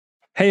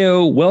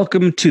Heyo,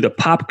 welcome to the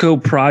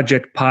Popko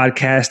Project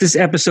Podcast. This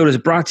episode is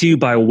brought to you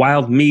by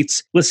Wild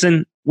Meats.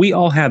 Listen, we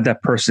all have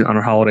that person on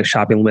our holiday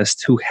shopping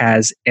list who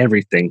has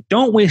everything.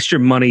 Don't waste your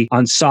money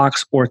on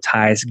socks or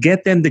ties.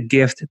 Get them the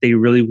gift they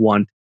really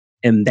want,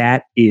 and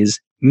that is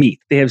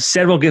meat. They have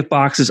several gift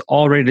boxes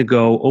all ready to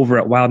go over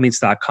at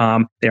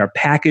wildmeats.com. They are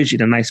packaged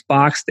in a nice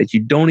box that you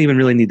don't even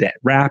really need to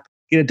wrap.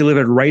 Get it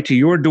delivered right to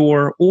your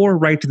door or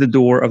right to the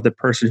door of the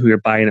person who you're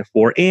buying it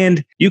for.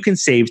 And you can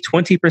save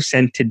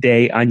 20%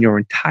 today on your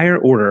entire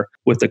order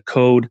with the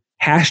code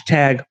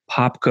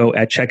 #POPKO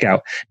at checkout.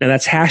 Now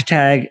that's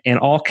hashtag and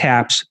all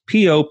caps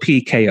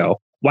POPKO.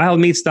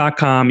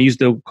 Wildmeats.com. Use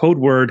the code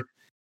word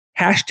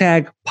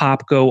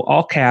 #POPKO,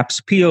 all caps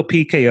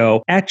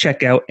POPKO at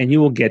checkout, and you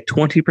will get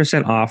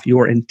 20% off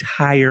your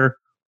entire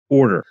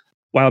order.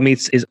 Wild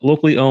Meats is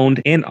locally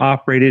owned and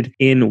operated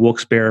in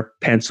Wilkes-Barre,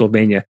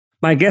 Pennsylvania.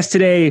 My guests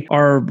today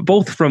are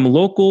both from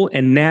local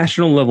and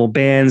national level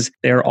bands.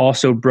 They are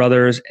also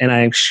brothers, and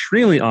I'm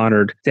extremely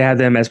honored to have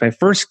them as my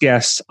first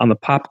guests on the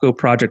Popko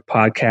Project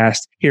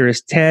Podcast. Here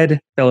is Ted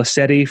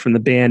Felicetti from the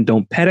band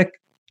Don't Panic,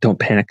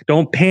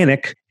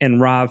 and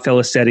Rob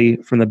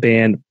Felicetti from the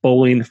band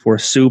Bowling for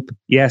Soup.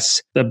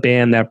 Yes, the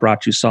band that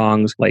brought you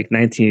songs like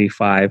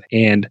 1985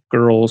 and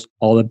Girls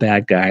All the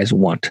Bad Guys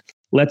Want.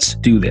 Let's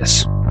do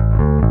this.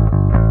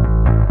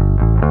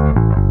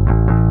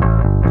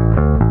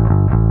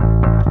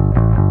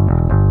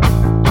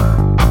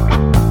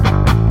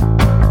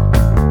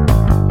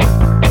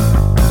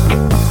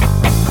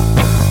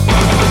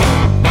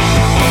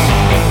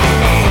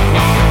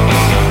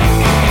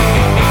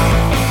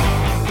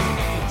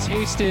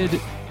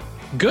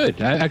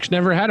 Good. I actually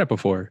never had it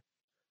before.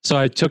 So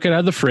I took it out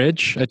of the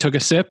fridge. I took a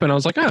sip and I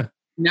was like, Now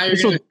you're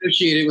going to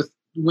associate it with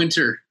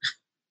winter.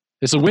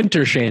 It's a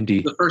winter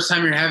shandy. The first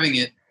time you're having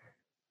it.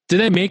 Did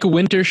they make a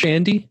winter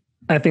shandy?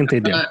 I think they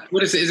do.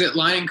 What is it? Is it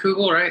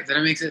Leinenkugel, right?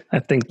 That makes it? I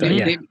think that,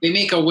 yeah. They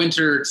make a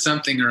winter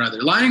something or other.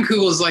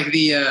 Leinenkugel is like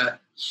the...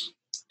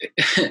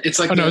 it's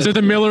like is it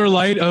the Miller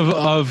Lite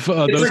of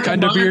those like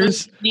kind of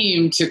beers?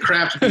 Theme to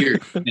craft beer.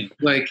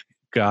 Like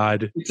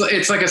God.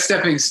 It's like a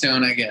stepping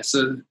stone, I guess.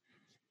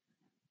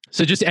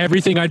 So just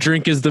everything I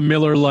drink is the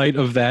Miller Lite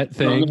of that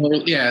thing.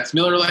 It's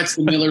Miller Lite's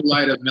the Miller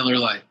Lite of Miller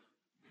Lite.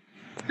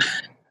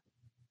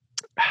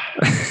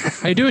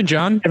 How you doing,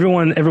 John?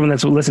 Everyone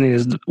that's listening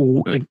is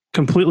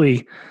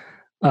completely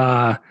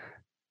not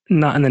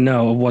in the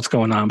know of what's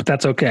going on, but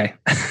that's okay.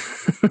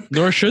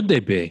 Nor should they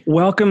be.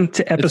 Welcome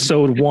to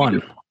episode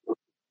 1.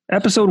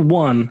 Episode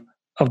 1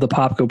 of the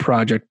Popko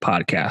Project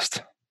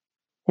Podcast.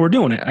 We're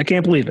doing it. I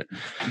can't believe it.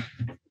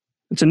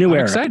 It's a new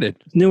era. Excited.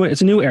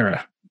 It's a new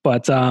era.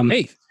 But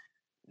hey.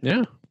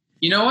 Yeah.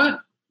 You know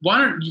what? Why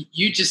don't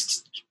you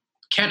just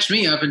catch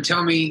me up and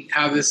tell me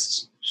how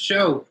this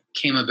show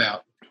came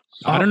about?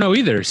 I don't know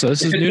either. So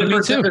this is new to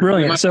me too.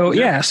 Brilliant. So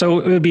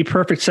it would be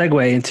perfect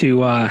segue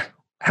into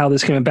how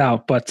this came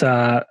about. But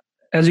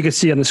as you can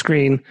see on the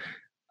screen,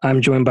 I'm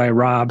joined by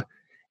Rob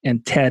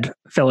and Ted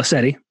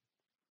Felicetti.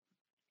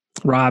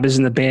 Rob is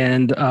in the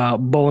band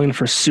Bowling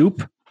for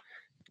Soup.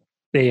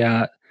 They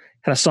had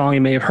a song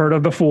you may have heard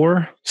of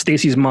before,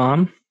 Stacy's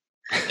Mom.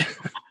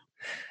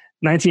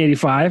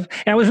 1985.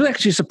 And I was really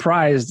actually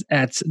surprised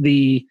at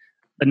the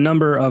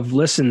number of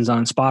listens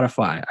on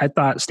Spotify. I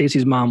thought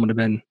Stacy's Mom would have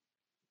been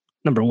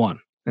number 1,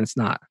 and it's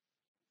not.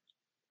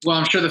 Well,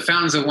 I'm sure the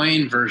Fountains of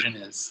Wayne version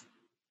is.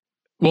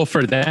 Well,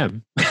 for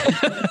them.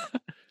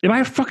 Am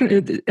I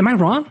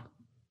wrong?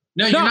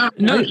 No, you're not.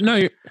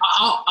 No.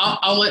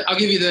 I'll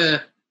give you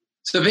the.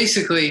 So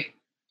basically,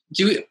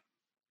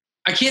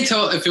 I can't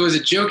tell if it was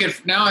a joke.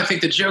 Now I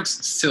think the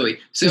joke's silly.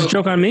 So is it a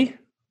joke on me?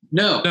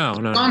 No.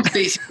 Song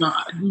Stacy's Mom.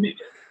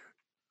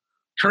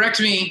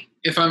 Correct me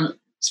if I'm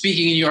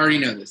speaking and you already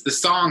know this. The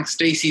song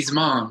Stacy's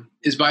Mom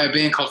is by a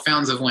band called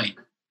Fountains of Wayne.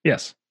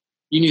 Yes.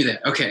 You knew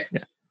that. Okay.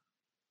 Yeah.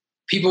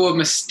 People would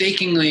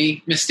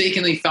mistakenly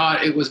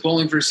thought it was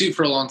Bowling for Soup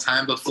for a long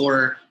time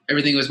before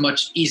everything was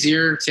much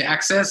easier to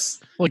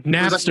access. Like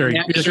Napster.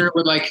 Napster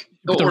with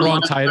the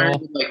wrong title.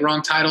 With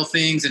wrong title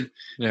things. And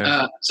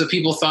so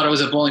people thought it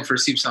was a Bowling for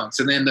Soup song.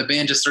 So then the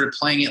band just started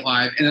playing it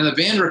live. And then the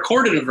band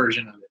recorded a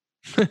version of it.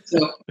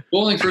 So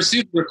Bowling for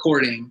Soup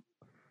recording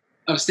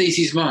of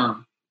Stacy's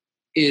Mom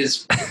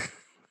is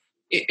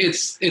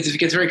it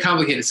gets very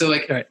complicated. So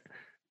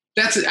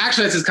that's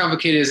as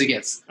complicated as it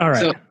gets. All right.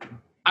 So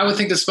I would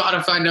think the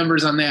Spotify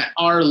numbers on that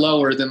are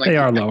lower than they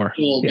are lower.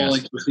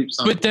 Bowling for Soup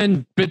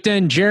song. But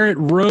then Jarrett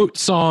wrote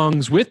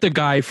songs with the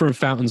guy from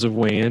Fountains of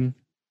Wayne,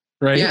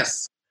 right?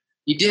 Yes,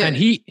 he did. And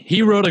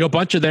he wrote like a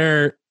bunch of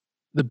the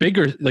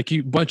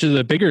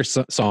bigger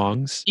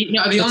songs.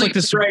 The only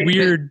this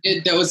weird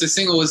that was the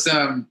single was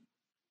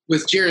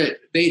with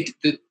Jarrett.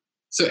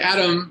 So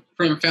Adam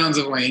from Fountains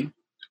of Wayne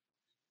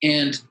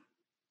and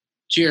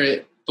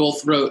Jarrett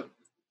both wrote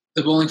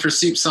the Bowling for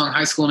Soup song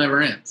 "High School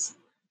Never Ends."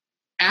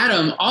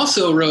 Adam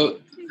also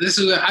wrote this.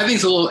 I think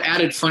it's a little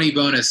added funny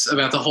bonus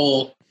about the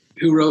whole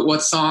who wrote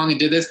what song and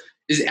did this.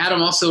 Is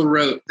Adam also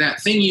wrote That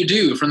Thing You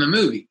Do from the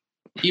movie.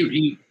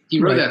 He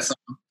wrote that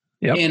song.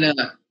 Yep. And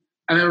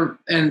I remember,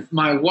 and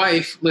my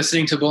wife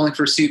listening to Bowling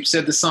for Soup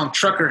said the song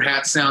Trucker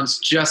Hat sounds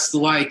just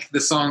like the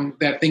song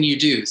That Thing You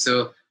Do.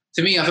 So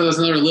to me, I thought it was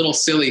another little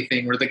silly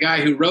thing where the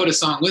guy who wrote a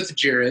song with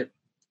Jarrett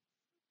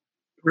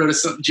wrote a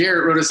song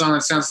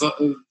that sounds like,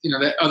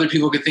 that other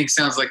people could think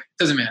sounds like,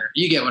 doesn't matter.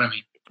 You get what I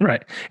mean.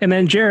 Right. And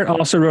then Jarrett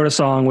also wrote a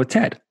song with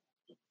Ted.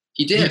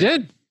 He did. He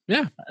did.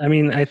 Yeah. I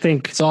mean, I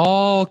think it's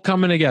all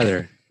coming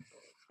together.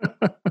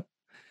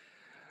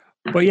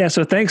 But yeah,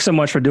 so thanks so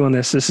much for doing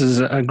this. This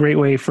is a great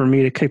way for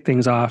me to kick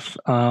things off.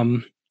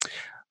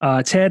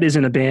 Ted is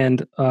in a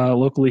band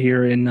locally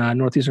here in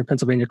northeastern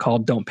Pennsylvania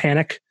called Don't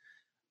Panic,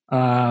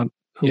 who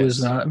is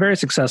very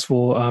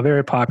successful,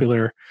 very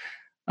popular.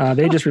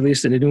 They just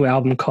released a new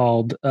album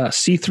called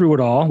See Through It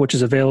All, which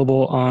is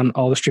available on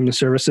all the streaming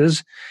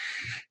services.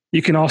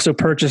 You can also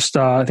purchase,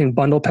 I think,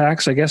 bundle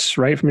packs, I guess,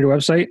 right, from your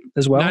website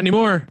as well? Not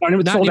anymore. Not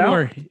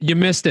anymore. You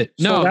missed it.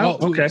 Sold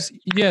out? Okay.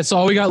 Yeah, so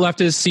all we got left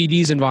is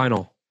CDs and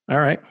vinyl. All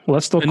right. Well,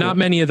 that's still cool. Not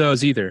many of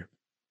those either.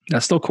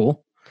 That's still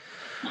cool.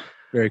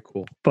 Very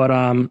cool. But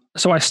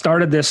so I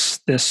started the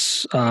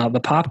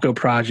Popko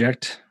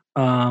Project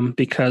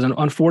because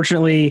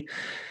unfortunately,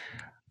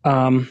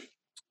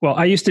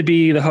 I used to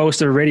be the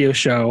host of a radio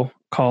show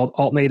called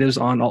Alt Natives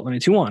on Alt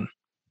 92.1.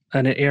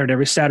 And it aired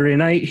every Saturday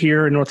night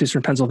here in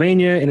northeastern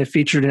Pennsylvania, and it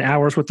featured an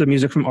hour's worth of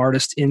music from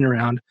artists in and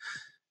around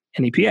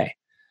NEPA.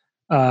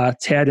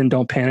 Ted and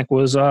Don't Panic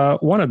was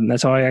one of them.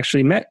 That's how I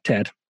actually met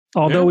Ted.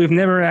 Although we've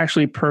never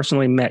actually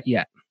personally met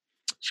yet.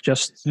 It's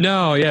just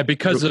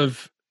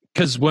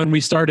because when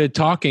we started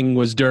talking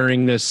was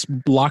during this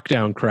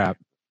lockdown crap.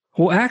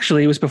 Well,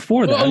 actually, it was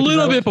before that. A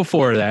little bit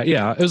before that,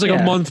 yeah. It was like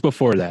a month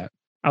before that.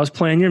 I was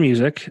playing your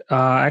music.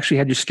 I actually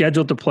had you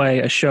scheduled to play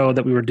a show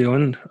that we were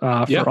doing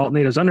for Alt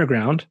Natives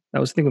Underground. That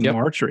was, I think,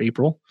 March or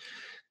April.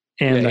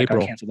 And that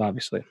got canceled,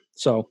 obviously.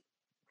 So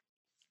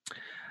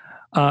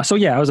I was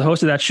the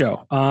host of that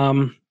show.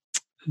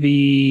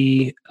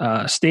 The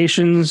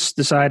station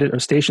decided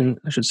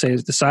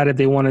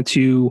they wanted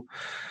to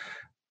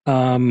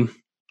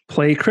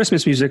play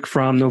Christmas music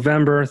from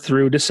November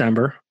through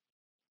December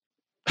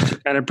to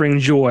kind of bring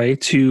joy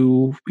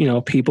to,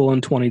 people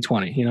in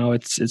 2020.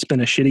 It's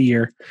been a shitty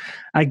year.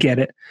 I get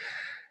it.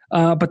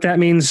 But that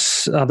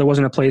means there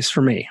wasn't a place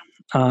for me.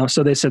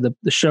 So they said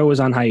the show is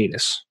on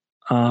hiatus.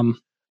 So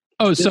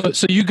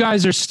you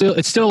guys are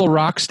it's still a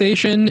rock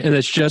station and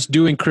it's just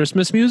doing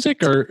Christmas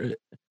music, or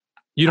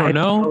you don't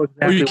know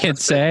exactly, or you can't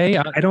say?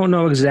 I don't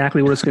know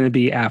exactly what it's going to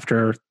be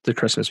after the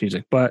Christmas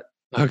music, but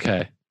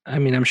okay. I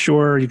mean, I'm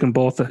sure you can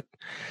both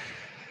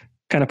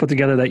kind of put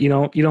together that you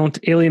don't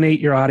alienate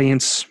your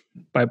audience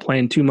by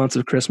playing 2 months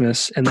of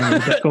Christmas and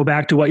then go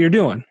back to what you're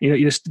doing.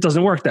 It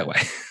doesn't work that way.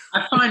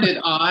 I find it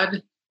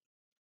odd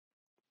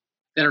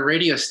that a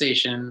radio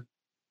station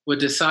would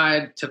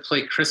decide to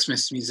play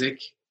Christmas music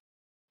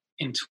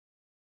in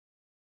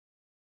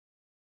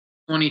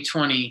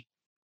 2020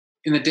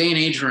 in the day and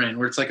age we're in,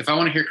 where it's like, if I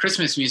want to hear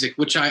Christmas music,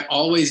 which I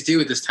always do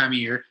at this time of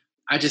year,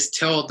 I just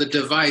tell the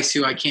device,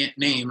 who I can't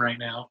name right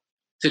now,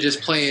 to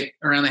just play it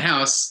around the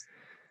house.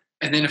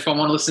 And then if I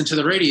want to listen to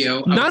the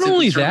radio, not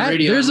only that,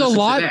 there's a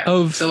lot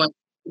of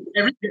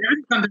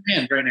everything's on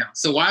demand right now.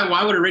 So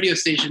why would a radio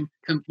station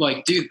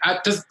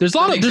there's a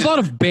lot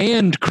of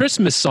banned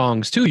Christmas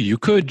songs too. You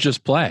could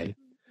just play.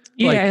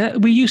 Yeah,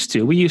 we used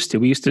to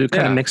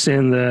kind of mix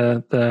in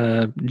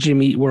the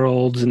Jimmy Eat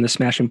Worlds and the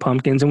Smashing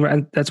Pumpkins,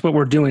 and that's what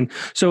we're doing.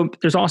 So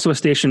there's also a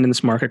station in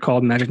this market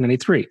called Magic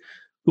 93,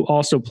 who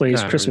also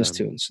plays Christmas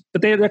tunes,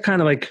 but they're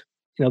kind of like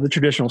the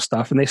traditional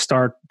stuff, and they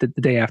start the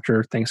day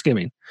after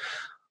Thanksgiving.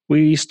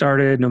 We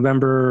started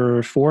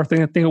November 4th,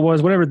 I think it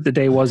was, whatever the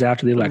day was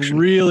after the election.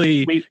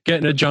 Really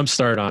getting a jump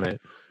start on it.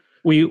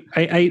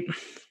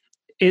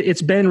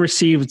 It's been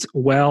received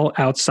well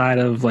outside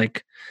of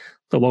like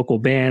the local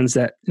bands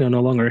that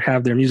no longer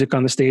have their music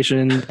on the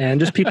station, and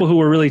just people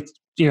who are really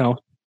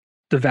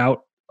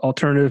devout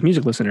alternative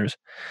music listeners.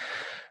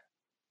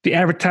 The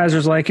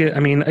advertisers like it. I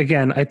mean,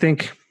 again, I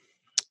think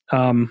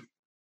I'm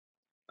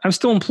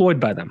still employed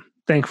by them.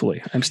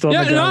 Thankfully, I'm still.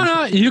 Yeah,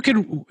 no. You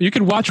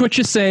can watch what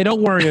you say.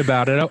 Don't worry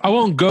about it. I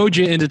won't goad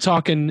you into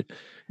talking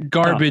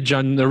garbage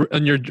on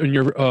your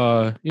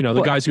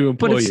the guys who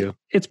employ you.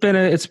 It's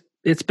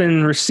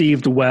been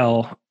received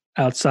well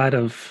outside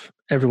of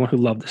everyone who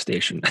loved the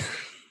station.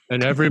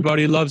 And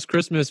everybody loves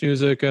Christmas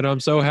music, and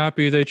I'm so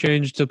happy they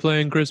changed to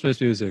playing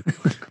Christmas music.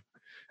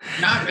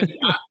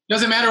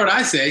 Doesn't matter what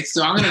I say,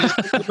 so I'm going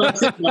to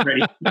just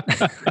already.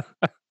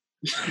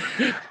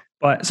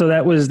 But so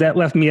that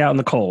left me out in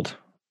the cold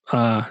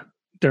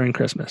during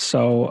Christmas.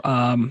 So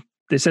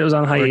they said it was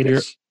on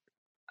hiatus.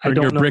 I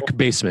don't know. Brick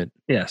basement.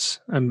 Yes,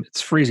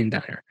 it's freezing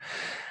down here.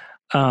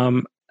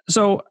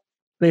 So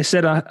they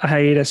said a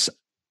hiatus.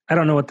 I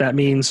don't know what that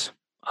means.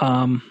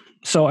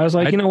 So I was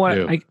like,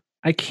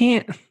 I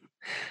can't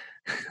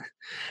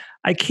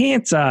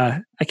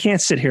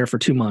sit here for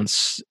 2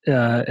 months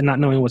and not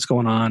knowing what's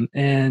going on,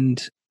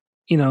 and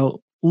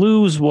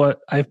lose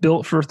what I've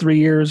built for 3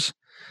 years.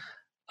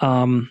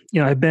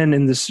 I've been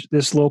in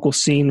this local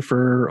scene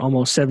for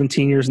almost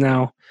 17 years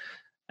now.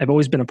 I've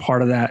always been a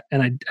part of that.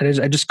 And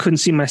I just couldn't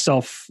see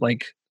myself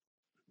like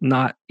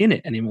not in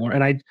it anymore.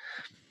 And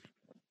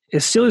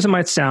as silly as it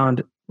might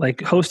sound,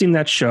 like hosting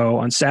that show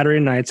on Saturday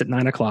nights at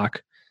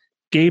 9:00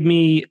 gave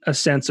me a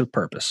sense of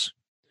purpose.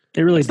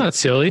 It really It's not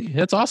silly.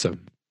 That's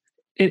awesome.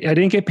 I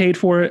didn't get paid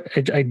for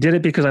it. I did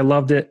it because I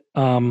loved it.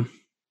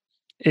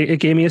 It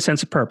gave me a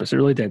sense of purpose. It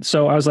really did.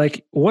 So I was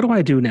like, what do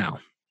I do now?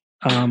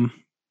 And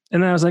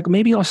then I was like,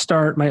 maybe I'll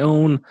start my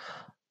own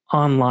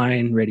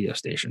online radio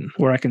station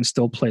where I can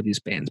still play these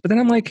bands. But then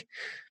I'm like,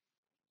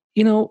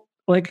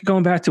 like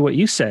going back to what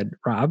you said,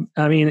 Rob,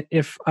 I mean,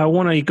 if I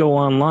want to go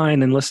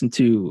online and listen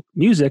to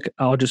music,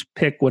 I'll just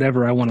pick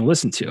whatever I want to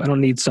listen to. I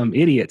don't need some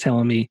idiot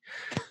telling me,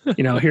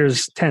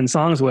 here's 10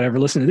 songs, whatever,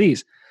 listen to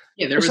these.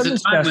 Yeah, there was a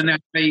time when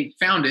I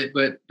found it,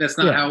 but that's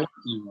not how it works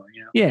anymore.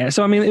 Yeah,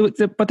 so I mean,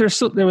 but there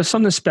was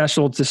something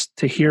special just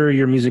to hear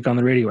your music on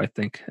the radio. I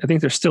think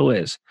there still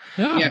is.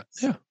 Yeah.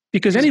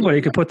 Because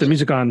anybody could put the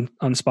music on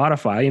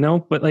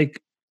Spotify, but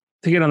like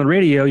to get on the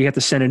radio, you have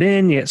to send it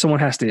in. Someone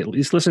has to at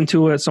least listen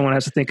to it. Someone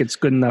has to think it's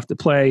good enough to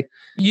play.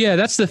 Yeah,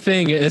 that's the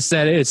thing. Is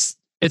that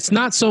it's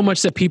not so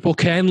much that people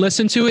can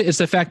listen to it. It's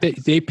the fact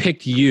that they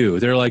picked you.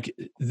 They're like,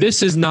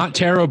 this is not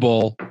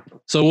terrible.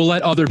 So we'll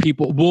let other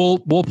people,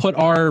 we'll put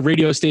our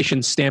radio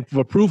station stamp of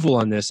approval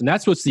on this. And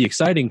that's what's the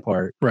exciting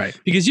part. Right.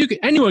 Because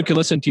anyone can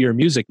listen to your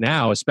music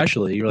now,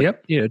 especially. You're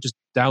like, just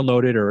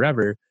download it or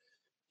whatever.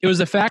 It was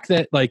the fact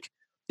that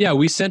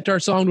we sent our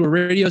song to a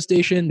radio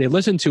station. They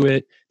listened to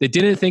it. They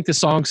didn't think the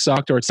song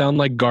sucked or it sounded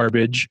like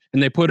garbage.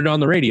 And they put it on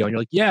the radio.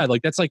 And you're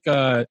like, that's like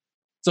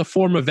it's a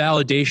form of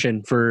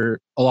validation for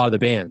a lot of the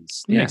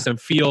bands. It makes them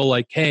feel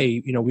like,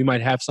 hey, we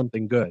might have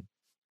something good.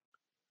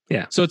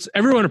 Yeah. So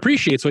everyone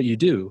appreciates what you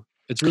do.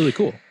 It's really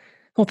cool.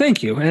 Well,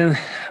 thank you. And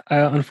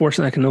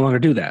unfortunately, I can no longer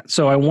do that.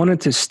 So I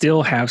wanted to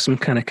still have some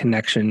kind of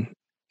connection.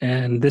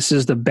 And this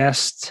is the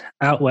best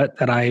outlet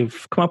that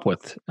I've come up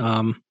with.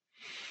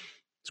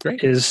 It's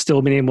great. Is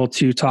still being able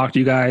to talk to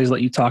you guys,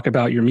 let you talk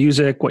about your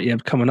music, what you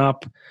have coming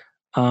up.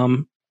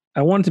 I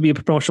want it to be a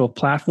promotional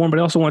platform, but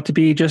I also want it to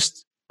be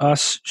just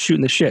us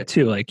shooting the shit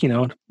too. Like,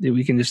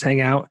 we can just hang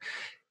out,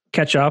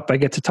 catch up. I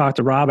get to talk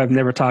to Rob. I've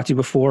never talked to you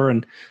before.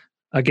 And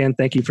again,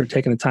 thank you for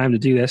taking the time to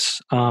do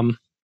this.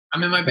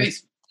 I'm in my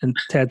basement. And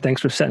Ted,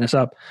 thanks for setting us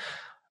up.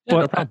 Yeah,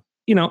 but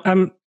no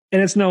problem.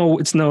 and it's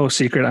no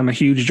secret. I'm a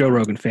huge Joe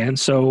Rogan fan.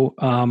 So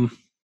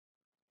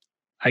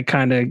I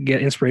kind of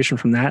get inspiration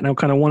from that. And I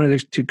kind of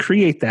wanted to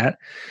create that.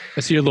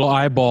 I see your little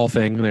eyeball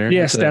thing there.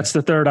 Yes, that's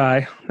the third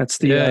eye. That's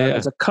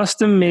it's a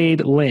custom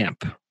made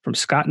lamp from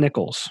Scott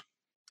Nichols.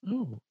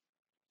 Oh.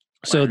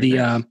 So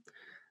the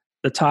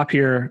top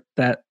here,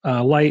 that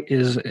light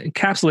is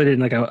encapsulated in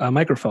like a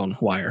microphone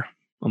wire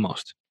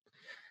almost.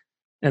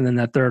 And then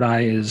that third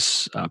eye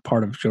is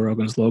part of Joe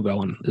Rogan's logo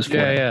on this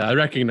forehead. Yeah, I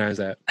recognize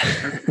that.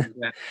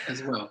 That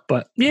as well.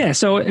 But yeah,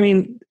 so I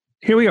mean,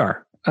 here we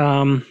are.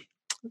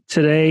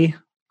 Today,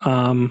 I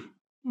don't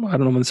know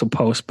when this will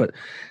post, but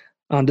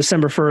on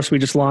December 1st, we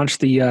just launched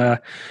the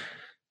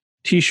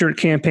T-shirt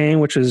campaign,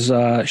 which is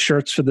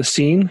Shirts for the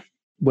Scene,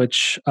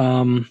 which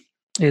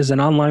is an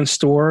online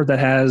store that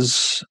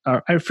has,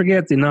 I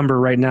forget the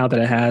number right now that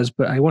it has,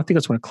 but I think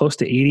it's close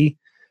to 80,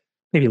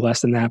 maybe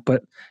less than that,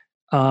 but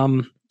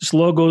just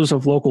logos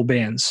of local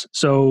bands.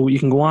 So you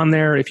can go on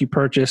there. If you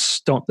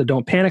purchase the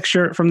Don't Panic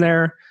shirt from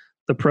there,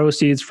 the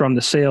proceeds from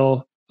the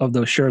sale of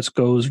those shirts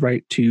goes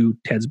right to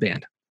Ted's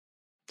band.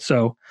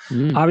 So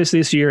obviously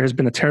this year has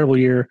been a terrible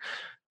year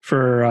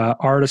for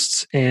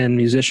artists and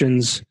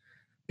musicians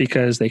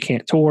because they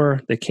can't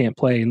tour, they can't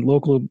play in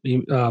local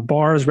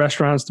bars,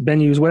 restaurants,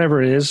 venues,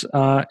 whatever it is,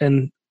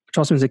 and which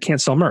also means they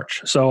can't sell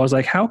merch. So I was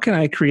like, how can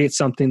I create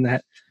something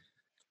that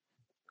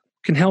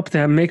can help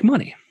them make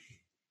money?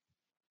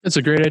 That's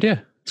a great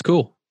idea. It's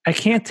cool. I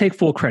can't take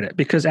full credit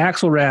because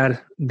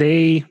Axelrad,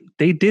 they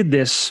did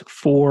this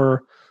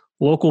for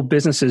local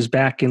businesses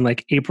back in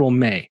like April,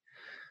 May.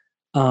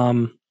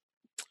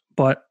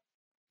 But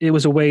it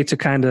was a way to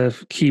kind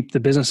of keep the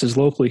businesses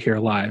locally here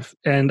alive.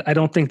 And I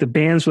don't think the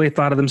bands really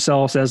thought of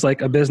themselves as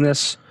like a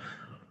business,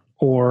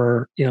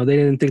 or, they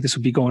didn't think this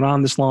would be going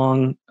on this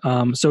long.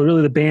 So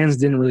really the bands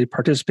didn't really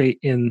participate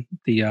in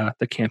the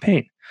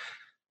campaign.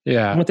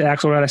 Yeah. I went to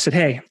Axelrad. I said,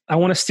 hey, I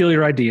want to steal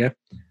your idea.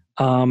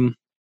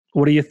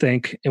 What do you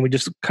think? And we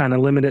just kind of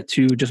limit it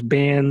to just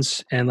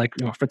bands and like,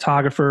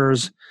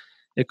 photographers.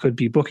 It could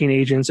be booking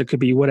agents. It could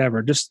be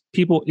whatever, just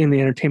people in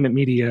the entertainment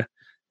media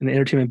and the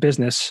entertainment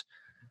business,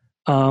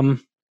 and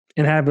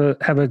have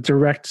a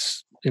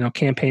direct,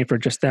 campaign for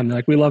just them. They're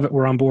like, we love it.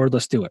 We're on board.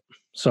 Let's do it.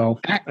 So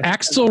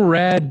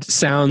Axelrad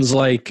sounds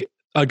like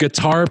a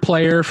guitar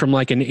player from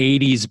like an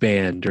 80s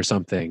band or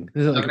something.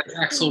 That's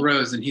Axl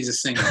Rose, and he's a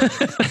singer.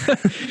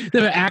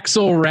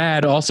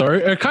 Axelrad also.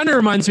 It kind of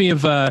reminds me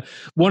of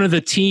one of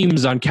the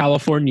teams on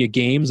California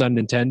Games on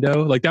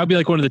Nintendo. Like that would be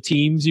like one of the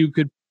teams you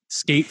could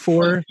skate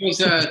for.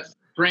 Those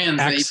brands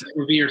that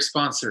would be your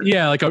sponsor.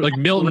 Yeah, like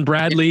Milton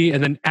Bradley,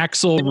 and then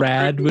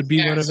Axelrad would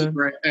be one of them.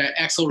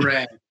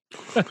 Axelrad.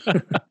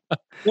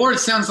 Or it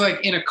sounds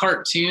like in a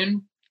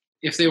cartoon,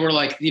 if they were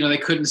like, they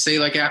couldn't say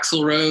like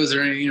Axl Rose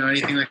or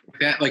anything like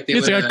that, like they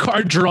it's would, like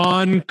a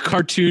drawn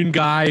cartoon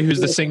guy who's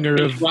the singer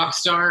of rock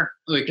star,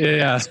 like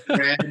yeah.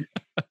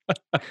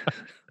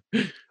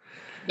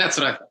 That's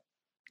what I thought.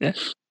 Yeah,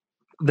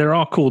 they're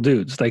all cool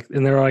dudes. Like,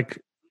 and they're like,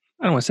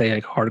 I don't want to say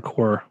like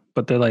hardcore,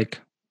 but they're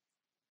like,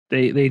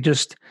 they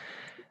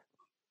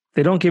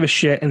don't give a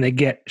shit and they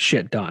get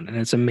shit done, and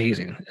it's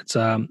amazing. It's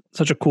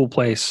such a cool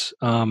place.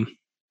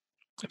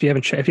 If you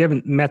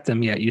haven't met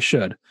them yet, you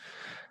should.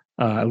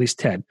 At least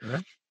Ted.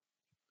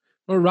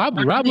 Well, Rob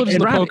lives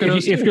in the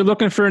Poconos. If you're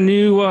looking for a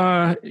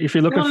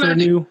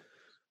new,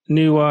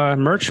 new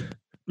merch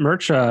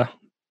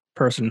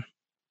person,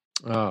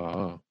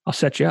 I'll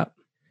set you up.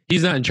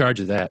 He's not in charge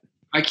of that.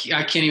 I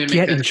can't even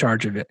get in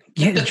charge of it.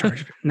 Get in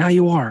charge of it. Now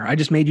you are. I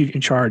just made you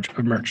in charge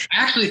of merch.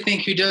 I actually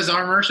think who does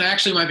our merch, I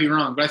actually might be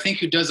wrong, but I think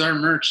who does our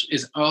merch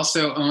is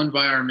also owned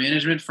by our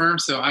management firm,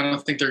 so I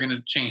don't think they're going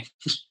to change.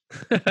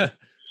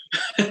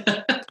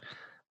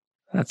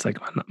 That's like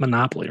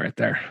monopoly right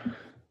there.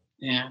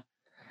 Yeah.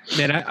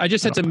 Man, I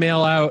just had to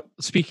mail out,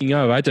 speaking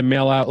of, I had to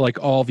mail out like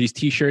all these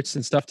t-shirts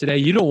and stuff today.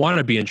 You don't want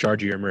to be in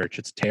charge of your merch.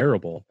 It's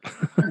terrible.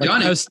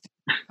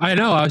 I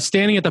know. I was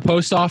standing at the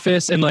post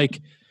office and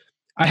like,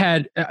 I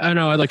had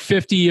like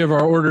 50 of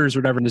our orders or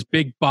whatever in this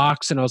big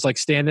box, and I was like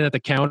standing at the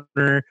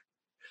counter,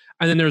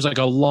 and then there was like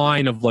a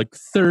line of like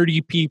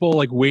 30 people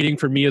like waiting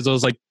for me as I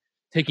was like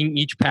taking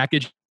each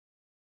package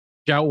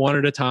out one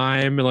at a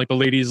time, and like the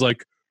lady's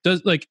like,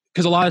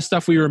 because a lot of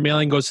stuff we were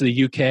mailing goes to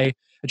the UK, and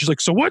she's like,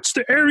 so what's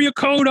the area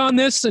code on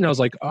this? And I was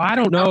like, I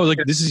don't know, like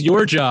this is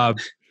your job.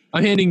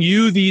 I'm handing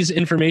you these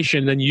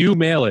information, then you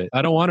mail it.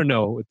 I don't want to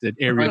know what the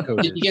area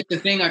code is. You get the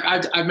thing, like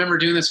I remember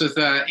doing this with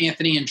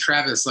Anthony and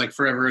Travis like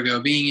forever ago,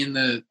 being in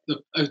the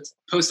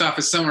post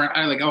office somewhere,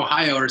 like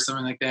Ohio or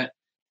something like that.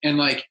 And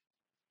like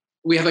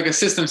we had like a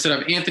system set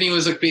up. Anthony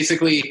was like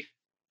basically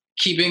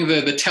keeping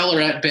the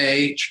teller at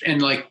bay, and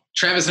like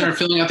Travis and I are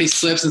filling out these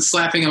slips and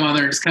slapping them on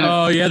there and just kind of.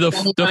 Oh yeah, the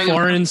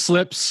foreign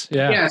slips.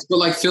 Yeah. Yes, but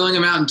like filling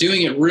them out and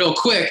doing it real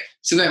quick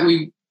so that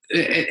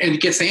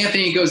it gets to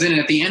Anthony, it goes in,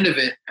 and at the end of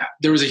it,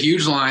 there was a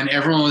huge line.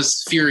 Everyone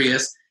was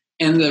furious.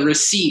 And the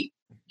receipt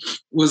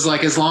was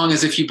like as long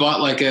as if you bought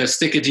like a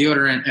stick of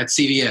deodorant at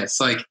CVS,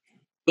 like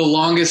the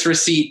longest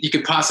receipt you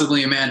could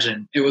possibly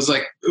imagine. It was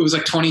like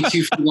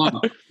 22 feet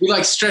long. We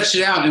like stretched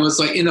it out, and it was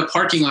like in the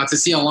parking lot to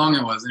see how long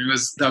it was. And it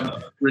was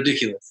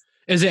ridiculous.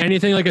 Is it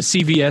anything like a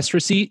CVS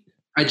receipt?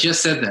 I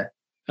just said that.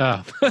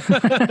 Oh.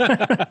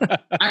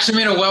 I actually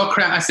made a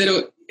I said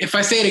if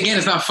I say it again,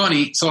 it's not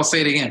funny. So I'll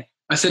say it again.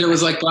 I said it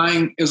was like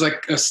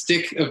a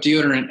stick of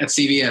deodorant at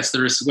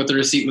CVS. What the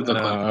receipt would look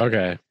like.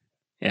 Okay.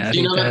 Yeah.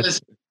 Do you know about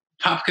this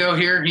Popko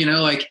here?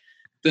 Like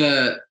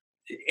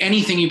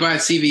anything you buy at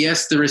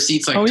CVS, the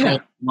receipt's like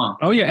 12 long.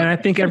 Oh yeah, and I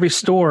think every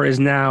store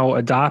is now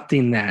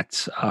adopting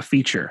that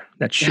feature.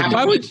 That should.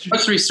 I went to the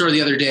grocery store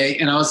the other day,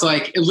 and I was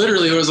like, it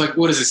was like,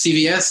 what is it,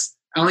 CVS?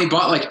 I only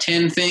bought like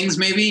 10 things,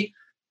 maybe.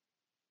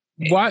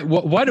 Why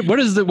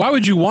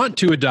would you want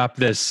to adopt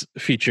this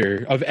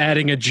feature of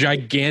adding a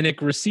gigantic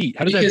receight?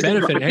 How does that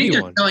benefit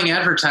anyone? They're selling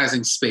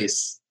advertising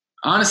space.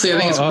 Honestly, I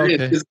think it's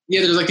great. Okay.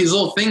 Yeah, there's like these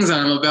little things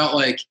on them about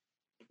like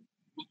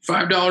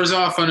 $5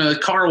 off on a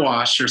car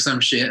wash or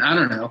some shit. I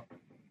don't know.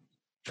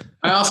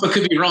 I also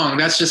could be wrong.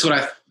 That's just what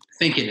I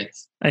think it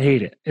is. I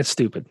hate it. It's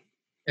stupid.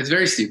 It's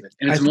very stupid.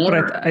 And it's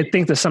I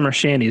think the summer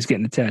shandy is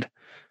getting to Ted.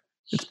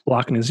 It's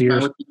blocking his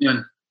ears. What's he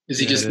doing? Is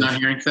he just not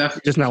hearing stuff?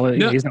 He's not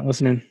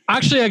listening.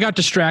 Actually, I got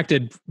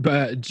distracted,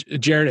 but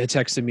Jared had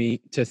texted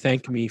me to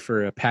thank me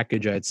for a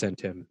package I had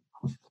sent him.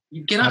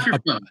 Get off your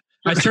phone.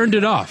 I turned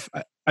it off.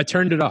 I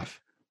turned it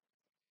off.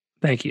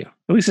 Thank you.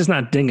 At least it's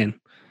not dinging.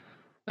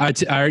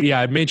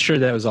 I made sure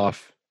that it was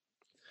off.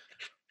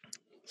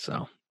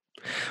 So,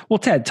 well,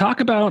 Ted, talk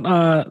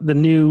about the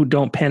new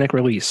Don't Panic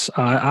release.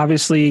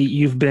 Obviously,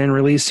 you've been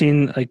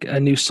releasing like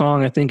a new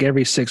song, I think,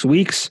 every 6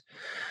 weeks.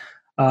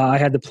 I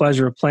had the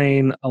pleasure of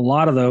playing a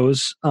lot of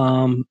those,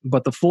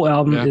 but the full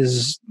album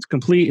is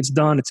complete. It's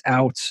done. It's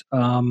out,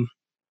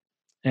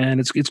 and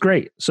it's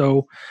great.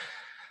 So,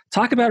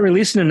 talk about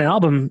releasing an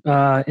album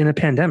in a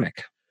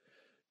pandemic.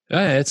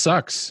 It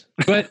sucks,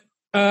 but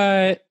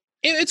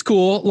it's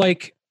cool.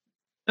 Like,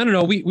 I don't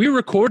know. We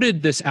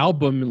recorded this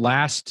album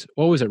last.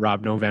 What was it,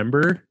 Rob?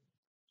 November.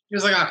 It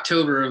was like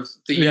October of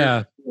the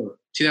year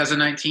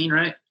 2019,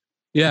 right?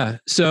 Yeah.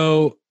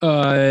 So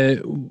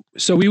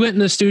we went in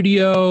the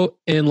studio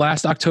in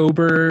last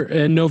October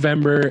and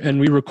November, and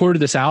we recorded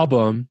this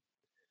album.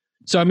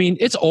 So, I mean,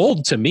 it's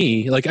old to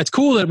me. Like, it's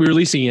cool that we're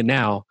releasing it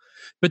now,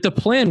 but the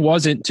plan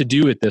wasn't to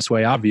do it this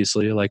way,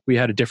 obviously. Like, we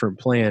had a different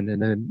plan,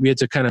 and then we had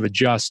to kind of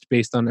adjust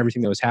based on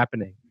everything that was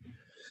happening.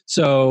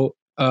 So,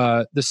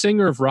 the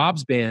singer of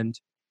Rob's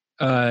band,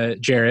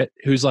 Jarrett,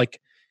 who's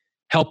like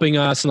helping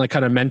us and like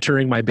kind of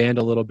mentoring my band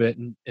a little bit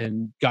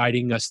and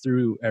guiding us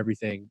through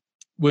everything,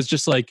 was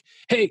just like,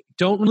 hey,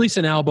 don't release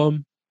an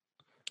album,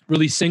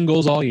 release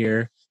singles all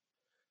year.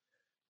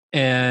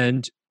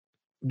 And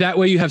that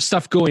way you have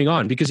stuff going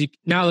on, because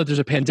now that there's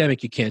a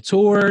pandemic, you can't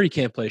tour, you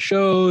can't play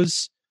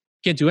shows,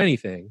 can't do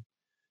anything.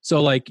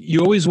 So like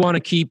you always want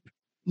to keep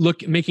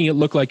making it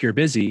look like you're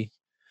busy.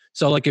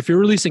 So like if you're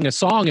releasing a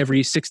song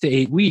every 6 to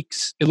 8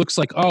 weeks, it looks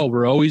like, oh,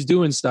 we're always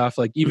doing stuff.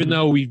 Like even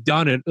though we've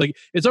done it, like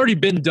it's already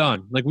been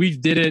done. Like we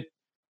did it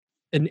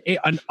in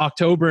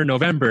October and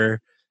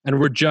November, and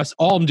we're just,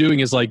 all I'm doing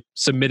is like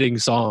submitting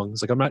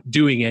songs. Like I'm not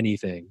doing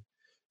anything.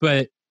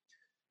 But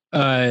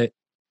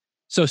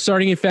so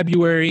starting in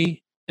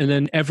February, and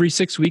then every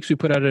 6 weeks we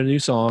put out a new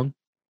song.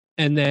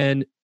 And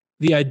then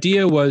the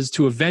idea was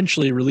to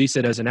eventually release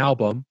it as an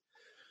album.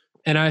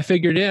 And I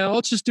figured, yeah,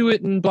 let's just do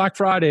it in Black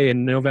Friday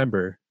in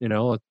November. You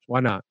know, why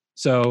not?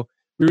 So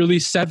we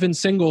released 7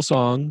 single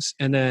songs,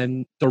 and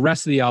then the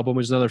rest of the album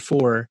was another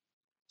 4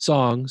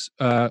 songs.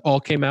 All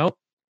came out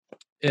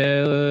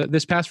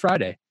this past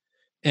Friday.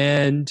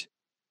 And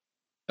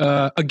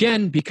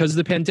again, because of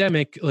the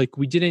pandemic, like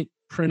we didn't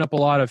print up a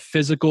lot of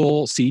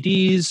physical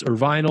CDs or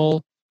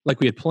vinyl like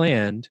we had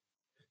planned.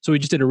 So we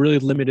just did a really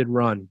limited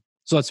run.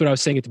 So that's what I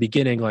was saying at the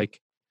beginning.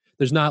 Like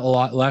there's not a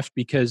lot left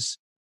because,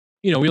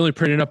 you know, we only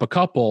printed up a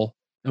couple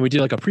and we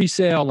did like a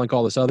pre-sale and like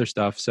all this other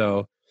stuff.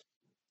 So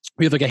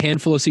we have like a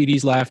handful of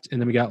CDs left, and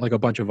then we got like a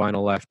bunch of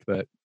vinyl left.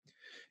 But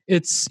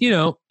it's, you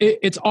know,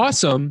 it's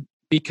awesome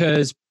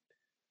because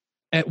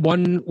at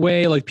one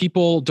way, like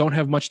people don't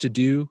have much to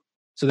do.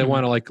 So they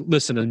want to like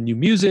listen to new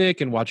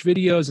music and watch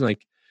videos, and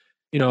like,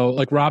 you know,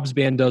 like Rob's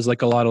band does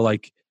like a lot of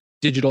like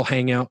digital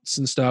hangouts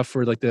and stuff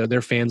where like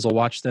their fans will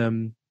watch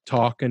them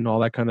talk and all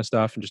that kind of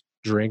stuff and just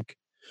drink.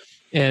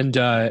 And,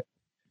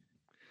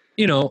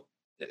 you know,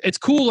 it's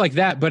cool like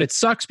that, but it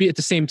sucks at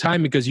the same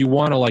time because you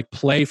want to like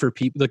play for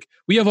people. Like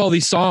we have all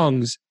these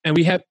songs and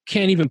we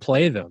can't even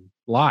play them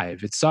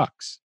live. It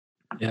sucks.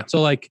 Yeah.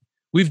 So like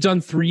we've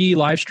done 3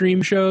 live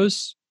stream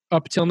shows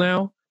up till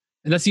now,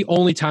 and that's the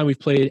only time we've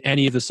played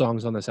any of the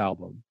songs on this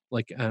album.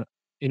 Like,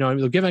 you know, I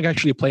mean, I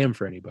actually play them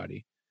for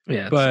anybody.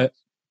 Yeah. But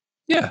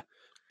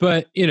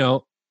you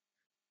know,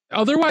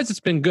 otherwise it's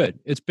been good.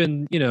 It's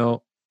been, you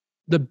know,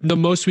 the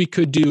most we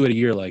could do at a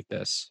year like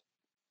this.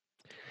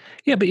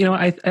 Yeah, but you know,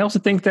 I also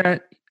think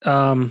that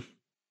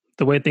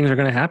the way things are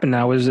going to happen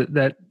now is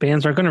that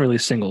bands are going to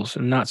release singles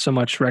and not so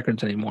much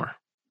records anymore.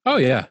 Oh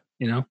yeah,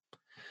 you know,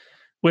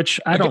 which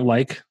I don't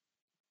like.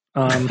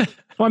 Well,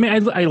 I mean,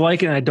 I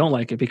like it and I don't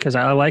like it because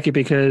I like it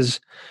because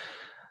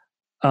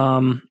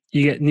you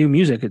get new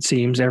music, it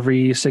seems,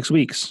 every 6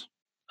 weeks.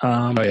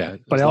 Oh yeah,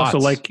 but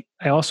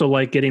I also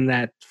like getting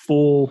that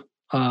full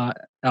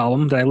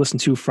album that I listen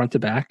to front to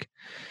back.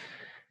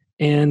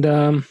 And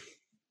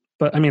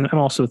but I mean, I'm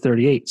also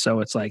 38,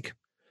 so it's like,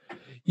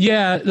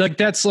 yeah, like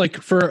that's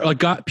like for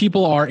like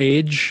people our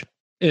age.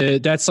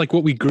 That's like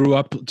what we grew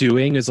up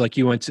doing. Is like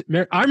you went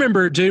to. I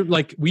remember,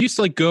 like we used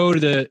to like go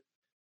to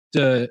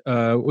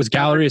was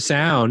Gallery of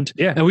Sound.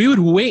 Yeah, and we would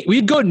wait.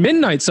 We'd go at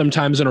midnight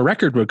sometimes, and a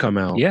record would come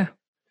out. Yeah,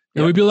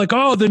 and we'd be like,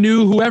 "Oh, the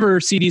new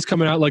whoever CD's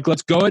coming out. Like,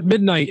 let's go at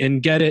midnight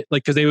and get it."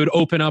 Like, because they would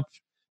open up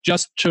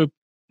just to, if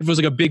it was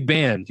like a big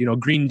band, you know,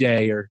 Green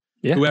Day or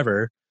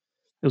whoever.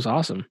 It was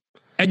awesome.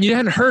 And you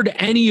hadn't heard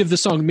any of the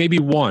song, maybe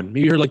one.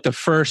 Maybe you heard like the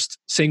first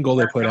single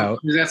they put out.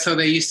 That's how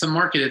they used to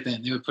market it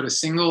then. They would put a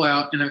single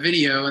out in a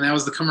video, and that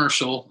was the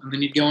commercial. And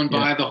then you'd go and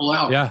buy the whole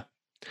album. Yeah.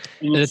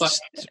 And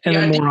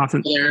then more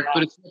often.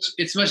 But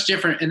it's much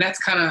different. And that's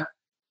kind of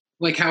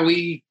like how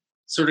we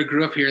sort of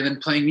grew up here and then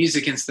playing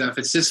music and stuff.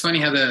 It's just funny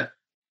how the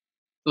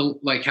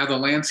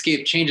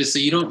landscape changes. So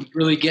you don't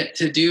really get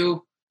to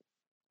do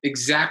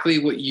exactly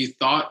what you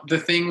thought the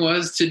thing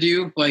was to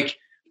do. Like,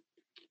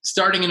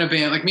 starting in a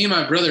band, like me and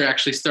my brother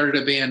actually started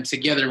a band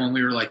together when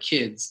we were like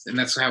kids, and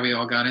that's how we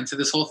all got into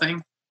this whole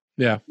thing.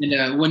 Yeah.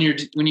 And when you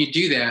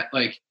do that,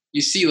 like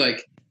you see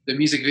like the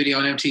music video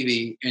on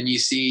MTV, and you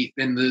see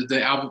then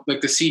the album,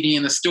 like the CD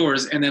in the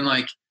stores, and then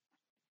like,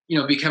 you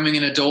know, becoming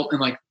an adult and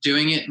like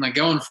doing it and like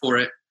going for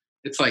it.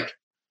 It's like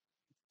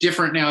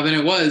different now than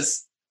it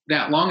was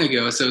that long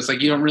ago. So it's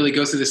like you don't really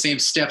go through the same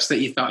steps that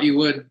you thought you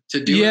would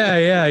to do it.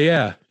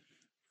 Yeah.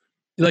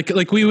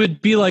 Like we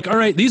would be like, all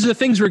right, these are the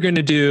things we're going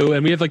to do.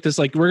 And we have like this,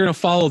 like, we're going to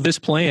follow this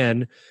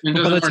plan.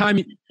 But by the time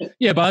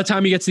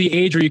you get to the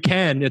age where you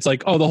can, it's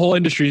like, oh, the whole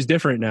industry is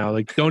different now.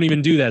 Like, don't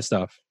even do that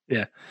stuff.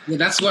 Yeah.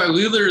 That's why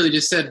we literally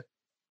just said,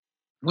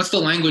 what's the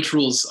language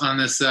rules on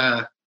this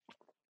show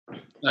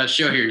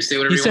here? You say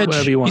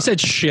whatever you want. He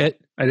said shit.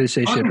 I did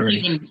say shit already.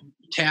 Even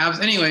tabs.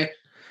 Anyway,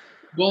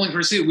 Bowling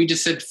Pursuit, we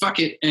just said, fuck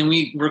it. And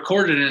we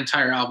recorded an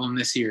entire album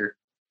this year,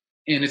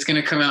 and it's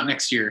going to come out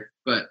next year.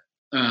 But,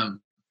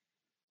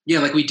 yeah,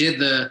 like we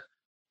did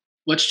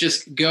let's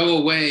just go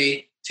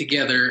away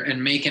together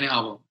and make an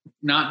album.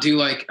 Not do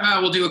like,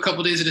 we'll do a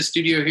couple days at a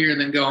studio here and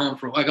then go home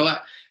for like a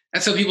lot.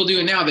 That's how people do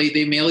it now.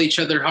 They mail each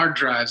other hard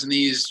drives and they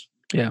use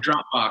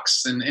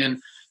Dropbox.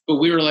 But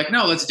we were like,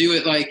 no, let's do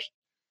it like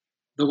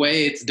the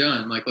way it's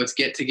done. Like, let's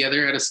get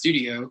together at a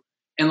studio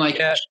and like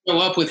show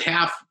up with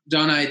half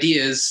done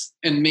ideas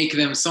and make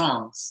them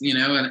songs, you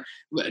know?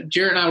 And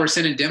Jared and I were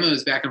sending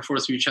demos back and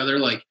forth to each other.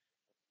 Like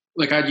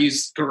I'd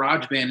use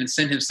GarageBand and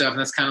send him stuff. And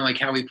that's kind of like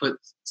how we put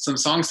some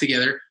songs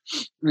together.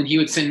 And then he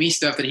would send me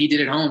stuff that he did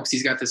at home because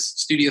he's got this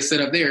studio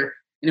set up there.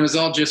 And it was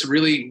all just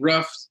really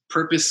rough,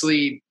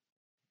 purposely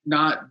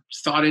not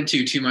thought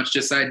into too much,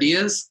 just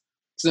ideas.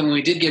 So then when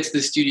we did get to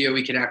the studio,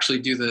 we could actually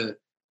do the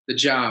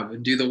job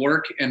and do the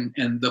work and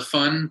the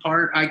fun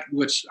part,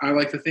 which I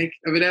like to think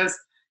of it as.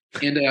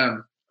 And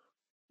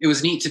it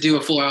was neat to do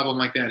a full album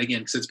like that again,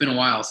 because it's been a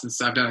while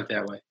since I've done it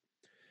that way.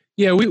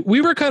 Yeah,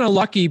 we were kind of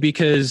lucky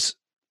because,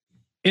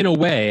 in a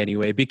way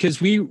anyway, because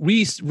we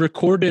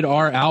recorded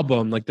our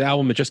album, like the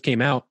album that just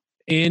came out,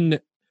 in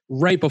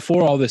right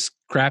before all this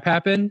crap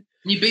happened.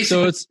 You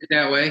basically did it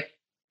that way.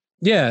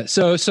 Yeah,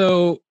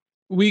 so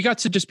we got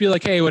to just be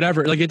like, hey,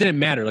 whatever. Like, it didn't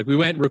matter. Like, we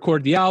went and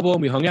recorded the album,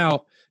 we hung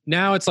out.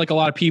 Now it's like a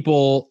lot of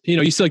people,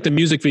 you see like the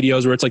music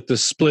videos where it's like the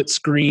split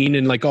screen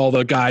and like all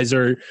the guys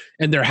are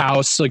in their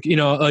house. Like,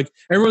 like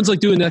everyone's like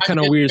doing that kind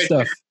of weird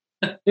stuff.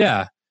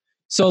 Yeah.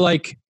 So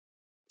like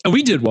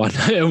we did one.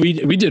 we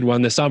did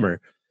one this summer.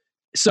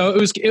 So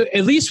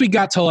at least we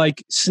got to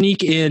like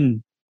sneak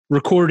in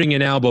recording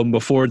an album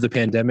before the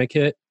pandemic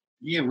hit.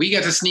 Yeah, we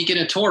got to sneak in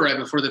a tour right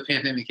before the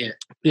pandemic hit.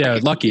 Yeah,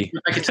 lucky.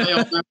 I can tell you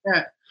all about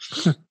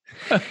that.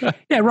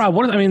 Yeah, Rob.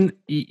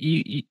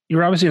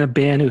 You're obviously in a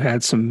band who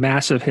had some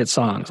massive hit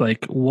songs.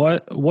 Like,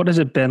 what has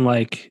it been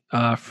like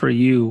for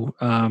you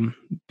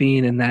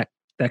being in that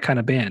kind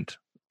of band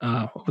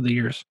over the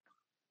years?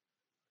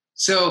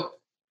 So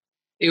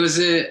it was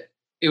a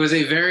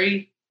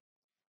very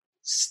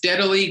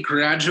steadily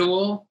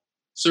gradual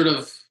sort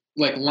of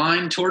like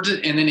line towards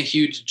it, and then a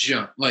huge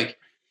jump. Like,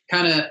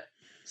 kind of.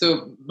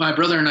 So my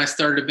brother and I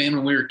started a band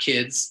when we were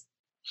kids,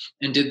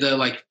 and did the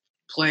like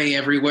play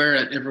everywhere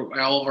at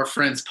all of our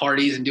friends'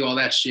 parties and do all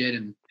that shit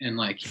and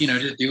like,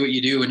 just do what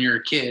you do when you're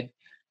a kid.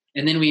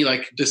 And then we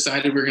like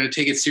decided we were going to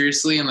take it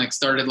seriously and like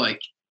started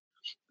like,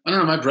 I don't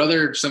know, my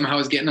brother somehow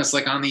was getting us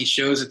like on these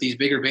shows at these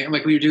bigger bands.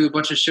 Like we would do a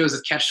bunch of shows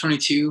at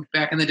Catch-22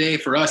 back in the day.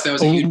 For us, that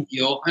was a huge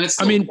deal. And it's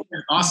still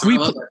awesome. I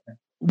love that.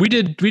 We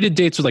did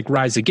dates with like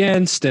Rise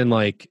Against and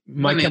like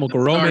My Chemical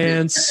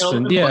Romance.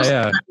 And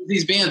yeah.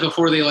 These bands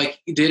before they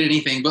like did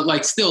anything, but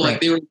like still like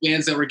they were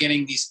bands that were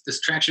getting this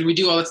traction. We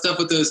do all that stuff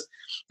with those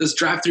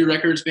drive-through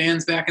records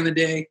bands back in the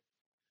day.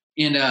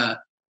 And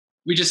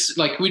we just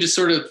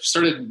sort of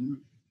started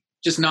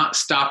just not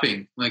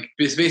stopping. Like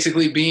it's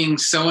basically being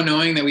so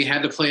annoying that we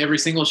had to play every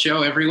single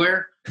show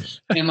everywhere.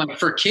 And like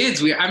for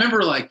kids, I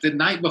remember like the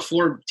night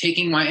before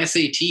taking my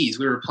SATs,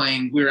 we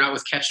were out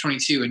with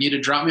Catch-22, and you had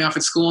to drop me off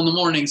at school in the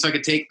morning so I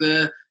could take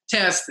the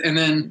test and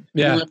then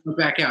went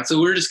back out. So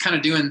we were just kind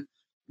of doing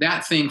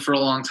that thing for a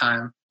long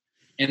time.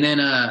 And then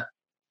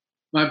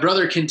my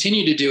brother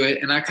continued to do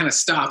it, and I kind of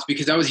stopped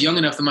because I was young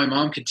enough that my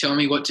mom could tell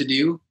me what to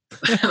do.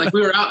 Like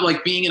we were out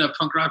like being in a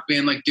punk rock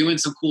band, like doing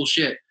some cool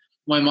shit.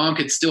 My mom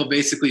could still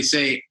basically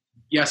say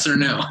yes or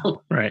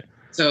no. Right.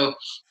 So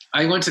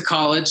I went to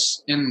college,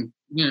 and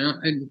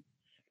and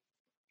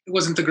it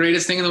wasn't the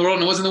greatest thing in the world,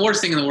 and it wasn't the worst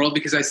thing in the world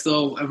because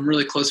I'm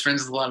really close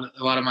friends with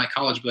a lot of my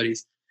college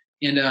buddies.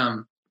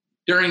 And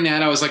during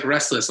that, I was like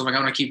restless. I'm like, I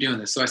want to keep doing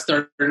this. So I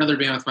started another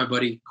band with my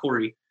buddy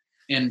Corey,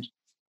 and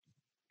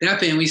that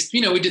band we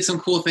did some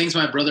cool things.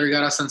 My brother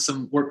got us on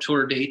some Warped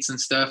Tour dates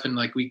and stuff, and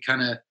like we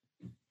kind of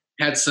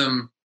had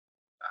some.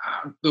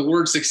 The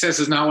word success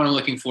is not what I'm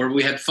looking for, but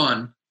we had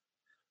fun,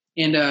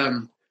 and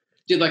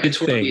did like a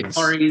tour of the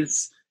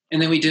Ataris.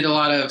 And then we did a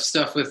lot of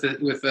stuff with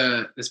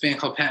this band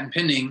called Patent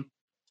Pending,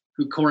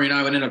 who Corey and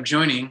I would end up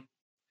joining.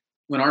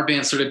 When our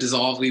band sort of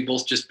dissolved, we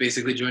both just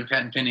basically joined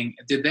Patent Pending,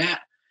 did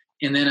that.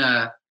 And then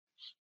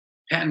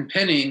Patent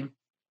Pending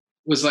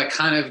was like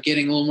kind of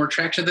getting a little more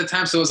traction at the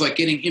time. So it was like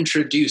getting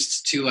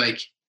introduced to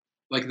like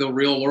the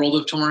real world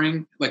of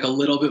touring, like a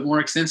little bit more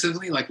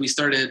extensively. Like we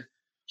started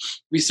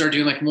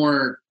doing like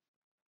more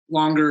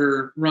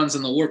longer runs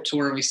on the Warped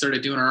Tour, and we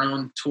started doing our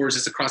own tours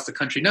just across the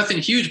country. Nothing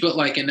huge, but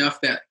like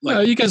enough that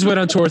like you guys went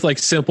on tour with like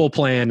Simple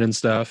Plan and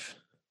stuff.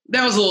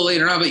 That was a little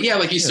later on, but yeah,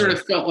 like you sort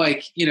of felt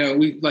like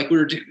we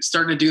were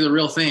starting to do the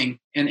real thing,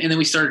 and then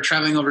we started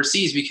traveling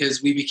overseas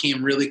because we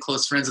became really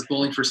close friends with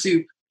Bowling for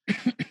Soup,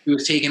 who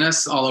was taking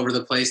us all over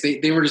the place.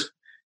 They were just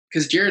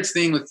because Jared's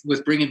thing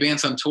with bringing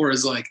bands on tour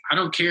is like, I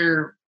don't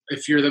care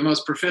if you're the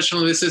most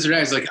professional this is or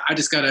that. It's like I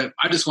just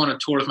want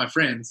to tour with my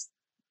friends.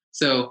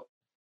 So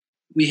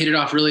we hit it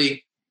off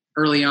really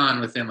early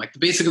on with them. Like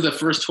basically the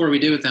first tour we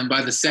did with them,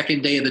 by the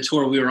second day of the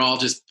tour, we were all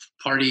just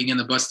partying in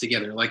the bus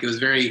together. Like it was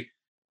very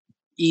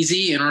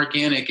easy and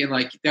organic. And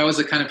like, that was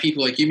the kind of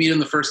people like you meet them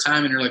the first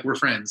time and you're like, we're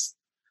friends.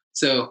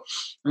 So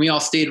we all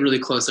stayed really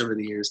close over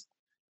the years.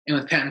 And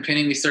with Patent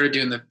Pending, we started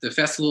doing the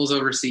festivals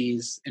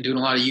overseas and doing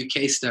a lot of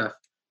UK stuff.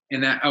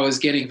 And that I was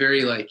getting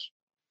very like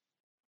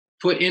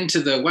put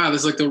into this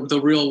is like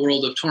the real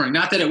world of touring.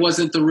 Not that it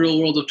wasn't the real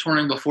world of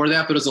touring before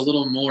that, but it was a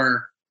little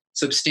more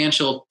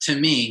substantial to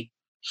me.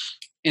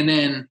 And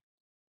then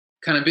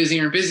kind of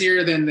busier and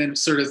busier, then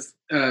sort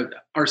of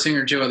our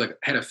singer Joe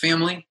had a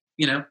family,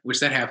 which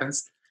that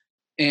happens.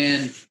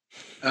 And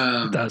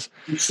it does.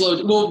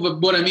 But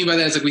what I mean by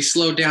that is like we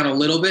slowed down a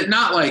little bit,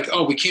 not like,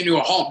 oh, we came to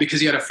a halt because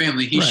he had a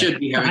family. He should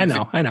be having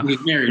I know.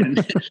 He's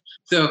married.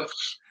 So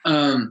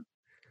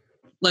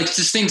like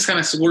just things kind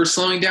of were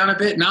slowing down a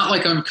bit, not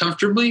like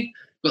uncomfortably,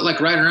 but like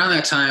right around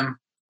that time,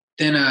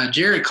 then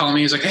Jarrett called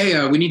me. He was like,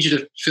 "Hey, we need you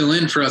to fill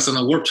in for us on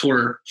the Warped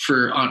Tour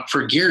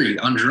for Gary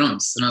on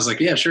drums." And I was like,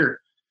 "Yeah, sure.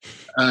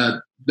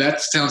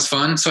 That sounds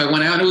fun." So I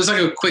went out. It was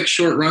like a quick,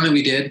 short run that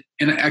we did.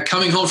 And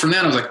coming home from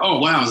that, I was like, "Oh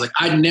wow!" I was like,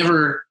 "I'd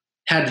never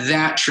had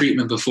that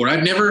treatment before.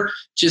 I'd never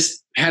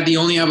just had the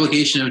only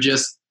obligation of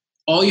just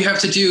all you have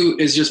to do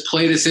is just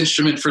play this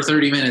instrument for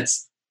 30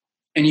 minutes,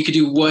 and you could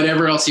do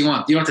whatever else you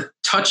want. You don't have to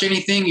touch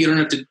anything. You don't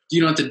have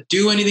to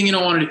do anything you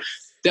don't want to do.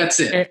 That's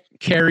it."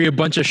 Carry a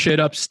bunch of shit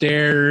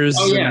upstairs.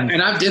 Oh yeah,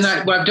 and I've done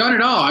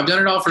it all. I've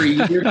done it all for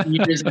years and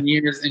years and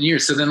years and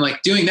years. So then,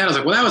 like doing that, I was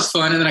like, "Well, that was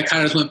fun." And then I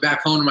kind of just went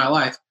back home to my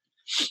life.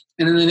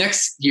 And then the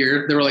next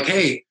year, they were like,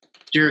 "Hey,"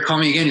 Jared called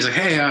me again. He's like,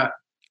 "Hey," I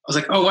was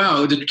like, "Oh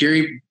wow, did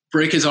Gary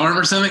break his arm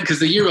or something?" Because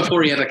the year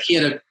before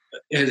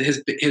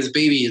his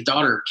baby, his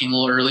daughter, came a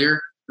little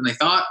earlier than they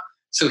thought,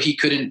 so he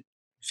couldn't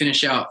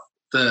finish out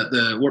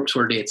the Warped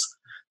Tour dates.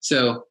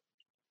 So.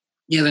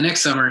 Yeah, the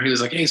next summer he was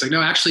like,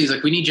 "No, actually," he's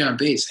like, "We need you on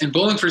bass." And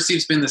Bowling for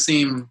Soup's been the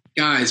same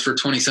guys for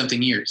 20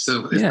 something years.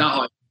 So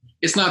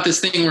it's not this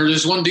thing where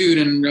there's one dude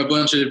and a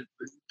bunch of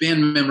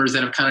band members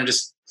that have kind of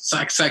just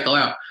cycle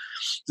out.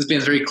 This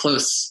band's very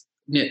close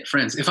knit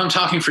friends. If I'm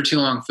talking for too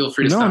long, feel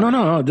free to stop.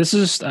 No. This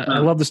is, I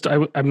love this.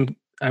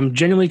 I'm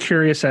genuinely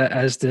curious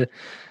as to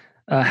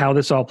how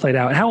this all played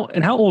out.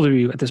 And how old are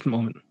you at this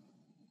moment?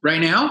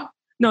 Right now?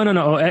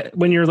 No.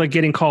 When you're like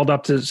getting called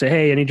up to say,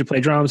 "Hey, I need you to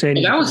play drums." Hey,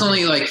 that was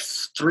only like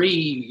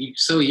 3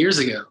 years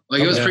ago.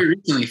 Like it was pretty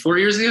recently, 4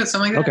 years ago,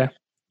 something like that. Okay.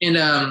 And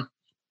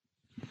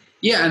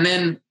and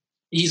then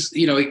he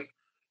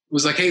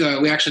was like, "Hey,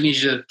 we actually need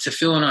you to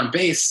fill in on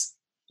bass."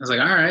 I was like,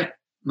 "All right."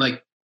 I'm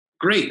like,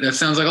 "Great, that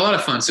sounds like a lot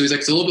of fun." So he's like,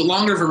 "It's a little bit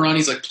longer of a run."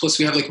 He's like, "Plus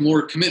we have like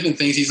more commitment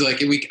things." He's like,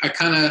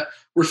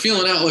 we're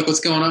feeling out like what's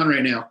going on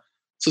right now.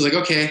 So I was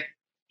like, "Okay."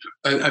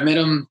 I met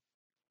him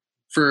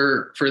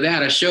for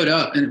that. I showed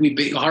up and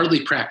we hardly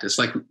practiced.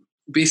 Like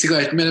basically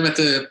I met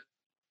him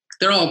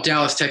they're all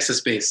Dallas,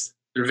 Texas based.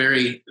 They're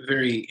very,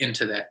 very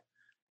into that.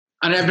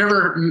 And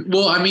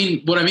what I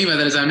mean by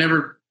that is I've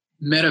never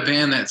met a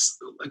band that's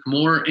like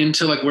more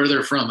into like where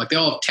they're from. Like they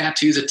all have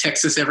tattoos of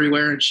Texas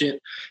everywhere and shit.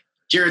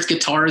 Jarrett's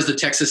guitar is the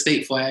Texas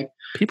state flag.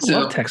 People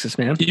love Texas,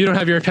 man. You don't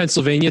have your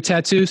Pennsylvania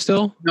tattoo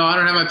still? No, I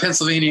don't have my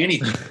Pennsylvania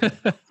anything.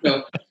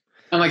 So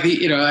I'm like,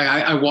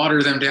 I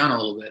water them down a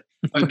little bit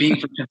by being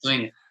from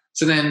Pennsylvania.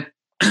 So then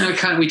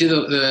we did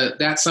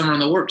that summer on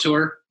the Warped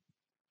Tour,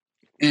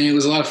 and it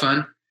was a lot of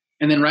fun.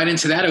 And then right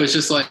into that, it was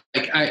just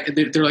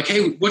they're like,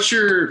 "Hey, what's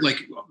your like?"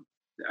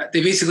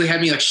 They basically had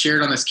me like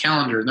shared on this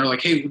calendar, and they're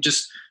like, "Hey,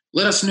 just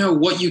let us know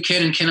what you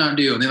can and cannot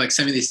do." And they like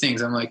sent me these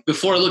things. I'm like,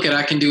 before I look at it,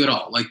 I can do it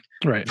all. Like,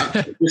 right.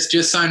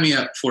 just sign me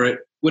up for it.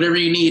 Whatever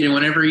you need, and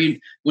whenever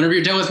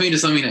you're done with me,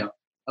 just let me know.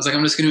 I was like,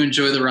 I'm just going to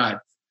enjoy the ride.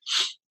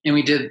 And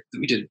we did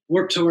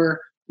Warped Tour.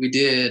 We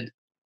did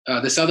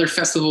this other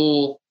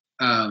festival.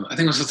 I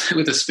think it was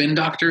with the Spin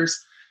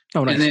Doctors.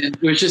 Oh, nice. And then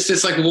it was just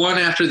this like one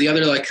after the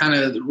other, like kind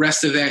of the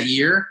rest of that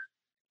year.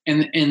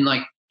 And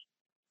like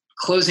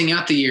closing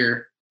out the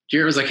year,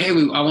 Jared was like, "Hey,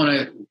 I want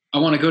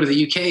to go to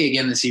the UK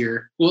again this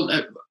year." Well,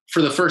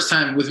 for the first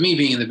time with me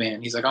being in the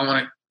band, he's like, "I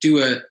want to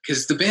do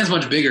because the band's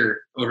much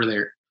bigger over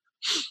there.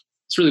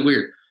 It's really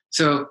weird."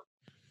 So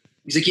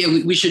he's like,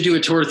 "Yeah, we should do a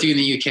tour with you in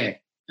the UK."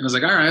 And I was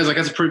like, "All right." I was like,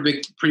 "That's a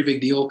pretty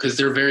big deal because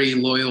they're very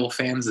loyal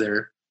fans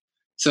there."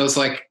 So it's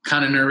like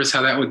kind of nervous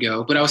how that would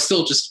go, but I was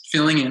still just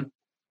filling in.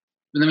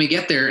 And then we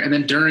get there, and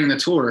then during the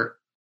tour,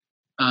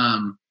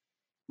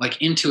 like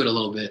into it a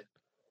little bit,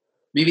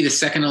 maybe the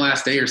second to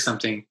last day or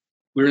something,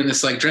 we were in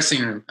this like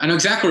dressing room. I know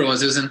exactly where it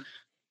was. It was in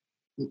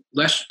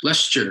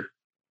Leicester.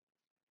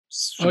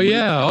 Oh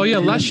yeah,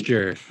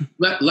 Leicester.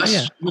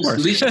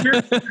 Leicester.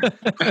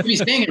 I could be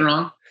saying it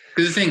wrong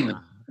because it's England,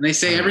 and they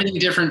say everything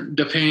different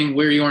depending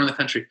where you are in the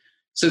country.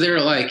 So they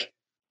were like,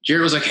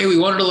 Jared was like, "Hey, we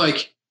wanted to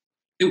like."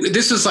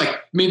 This was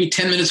like maybe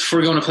 10 minutes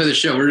before going to play the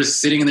show. We're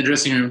just sitting in the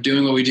dressing room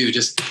doing what we do.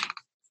 Just,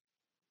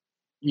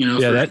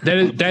 Yeah,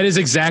 that is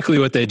exactly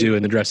what they do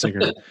in the dressing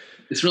room.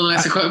 It's really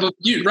nice.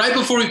 Right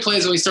before we play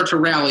is when we start to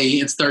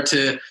rally and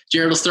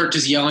Jared will start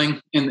just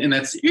yelling and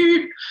that's,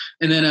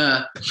 and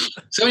then,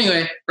 so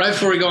anyway, right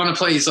before we go on to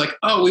play, he's like,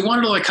 "Oh, we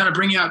wanted to like kind of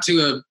bring you out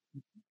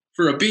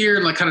for a beer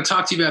and like kind of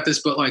talk to you about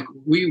this, but like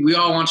we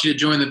all want you to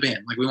join the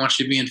band. Like we want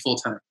you to be in full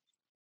time."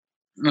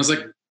 And I was like,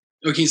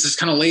 okay, he's just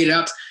kind of laid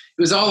out.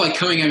 It was all like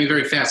coming at me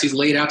very fast. He's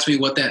laid out to me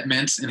what that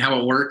meant and how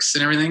it works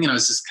and everything. And I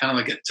was just kind of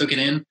like, took it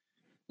in. I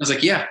was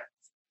like, yeah,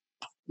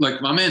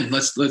 like I'm in,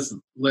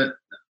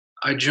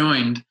 I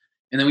joined.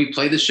 And then we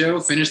played the show,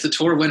 finished the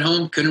tour, went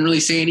home, couldn't really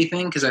say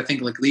anything because I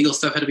think like legal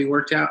stuff had to be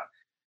worked out.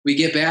 We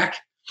get back,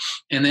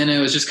 and then it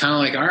was just kind of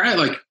like, all right,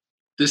 like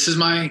it's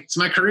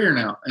my career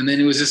now. And then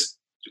it was just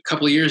a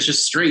couple of years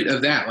just straight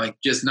of that, like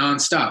just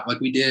nonstop. Like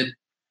we did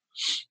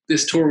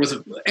this tour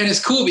and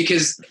it's cool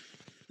because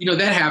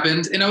that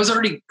happened, and I was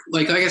already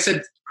like I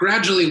said,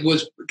 gradually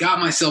got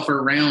myself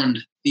around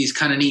these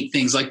kind of neat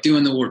things, like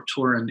doing the Warped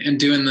Tour and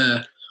doing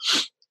the.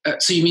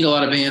 So you meet a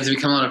lot of bands and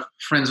become a lot of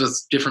friends with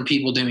different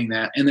people doing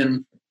that, and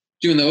then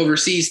doing the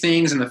overseas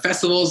things and the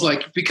festivals,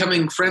 like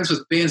becoming friends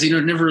with bands you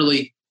never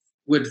really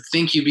would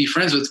think you'd be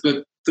friends with,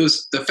 but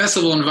the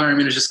festival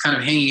environment is just kind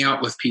of hanging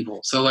out with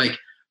people. So like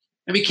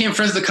I became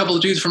friends with a couple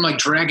of dudes from like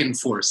Dragon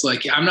Force.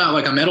 Like I'm not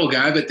like a metal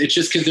guy, but it's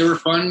just because they were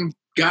fun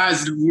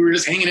guys. We were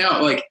just hanging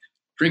out, like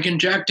drinking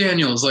Jack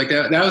Daniels. Like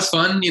that was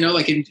fun, you know,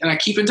 like, and I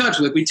keep in touch.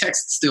 Like we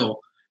text still.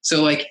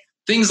 So like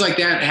things like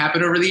that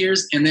happen over the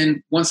years. And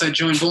then once I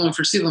joined Bowling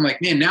for Steel, I'm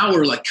like, man, now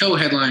we're like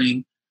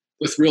co-headlining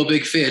with Real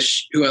Big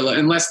Fish, who I love,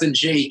 and Less Than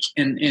Jake.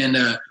 And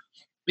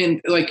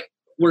like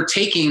we're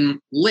taking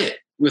Lit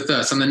with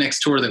us on the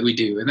next tour that we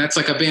do. And that's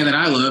like a band that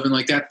I love. And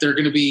like that, they're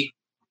going to be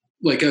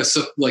like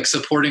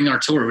supporting our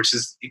tour, which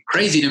is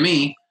crazy to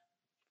me.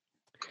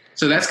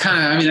 So that's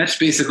that's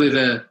basically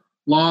the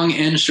long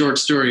and short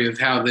story of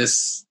how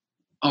this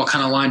all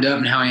kind of lined up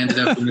and how I ended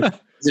up in this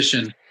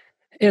position.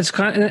 It's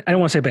kind of, I don't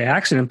want to say by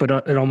accident, but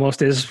it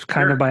almost is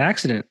kind of by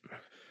accident.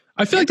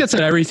 I feel like that's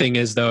what everything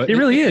is, though. It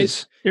really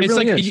is. It's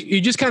really like is.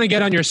 you just kind of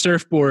get on your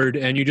surfboard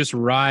and you just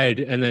ride,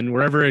 and then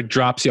wherever it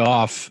drops you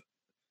off,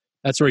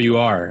 that's where you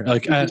are.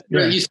 Like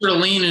you sort of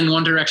lean in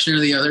one direction or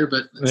the other,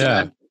 but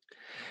yeah.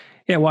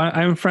 Well,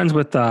 I'm friends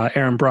with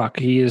Aaron Brock.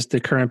 He is the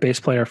current bass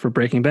player for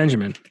Breaking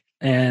Benjamin,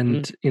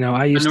 and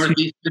I used a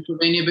Northeast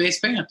Pennsylvania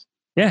based band.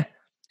 Yeah,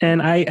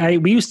 and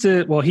he used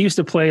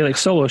to play like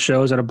solo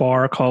shows at a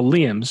bar called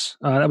Liam's.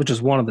 That was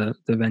just one of the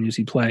venues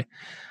he'd play.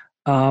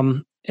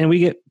 And we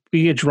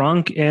get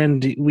drunk,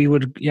 and we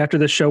would, after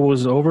the show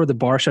was over, the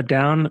bar shut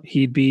down.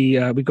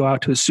 We'd go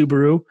out to his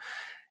Subaru,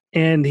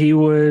 and he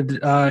would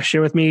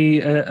share with me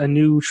a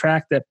new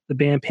track that the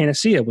band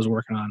Panacea was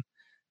working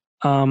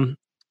on.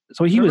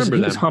 So he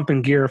was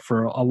humping gear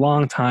for a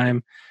long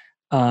time,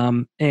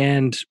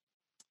 and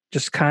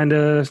just kind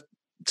of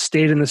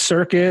stayed in the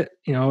circuit.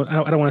 I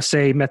don't want to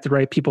say met the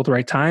right people at the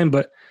right time,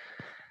 but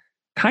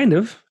kind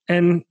of.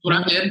 And what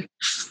I did.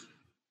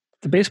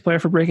 The bass player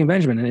for Breaking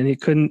Benjamin, and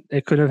it couldn't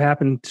have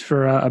happened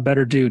for a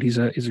better dude. He's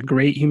a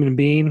great human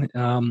being,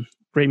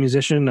 great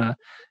musician,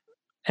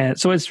 and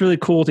so it's really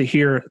cool to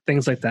hear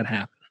things like that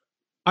happen.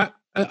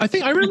 I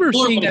think I remember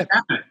seeing that.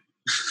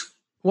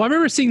 Well, I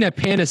remember seeing that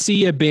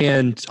Panacea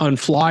band on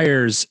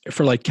flyers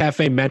for like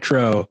Cafe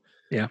Metro,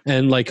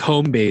 and like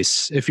Home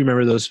Base. If you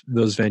remember those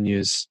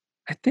venues,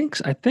 I think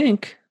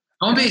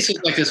Home Base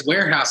was like this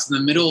warehouse in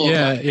the middle.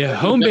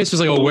 Home Base was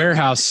like a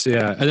warehouse.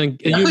 Yeah, I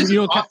think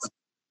awesome.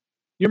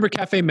 You remember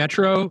Cafe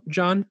Metro,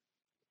 John?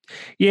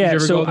 Yeah,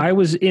 so I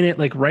was in it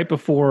like right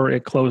before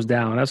it closed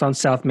down. I was on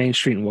South Main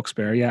Street in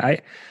Wilkes-Barre. Yeah,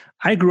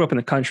 I grew up in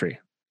the country,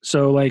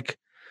 so like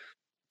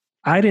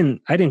I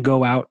didn't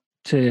go out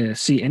to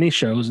see any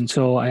shows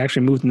until I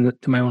actually moved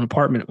to my own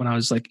apartment when I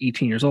was like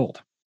 18 years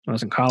old. When I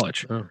was in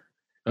college. Oh,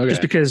 okay.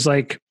 Just because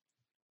like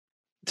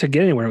to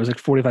get anywhere it was like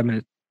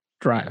 45-minute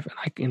drive,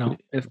 and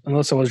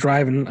unless I was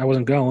driving, I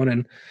wasn't going.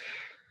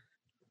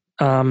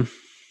 And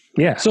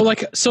yeah. So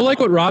like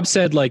what Rob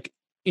said, like,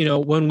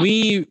 when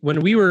we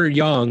were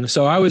young,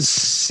 so I was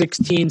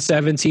 16,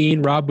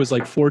 17, Rob was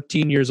like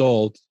 14 years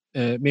old,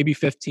 maybe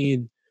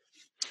 15.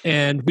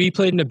 And we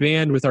played in a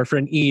band with our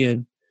friend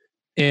Ian,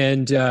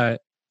 and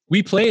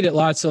we played at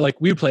lots of, like,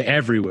 we would play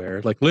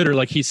everywhere, like literally,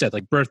 like he said,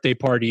 like birthday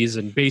parties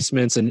and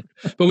basements,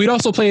 but we'd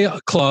also play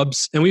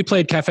clubs, and we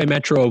played Cafe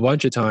Metro a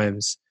bunch of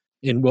times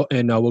in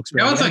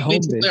Wilkes-Barre. That was like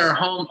basically our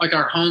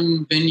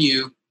home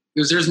venue,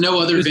 because there's no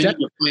other venue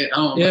to play at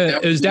home. Yeah,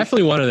 it was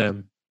definitely one of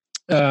them.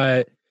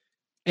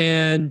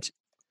 And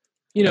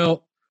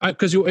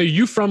because are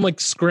you from like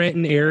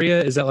Scranton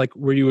area? Is that like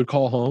where you would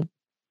call home?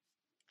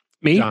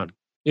 Me? John.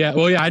 Yeah.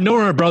 Well, yeah, I know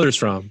where my brother's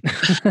from.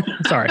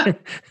 Sorry.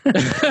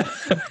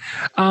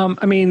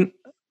 I mean,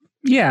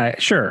 yeah,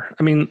 sure.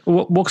 I mean,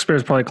 Wilkes-Barre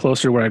is probably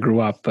closer to where I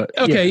grew up, but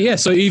okay. Yeah.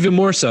 So even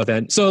more so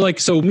then.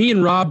 So me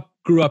and Rob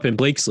grew up in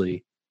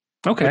Blakesley.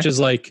 Okay. Which is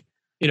like,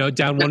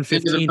 down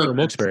 115 from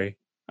Wilkes-Barre.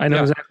 I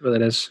know exactly where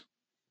that is.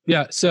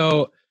 Yeah.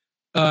 So,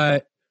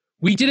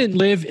 we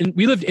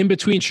lived in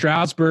between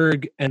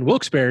Stroudsburg and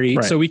Wilkes-Barre.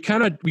 Right. So we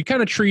kind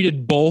of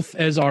treated both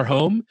as our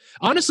home.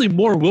 Honestly,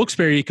 more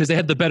Wilkes-Barre because they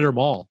had the better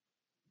mall.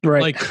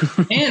 Right.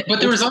 But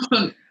there was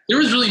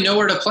really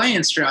nowhere to play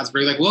in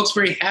Stroudsburg. Like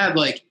Wilkes-Barre had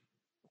like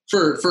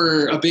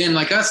for a band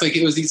like us, like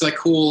it was these like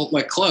cool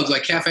like clubs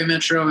like Cafe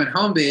Metro and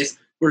Home Base,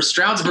 where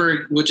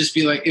Stroudsburg would just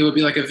be like, it would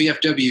be like a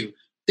VFW.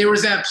 There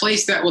was that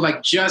place that would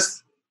like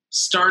just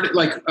started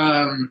like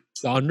the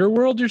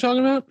Underworld you're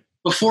talking about?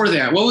 Before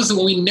that, what was the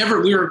one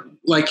we were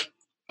like?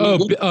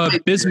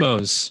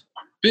 Bismos.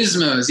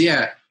 Bismos,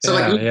 yeah.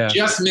 So we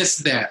just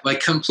missed that,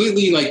 like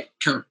completely,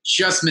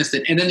 just missed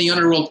it. And then the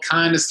Underworld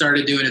kind of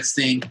started doing its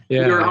thing.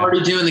 Yeah, we were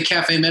already doing the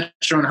Cafe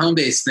Metro and Home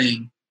Base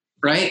thing,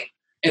 right?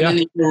 And then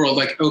the Underworld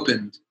like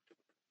opened.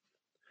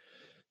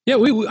 Yeah,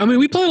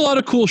 we played a lot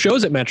of cool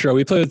shows at Metro.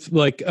 We played with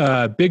like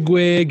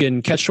Bigwig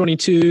and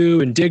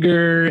Catch-22 and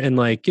Digger and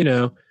like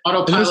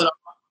Autopilot.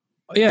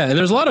 And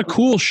there's a lot of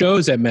cool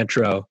shows at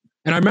Metro.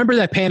 And I remember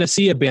that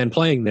Panacea band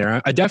playing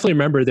there. I definitely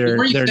remember their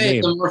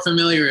name. The more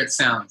familiar it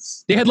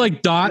sounds. They had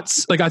like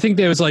dots. Like I think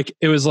it was like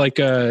it was like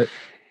PAN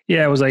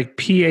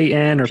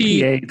or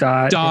PA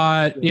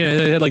dot.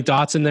 They had like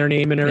dots in their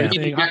name and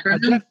everything.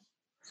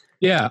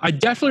 I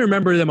definitely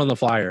remember them on the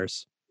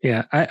flyers.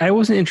 Yeah, I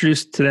wasn't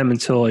introduced to them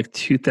until like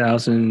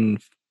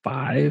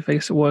 2005, I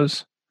guess it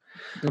was.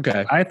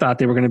 Okay. I thought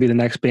they were going to be the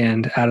next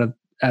band out of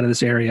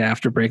this area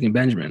after Breaking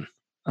Benjamin.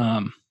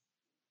 And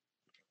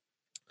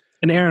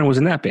Aaron was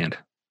in that band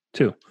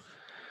too.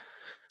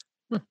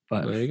 But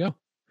there you go.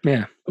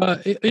 Yeah.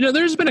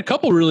 There's been a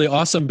couple really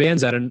awesome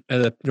bands out in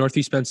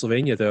Northeast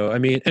Pennsylvania, though. I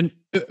mean, and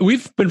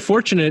we've been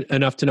fortunate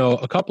enough to know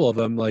a couple of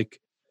them. Like,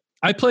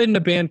 I played in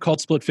a band called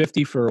Split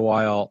 50 for a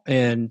while,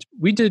 and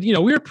we did, we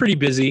were pretty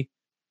busy.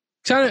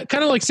 Kind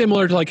of like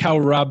similar to like how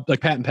Rob,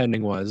 like Patent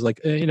Pending was,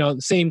 like,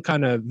 same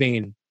kind of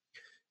vein.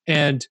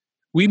 And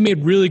we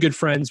made really good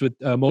friends with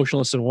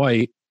Motionless in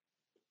White,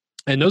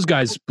 and those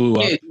guys blew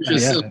up.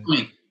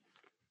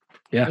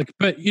 Yeah. Like,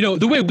 but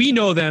the way we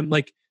know them,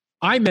 like,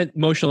 I met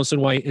Motionless in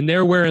White, and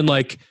they're wearing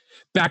like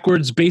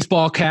backwards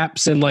baseball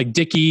caps and like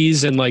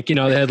Dickies, and like, they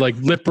had like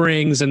lip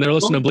rings, and they're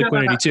listening to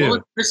Blink-182. What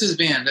was Chris's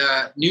band?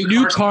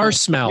 New Car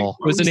Smell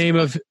was the name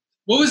of.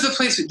 What was the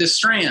place? The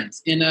Strand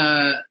in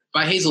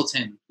by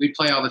Hazleton. We'd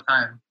play all the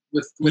time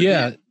with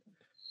yeah. Them.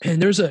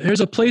 And there's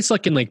a place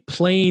like in like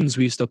Plains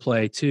we used to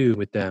play too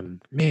with them.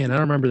 Man, I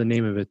don't remember the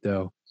name of it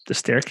though. The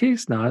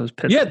Staircase? No, it was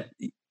Pittston.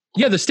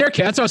 Yeah, the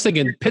Staircase. That's what I was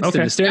thinking.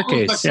 Pittston, the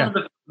Staircase.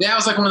 That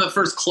was like one of the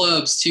first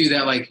clubs too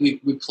that like we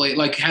played,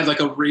 like had like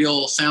a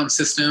real sound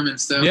system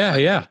and stuff. Yeah,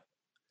 like,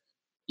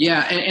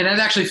 yeah. And that's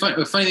actually fun.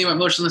 The funny thing about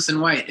Motionless in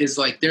White is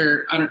like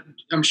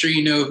I'm sure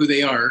you know who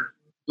they are,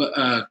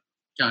 but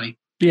Johnny.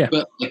 Yeah.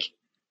 But like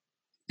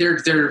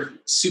they're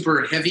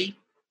super heavy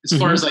as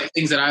far as like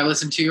things that I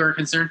listen to are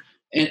concerned.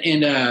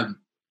 And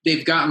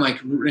they've gotten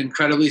like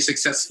incredibly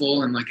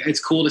successful, and like it's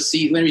cool to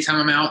see every time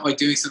I'm out like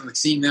doing something, like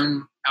seeing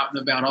them out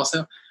and about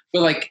also.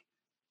 But like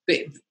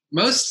they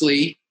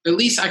mostly, at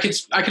least I can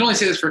only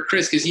say this for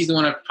Chris because he's the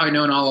one I've probably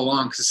known all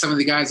along, because some of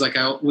the guys like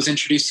I was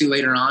introduced to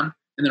later on,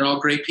 and they're all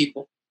great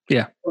people.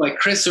 Yeah. Like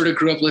Chris sort of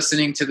grew up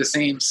listening to the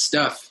same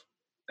stuff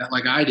that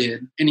like I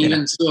did, and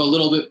even so a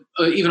little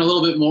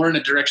bit more in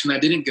a direction that I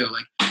didn't go.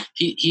 Like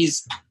he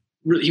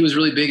was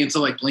really big into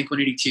like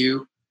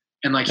Blink-182,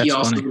 and like he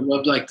also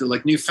loved like the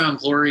like Newfound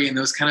Glory and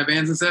those kind of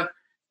bands and stuff.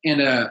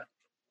 And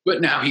but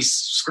now he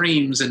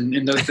screams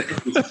and does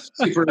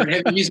super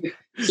heavy music.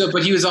 So,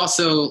 but he was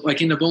also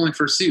like into Bowling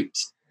for Soup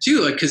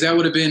too, like because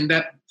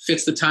that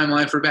fits the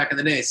timeline for back in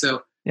the day.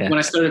 So when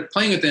I started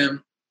playing with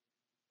them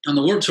on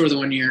the Warped Tour the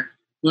one year,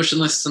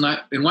 Motionless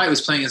in White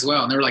was playing as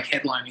well, and they were like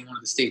headlining one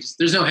of the stages.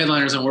 There's no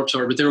headliners on Warped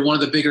Tour, but they were one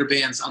of the bigger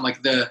bands on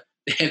like the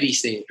heavy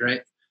stage,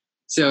 right?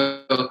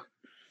 So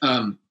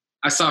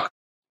I saw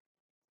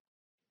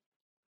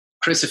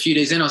Chris a few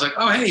days in. I was like,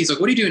 "Oh, hey!" He's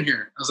like, "What are you doing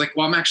here?" I was like,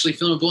 "Well, I'm actually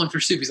filming Bowling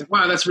for Soup." He's like,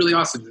 "Wow, that's really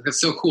awesome. That's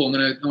so cool.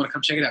 I want to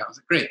come check it out." I was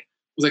like, "Great." I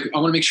was like, "I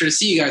want to make sure to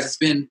see you guys. It's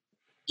been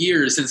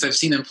years since I've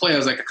seen them play." I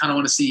was like, "I kind of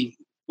want to see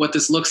what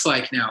this looks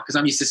like now, because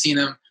I'm used to seeing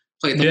them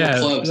play at the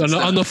little clubs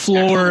on the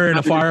floor in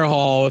a fire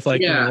hall with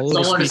like so I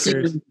wanted to see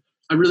them.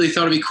 I really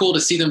thought it'd be cool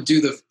to see them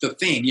do the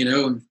thing,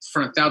 in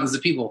front of thousands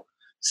of people.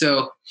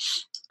 So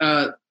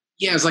it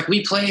was like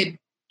we played,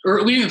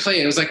 or we didn't even play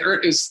it. It was like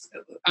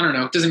I don't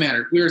know. It doesn't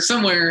matter. We were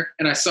somewhere,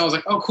 and I was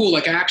like, oh, cool.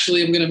 Like, I'm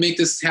going to make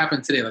this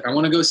happen today. Like, I'm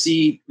going to go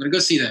see them.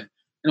 And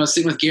I was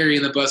sitting with Gary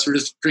in the bus. We're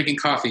just drinking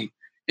coffee.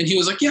 And he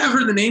was like, yeah, I've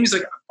heard the name. He's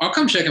like, I'll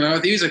come check him out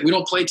with you. He's like, we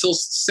don't play till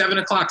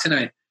 7:00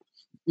 tonight.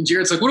 And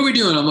Jared's like, what are we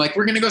doing? I'm like,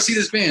 we're going to go see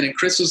this band. And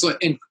Chris was like,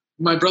 and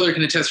my brother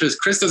can attest to this.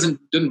 Chris doesn't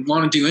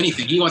want to do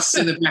anything. He wants to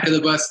sit in the back of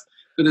the bus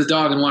with his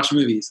dog and watch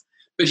movies.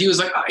 But he was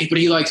like, but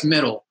he likes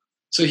metal.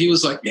 So he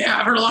was like, yeah,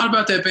 I've heard a lot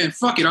about that band.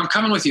 Fuck it, I'm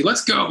coming with you.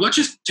 Let's go. Let's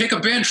just take a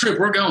band trip.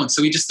 We're going.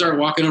 So we just started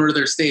walking over to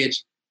their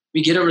stage.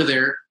 We get over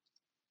there,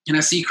 and I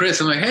see Chris.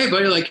 I'm like, hey,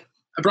 buddy, like,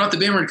 I brought the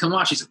band. We're going to come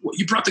watch. He's like, what,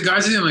 you brought the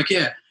guys with you? I'm like,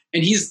 yeah.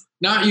 And he's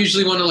not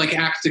usually one to, like,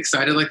 act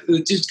excited. Like,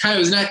 it just kind of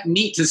was not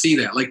neat to see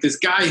that. Like, this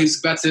guy who's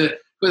about to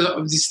 –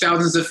 with these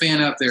thousands of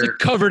fans out there. Like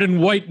covered in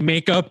white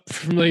makeup.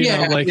 Like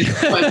getting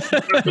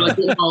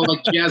all,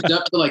 like, jazzed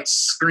up to, like,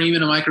 scream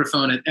in a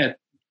microphone at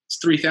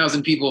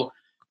 3,000 people.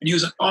 And he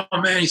was like,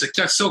 oh, man. He's like,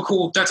 that's so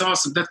cool. That's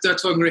awesome.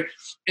 That's fucking great.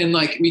 And,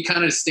 like, we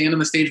kind of stand on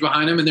the stage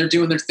behind him, and they're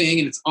doing their thing,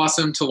 and it's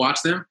awesome to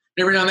watch them. And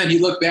every now and then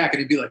he'd look back, and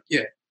he'd be like,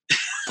 yeah.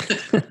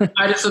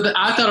 I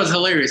thought it was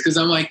hilarious because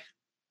I'm like,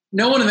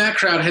 no one in that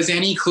crowd has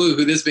any clue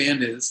who this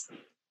band is.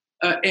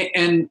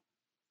 And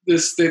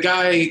the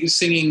guy who's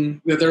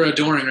singing that they're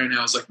adoring right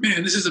now is like,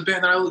 man, this is a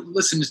band that I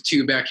listened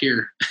to back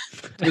here.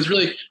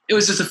 It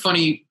was just a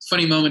funny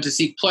moment to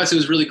see. Plus, it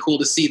was really cool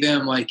to see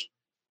them, like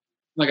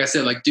I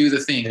said, like, do the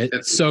thing.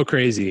 It's so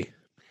crazy.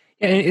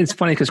 And it's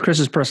funny because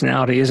Chris's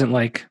personality isn't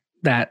like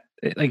that.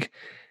 Like,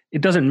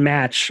 it doesn't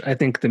match, I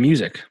think, the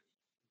music.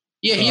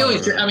 Yeah,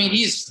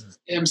 he's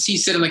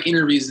said in like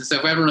interviews and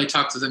stuff. I haven't really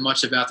talked to him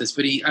much about this,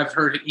 but I've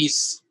heard he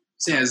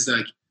says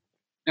like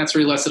that's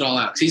where he lets it all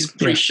out. He's a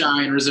pretty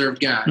shy and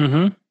reserved guy.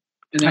 Mm-hmm.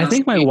 And I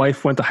think my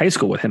wife went to high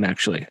school with him,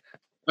 actually.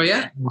 Oh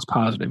yeah, almost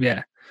positive.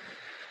 Yeah.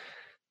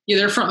 Yeah,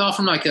 they're all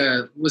from like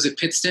was it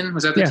Pittston?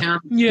 Was that the town?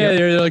 Yeah,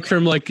 they're like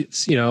from like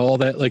all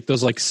that like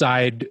those like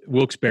side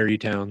Wilkes-Barre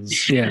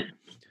tauns. Yeah,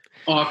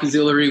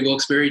 auxiliary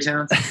Wilkes-Barre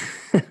towns.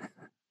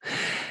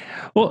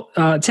 Well,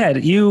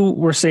 Ted, you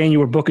were saying you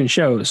were booking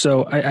shows.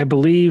 So I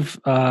believe,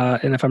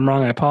 and if I'm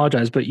wrong, I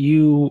apologize, but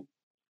you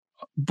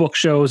book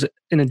shows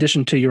in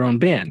addition to your own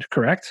band,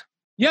 correct?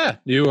 Yeah,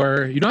 you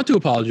don't have to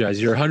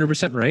apologize. You're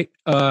 100%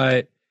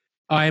 right.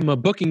 I'm a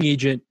booking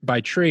agent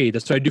by trade.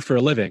 That's what I do for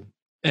a living.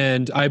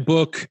 And I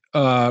book,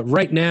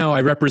 right now,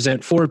 I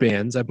represent 4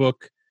 bands. I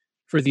book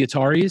for the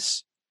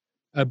Ataris.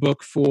 I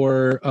book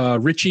for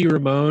Richie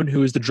Ramone,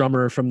 who is the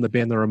drummer from the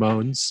band The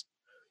Ramones.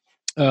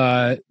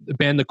 The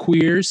band The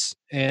Queers,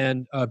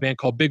 and a band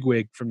called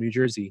Bigwig from New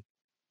Jersey.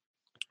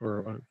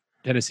 Or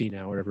Tennessee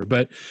now, whatever.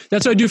 But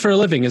that's what I do for a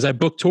living, is I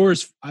book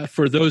tours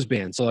for those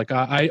bands. So like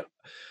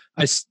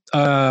it's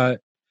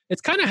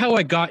kind of how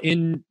I got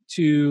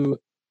into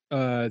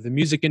the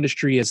music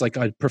industry as like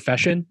a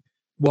profession.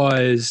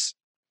 Was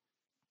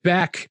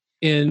back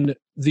in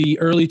the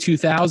early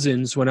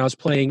 2000s when I was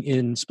playing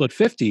in Split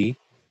 50.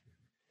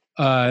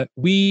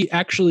 We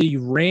actually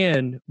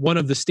ran one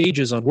of the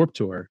stages on Warped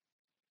Tour.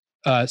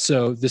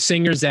 So the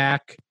singer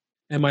Zach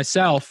and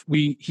myself,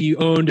 he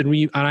owned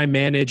and I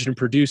managed and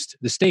produced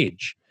the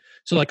stage.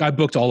 So like I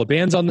booked all the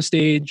bands on the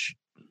stage.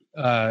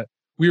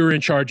 We were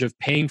in charge of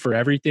paying for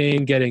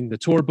everything, getting the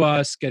tour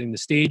bus, getting the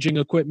staging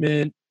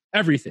equipment,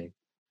 everything.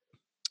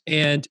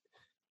 And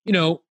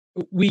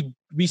we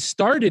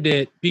started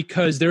it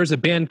because there was a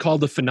band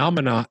called the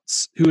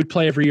Phenomenauts who would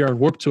play every year on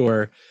Warped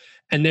Tour.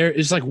 And there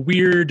is like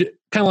weird,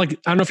 kind of like,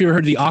 I don't know if you ever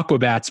heard of the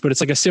Aquabats, but it's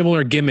like a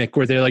similar gimmick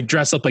where they like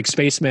dress up like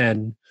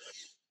spacemen.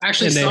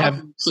 Actually,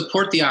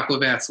 support the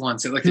Aquabats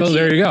once.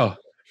 There you go.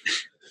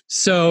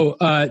 So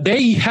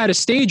they had a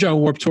stage on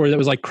Warped Tour that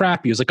was like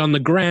crappy. It was like on the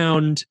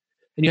ground,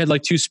 and you had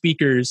like 2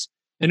 speakers.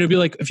 And it'd be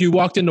like, if you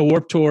walked into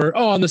Warped Tour,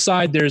 on the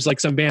side, there's like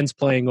some bands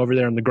playing over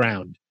there on the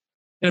ground.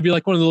 And it'd be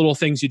like one of the little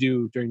things you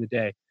do during the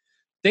day.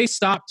 They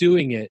stopped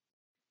doing it.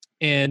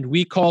 And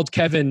we called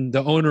Kevin,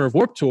 the owner of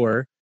Warped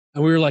Tour,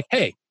 and we were like,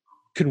 hey,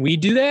 can we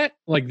do that?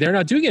 Like, they're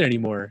not doing it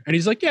anymore. And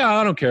he's like, yeah,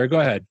 I don't care. Go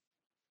ahead.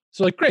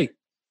 So like, great.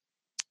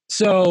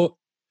 So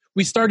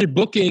we started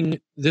booking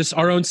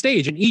our own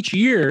stage, and each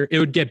year it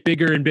would get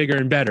bigger and bigger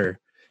and better.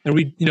 And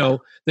we, the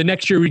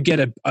next year we'd get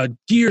a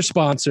gear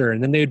sponsor,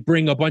 and then they'd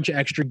bring a bunch of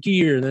extra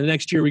gear. And then the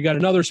next year we got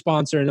another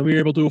sponsor, and then we were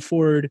able to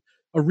afford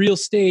a real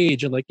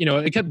stage. And like,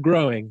 it kept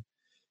growing.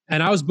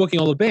 And I was booking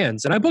all the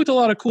bands, and I booked a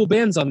lot of cool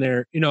bands on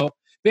there,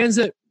 bands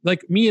that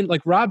like me and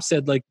like Rob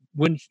said, like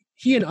when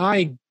he and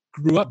I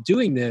grew up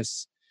doing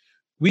this,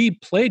 we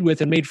played with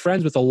and made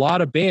friends with a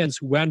lot of bands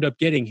who wound up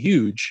getting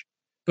huge.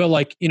 But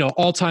like,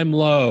 All Time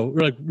Low,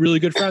 we're like really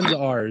good friends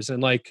of ours.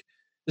 And like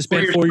this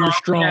band 4 Year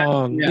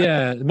Strong.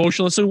 Yeah.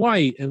 Emotionless in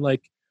White. And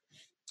like,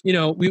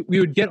 we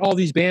would get all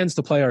these bands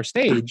to play our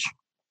stage.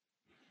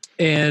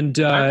 And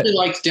I really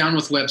liked Down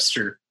with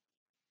Webster.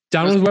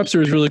 Down with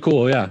Webster is really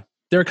cool. Yeah.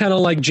 They're kind of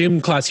like gym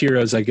class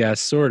heroes, I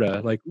guess, sort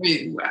of. Like,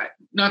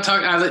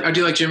 I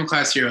do like gym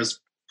class heroes,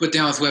 but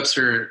Down with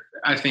Webster,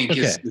 I think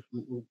is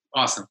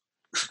awesome.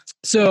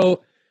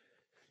 So,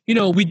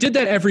 we did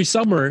that every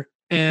summer,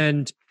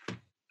 and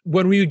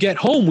when we would get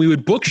home, we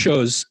would book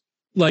shows,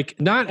 like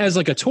not as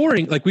like a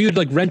touring, like we would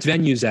like rent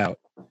venues out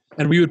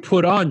and we would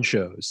put on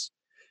shows.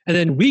 And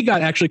then we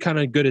got actually kind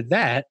of good at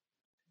that.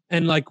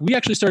 And like, we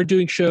actually started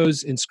doing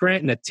shows in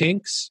Scranton at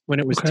Tinks when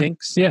it was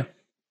Tinks. Yeah.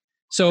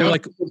 So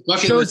like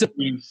shows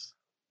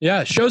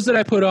that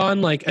I put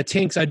on like at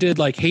Tinks, I did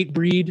like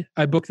Hatebreed.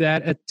 I booked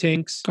that at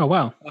Tinks. Oh,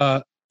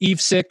 wow.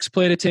 Eve 6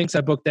 played at Tinks.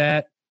 I booked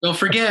that. Don't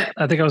forget.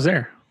 I think I was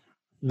there.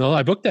 No,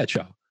 I booked that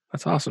show.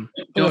 That's awesome.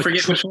 Don't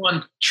forget which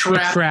one.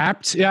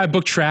 Trapped. Yeah, I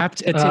booked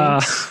Trapped at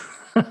Tinks.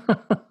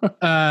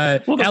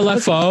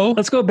 LFO.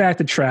 Let's go back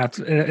to Trapped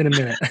in a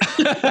minute.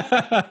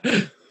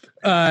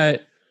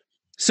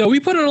 So we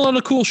put on a lot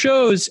of cool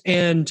shows,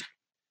 and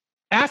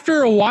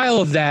after a while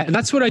of that, and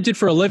that's what I did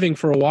for a living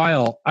for a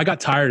while, I got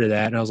tired of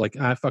that, and I was like,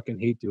 I fucking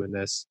hate doing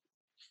this.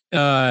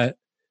 I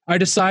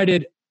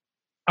decided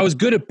I was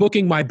good at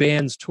booking my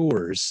band's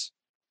tours,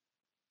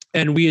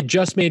 and we had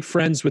just made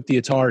friends with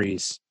the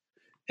Ataris,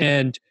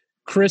 and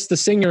Chris, the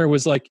singer,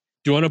 was like,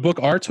 do you want to book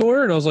our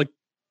tour? And I was like,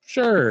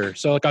 sure.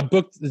 So like I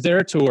booked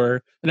their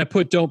tour, and I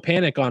put Don't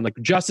Panic on, like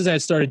just as I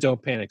had started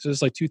Don't Panic. So it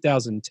was like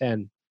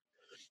 2010.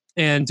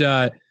 And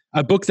I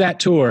booked that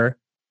tour.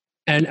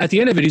 And at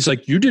the end of it, he's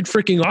like, you did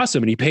freaking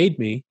awesome. And he paid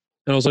me.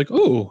 And I was like,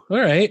 oh, all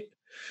right.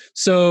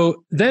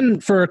 So then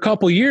for a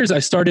couple years, I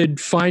started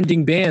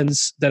finding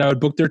bands that I would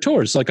book their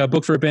tours. Like I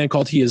booked for a band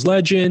called He Is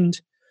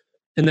Legend.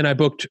 And then I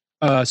booked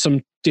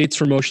some dates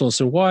for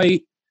Emotionless in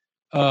White.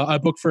 I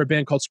booked for a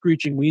band called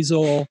Screeching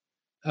Weasel.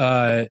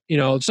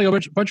 It's like a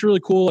bunch of really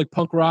cool like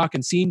punk rock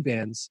and scene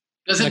bands.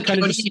 Doesn't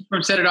Cody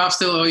from Set It Off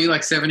still owe you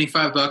like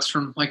 $75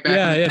 from like back?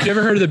 Yeah. If you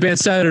ever heard of the band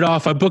Set It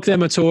Off, I booked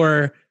them a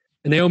tour,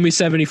 and they owe me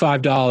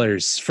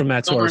 $75 from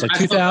that tour. It's like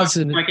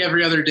 2000, like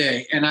every other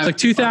day, and it's like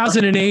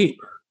 2008.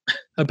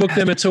 I booked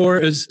them a tour.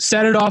 It was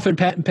Set It Off and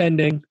Patent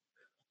Pending.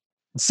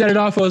 Set It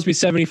Off owes me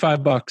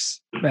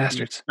 $75.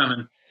 Bastards.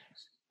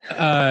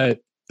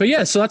 But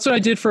yeah, so that's what I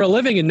did for a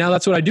living, and now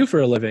that's what I do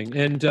for a living.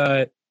 And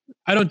I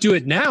don't do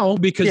it now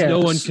because no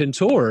one can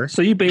tour.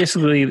 So you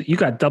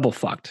got double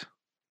fucked.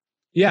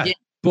 Yeah. Yeah.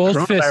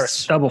 Both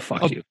fists. Double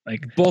fuck you.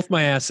 Like both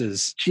my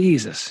asses.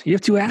 Jesus. You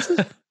have 2 asses?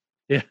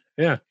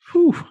 Yeah.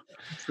 Whew.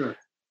 Sure.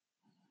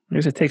 I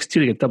guess it takes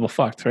 2 to get double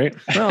fucked, right?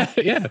 Well,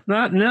 Yeah.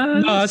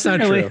 no, that's not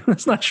true.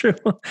 That's not true.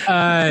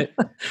 But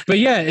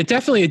yeah, it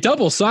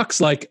double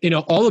sucks. Like,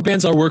 all the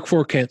bands I work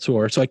for can't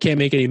tour, so I can't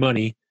make any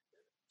money.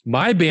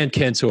 My band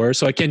can't tour,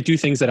 so I can't do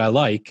things that I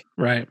like.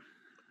 Right.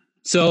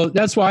 So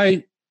that's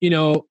why,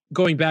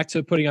 going back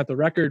to putting out the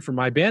record for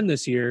my band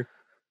this year,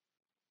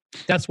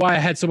 that's why I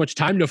had so much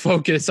time to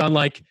focus on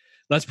like,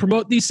 let's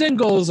promote these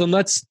singles and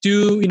let's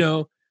do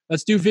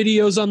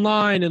videos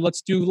online and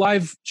let's do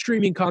live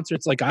streaming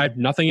concerts. Like I have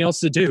nothing else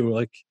to do.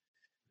 Like,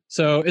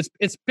 so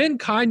it's been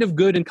kind of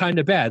good and kind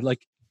of bad.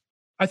 Like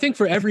I think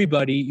for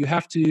everybody, you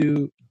have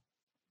to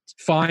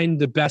find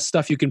the best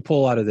stuff you can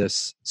pull out of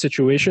this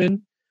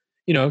situation,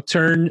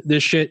 turn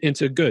this shit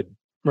into good,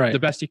 right? The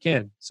best you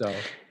can. So,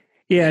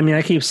 yeah, I mean,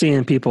 I keep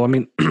seeing people,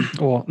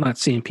 well, not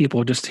seeing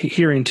people, just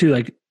hearing too,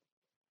 like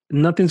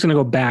nothing's going to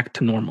go back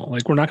to normal.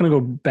 Like we're not going to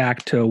go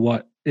back to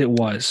what it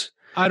was.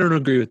 I don't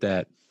agree with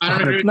that. I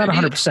don't agree. Not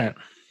 100%.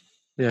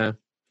 Yeah.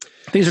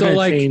 Things are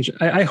going to change.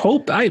 I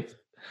hope I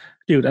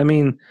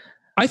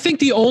think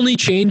the only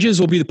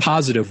changes will be the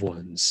positive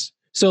ones.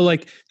 So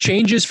like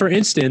changes, for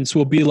instance,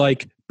 will be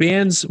like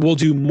bands will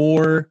do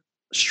more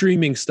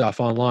streaming stuff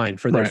online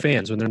for their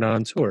fans when they're not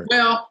on tour.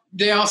 Well,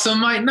 they also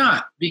might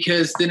not,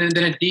 because then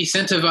it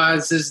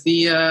decentivizes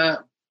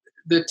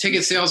the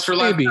ticket sales for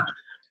live. Maybe.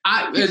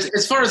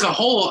 As far as a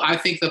whole, I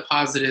think the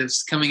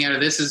positives coming out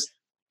of this is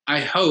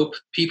I hope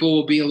people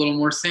will be a little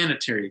more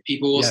sanitary.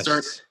 People will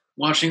start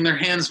washing their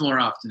hands more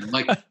often.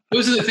 Like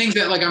those are the things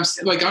that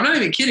I'm not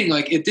even kidding.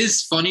 Like it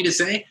is funny to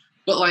say,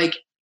 but like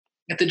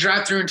at the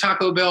drive-thru in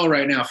Taco Bell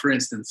right now, for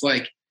instance,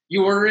 like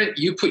you order it,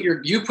 you put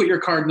your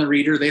card in the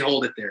reader, they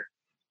hold it there.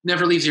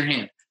 Never leaves your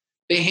hand.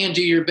 They hand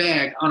you your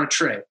bag on a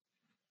tray.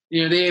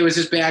 It was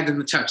just bagged in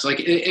the touch.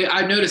 Like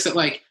I noticed that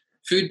like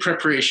food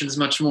preparation is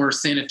much more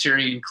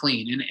sanitary and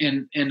clean.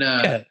 And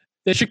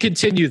they should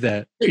continue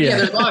that. Yeah,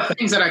 there's a lot of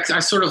things that I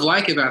sort of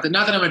like about that.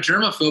 Not that I'm a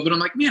germaphobe, but I'm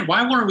like, man,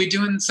 why weren't we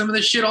doing some of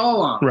this shit all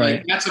along? Right.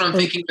 Like, that's what I'm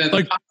thinking.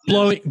 Like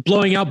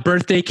blowing out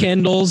birthday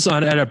candles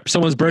at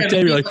someone's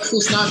birthday. You're like,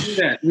 let's not do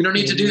that. We don't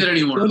need to do that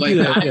anymore. Like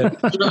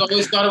I've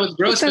always thought it was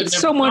gross. But that's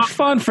so much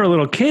fun for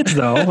little kids,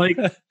 though. Like,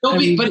 but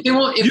they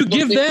won't. You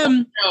give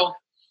them.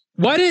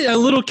 Why did a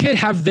little kid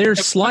have their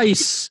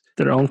slice?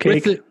 Their own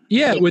cake?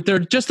 With their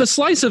just a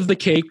slice of the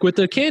cake with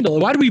the candle.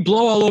 Why do we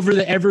blow all over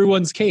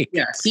everyone's cake?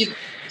 Yeah, see,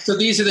 so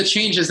these are the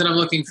changes that I'm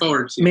looking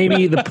forward to.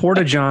 Maybe the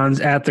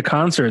porta-johns at the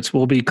concerts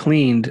will be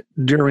cleaned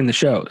during the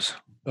shows.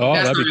 Oh,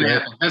 that'd be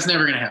great. That's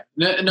never going to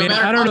happen. No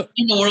matter how much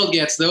the world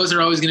gets, those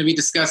are always going to be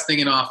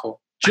disgusting and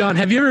awful. John,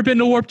 have you ever been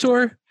to Warped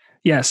Tour?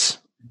 Yes.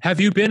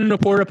 Have you been in a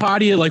porta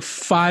potty at like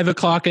 5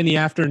 o'clock in the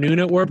afternoon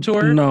at Warped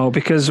Tour? No,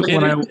 because that's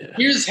what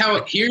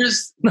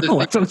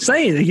I'm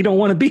saying. You don't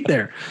want to be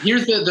there.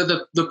 Here's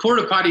the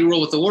porta potty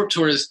rule with the Warped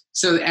Tour is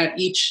so at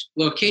each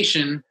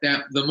location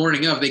that the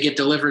morning of they get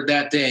delivered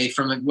that day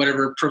from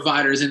whatever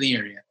providers in the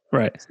area.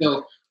 Right.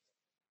 So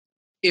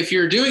if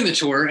you're doing the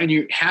tour and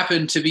you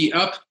happen to be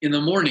up in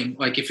the morning,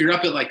 like if you're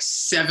up at like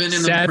 7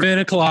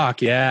 o'clock,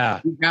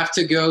 yeah, you have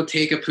to go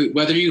take a poop,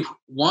 whether you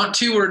want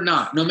to or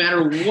not, no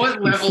matter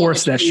what level.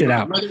 Force that shit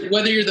out.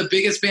 Whether you're the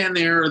biggest band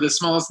there or the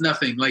smallest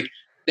nothing, like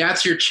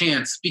that's your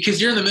chance, because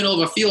you're in the middle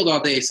of a field all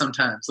day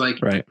sometimes. Like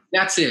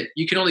that's it.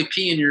 You can only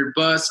pee in your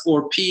bus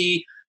or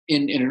pee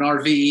in an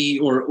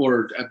RV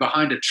or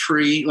behind a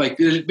tree. Like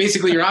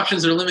basically your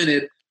options are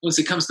limited once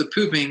it comes to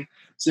pooping.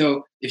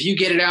 So if you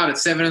get it out at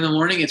 7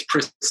 a.m, it's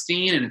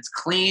pristine and it's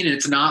clean and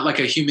it's not like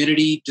a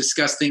humidity,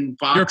 disgusting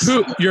box.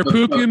 Your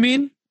poop, you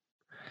mean?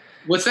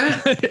 What's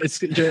that?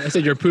 I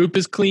said your poop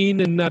is clean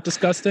and not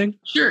disgusting.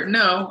 Sure.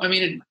 No, I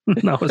mean,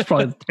 no, it's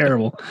probably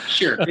terrible.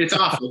 Sure, it's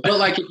awful. But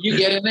like if you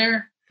get in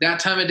there that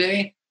time of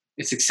day,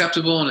 it's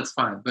acceptable and it's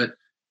fine. But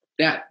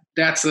that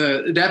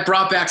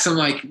brought back some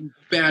like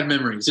bad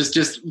memories.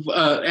 Just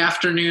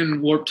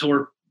afternoon Warped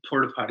Tour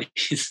porta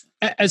potties.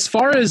 As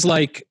far as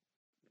like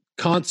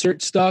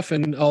concert stuff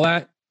and all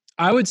that,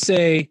 I would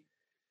say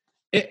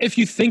if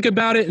you think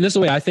about it, and this is the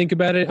way I think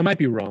about it, I might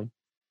be wrong.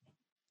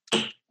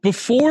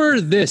 Before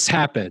this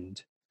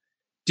happened,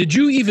 did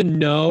you even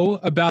know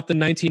about the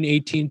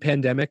 1918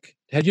 pandemic?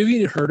 Had you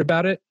even heard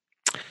about it?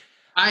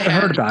 I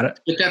heard about it,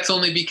 but that's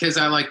only because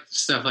I like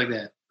stuff like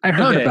that. I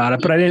heard about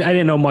it, but I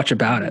didn't know much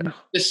about it.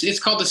 It's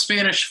called the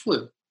Spanish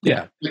flu.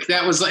 Yeah, like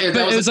that was like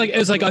it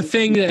was like a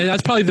thing, and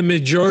that's probably the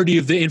majority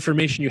of the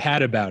information you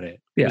had about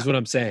it. Yeah. Is what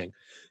I'm saying.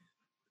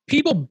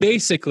 People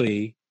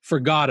basically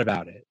forgot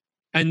about it,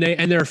 and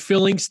they're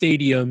filling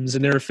stadiums,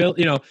 and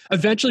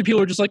eventually people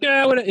are just like,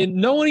 and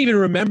no one even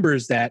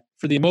remembers that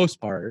for the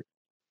most part,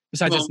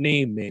 besides its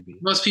name, maybe.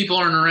 Most people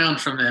aren't around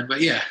from then,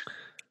 but yeah.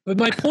 But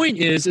my point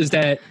is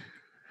that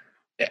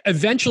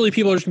eventually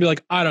people are just gonna be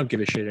like, I don't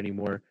give a shit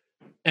anymore,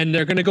 and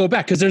they're gonna go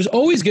back because there's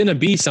always gonna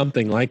be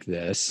something like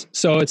this.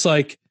 So it's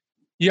like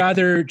you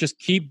either just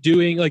keep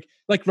doing like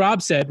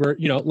Rob said, where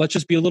let's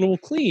just be a little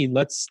clean,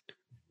 let's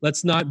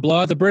let's not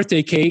blow out the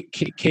birthday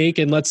cake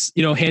and let's,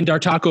 hand our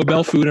Taco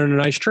Bell food on a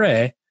nice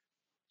tray.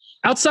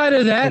 Outside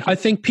of that, I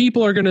think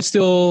people are going to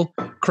still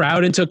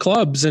crowd into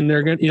clubs, and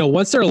they're going to,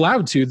 once they're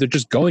allowed to, they're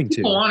just going to.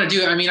 People want to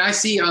do it. I mean, I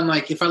see on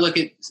if I look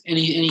at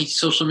any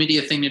social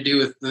media thing to do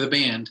with the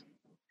band,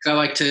 because I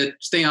like to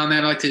stay on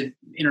that. I like to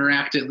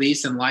interact at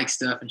least and like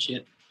stuff and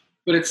shit.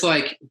 But it's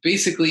like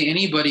basically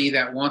anybody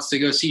that wants to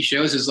go see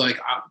shows is like,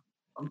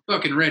 I'm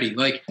fucking ready.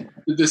 Like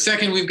the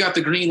second we've got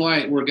the green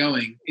light, we're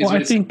going.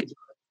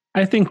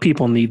 I think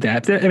people need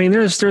that. I mean,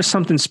 there's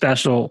something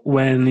special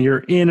when you're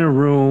in a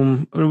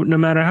room, no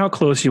matter how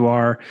close you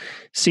are,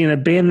 seeing a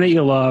band that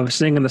you love,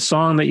 singing the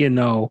song that you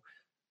know.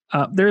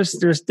 There's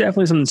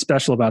definitely something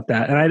special about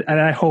that, and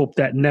I hope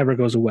that never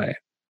goes away.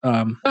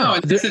 No,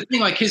 it's the thing.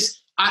 Like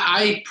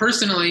I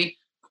personally,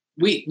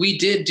 we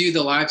did do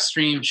the live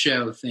stream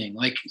show thing.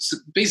 Like so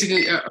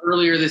basically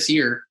earlier this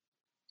year,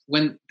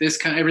 when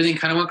everything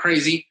kind of went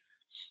crazy.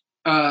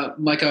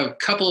 Like a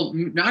couple,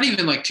 not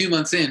even like 2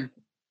 months in.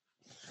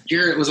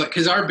 Garrett was like,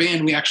 because our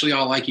band, we actually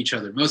all like each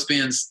other. Most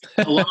bands,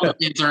 a lot of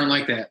bands aren't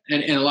like that.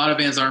 And a lot of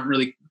bands aren't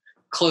really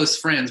close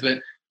friends.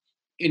 But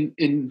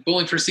in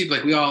Bowling for Soup,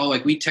 like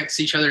we text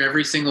each other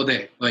every single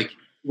day. Like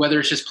whether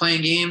it's just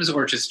playing games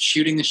or just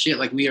shooting the shit,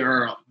 like we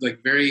are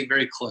like very,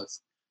 very close.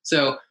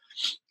 So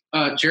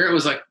Jarrett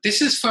was like, this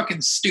is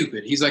fucking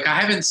stupid. He's like,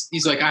 I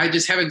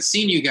just haven't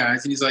seen you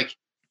guys. And he's like,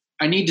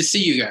 I need to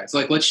see you guys.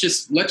 Like, let's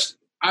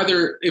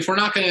either, if we're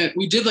not going to,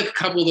 we did like a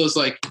couple of those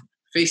like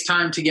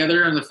FaceTime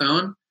together on the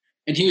phone.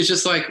 And he was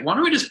just like, why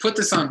don't we just put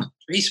this on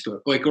Facebook,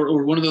 like,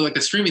 or one of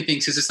the streaming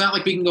things? Because it's not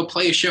like we can go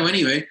play a show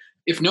anyway.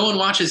 If no one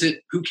watches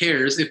it, who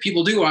cares? If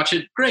people do watch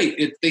it,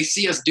 great. They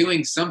see us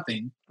doing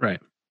something. Right.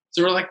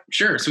 So we're like,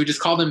 sure. So we just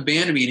call them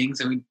band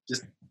meetings and we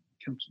just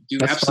do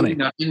That's absolutely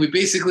funny. nothing. We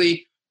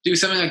basically do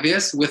something like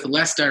this with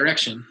less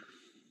direction.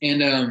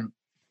 And,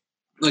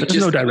 there's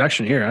no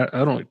direction here. I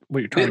don't know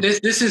what you're talking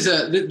about. This is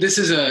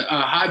a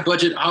high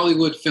budget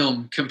Hollywood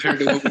film compared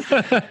to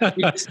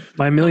what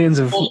my millions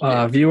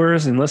of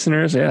viewers and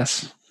listeners.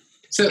 Yes.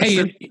 So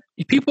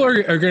people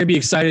are going to be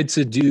excited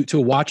to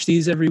watch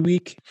these every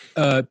week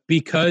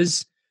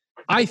because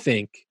I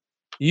think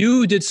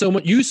you did so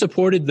much. You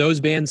supported those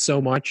bands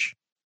so much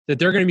that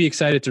they're going to be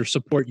excited to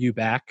support you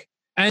back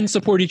and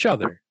support each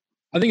other.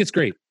 I think it's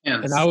great,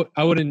 and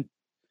I wouldn't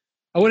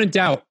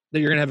doubt that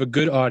you're going to have a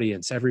good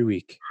audience every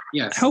week.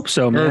 Yes. I hope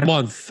so, man. Or a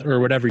month or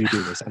whatever you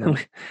do this. I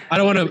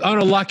don't want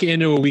to lock you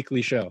into a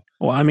weekly show.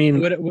 Well, I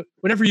mean,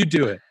 whenever you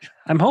do it,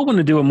 I'm hoping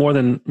to do it more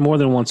than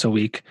once a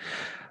week.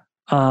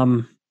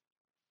 And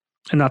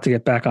not to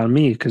get back on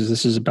me because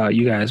this is about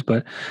you guys,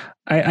 but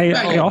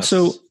I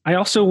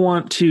also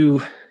want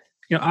to,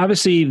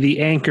 obviously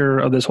the anchor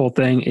of this whole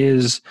thing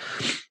is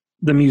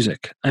the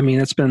music. I mean,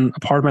 it's been a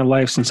part of my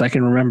life since I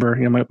can remember.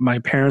 My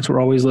parents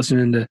were always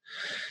listening to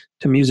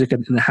music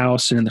in the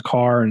house and in the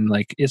car. And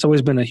like, it's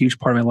always been a huge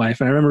part of my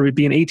life. And I remember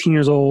being 18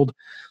 years old,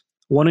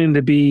 wanting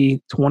to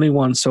be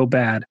 21 so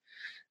bad,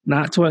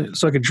 not so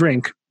I could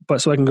drink,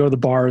 but so I can go to the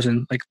bars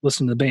and like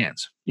listen to the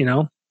bands,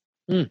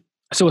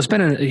 So it's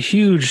been a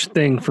huge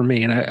thing for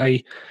me. And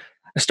I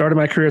started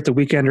my career at the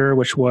Weekender,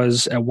 which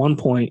was at one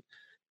point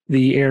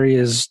the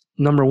area's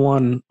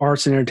 #1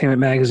 arts and entertainment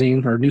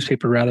magazine, or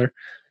newspaper rather.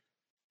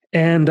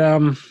 And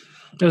it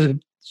was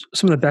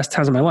some of the best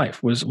times of my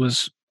life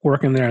was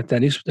working there at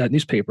that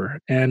newspaper.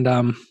 And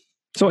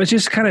so it's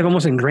just kind of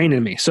almost ingrained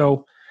in me.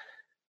 So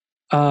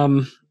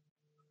the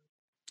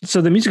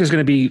music is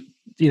going to be,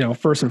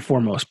 first and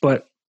foremost,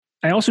 but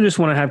I also just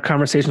want to have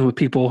conversations with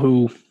people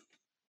who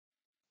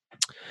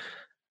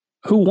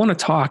want to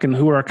talk and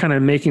who are kind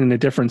of making a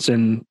difference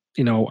in,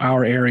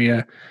 our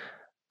area.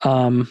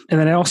 And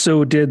then I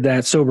also did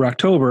that Sober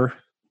October,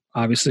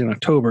 obviously in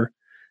October.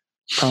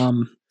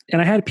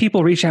 And I had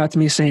people reach out to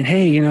me saying,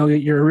 hey,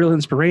 you're a real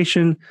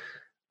inspiration.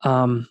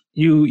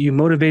 You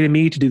motivated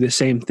me to do the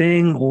same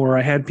thing. Or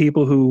I had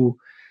people who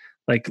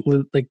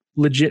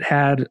legit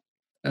had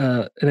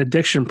an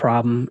addiction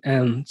problem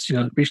and,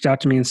 reached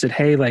out to me and said,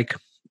 hey,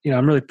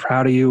 I'm really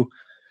proud of you.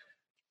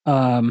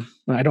 I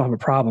don't have a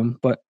problem,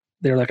 but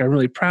they're like, I'm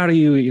really proud of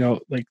you.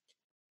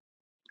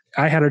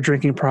 I had a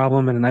drinking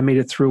problem and I made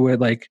it through it.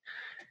 Like,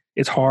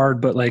 it's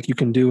hard, but you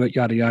can do it,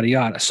 yada, yada,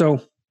 yada.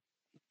 So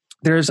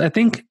there's, I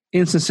think,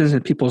 instances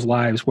in people's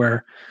lives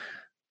where,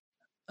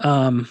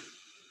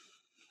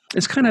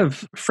 it's kind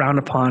of frowned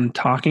upon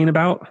talking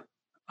about.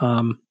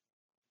 I'll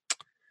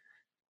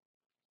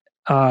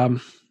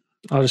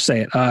just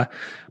say it.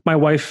 My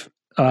wife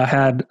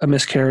had a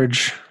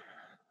miscarriage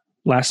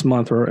last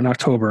month or in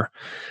October.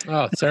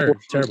 Oh,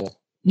 terrible.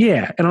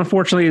 Yeah, and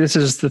unfortunately, this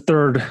is the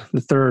third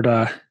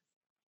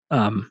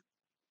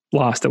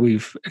loss that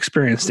we've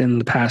experienced in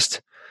the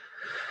past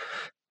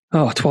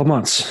 12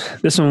 months.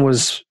 This one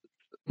was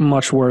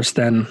much worse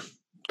than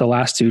the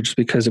last two, just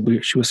because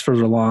she was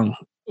further along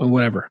or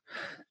whatever.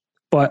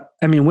 But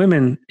I mean,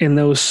 women in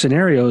those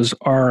scenarios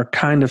are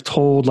kind of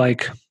told,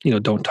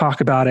 don't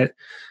talk about it.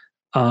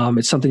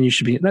 It's something you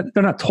should be.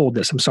 They're not told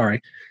this. I'm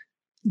sorry.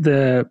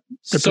 the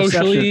socially,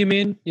 perception. you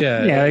mean?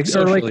 Yeah. Yeah. Like,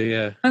 Socially,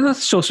 yeah. And not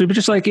socially, but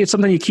just like it's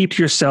something you keep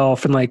to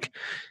yourself and like,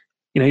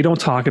 you don't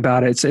talk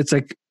about it. It's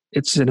like,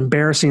 it's an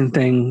embarrassing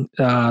thing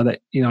that,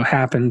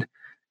 happened.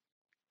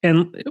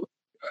 And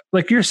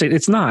like you're saying,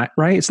 it's not,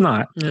 right? It's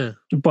not. Yeah.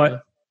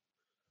 But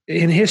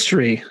in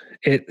history,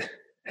 it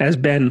has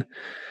been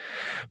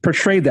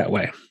portrayed that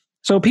way.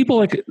 So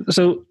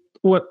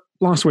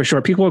long story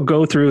short, people will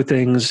go through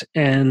things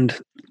and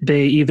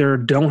they either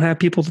don't have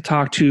people to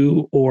talk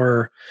to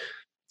or,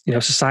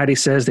 society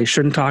says they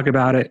shouldn't talk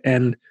about it.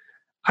 And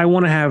I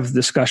want to have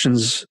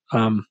discussions,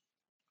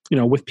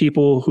 with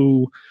people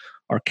who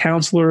are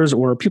counselors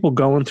or people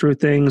going through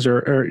things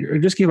or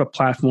just give a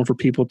platform for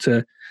people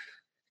to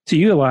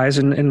utilize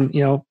and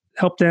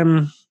help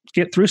them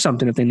get through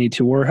something if they need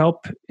to, or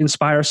help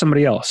inspire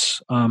somebody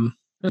else.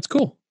 That's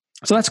cool.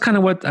 So that's kind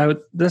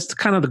of that's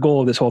kind of the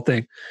goal of this whole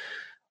thing.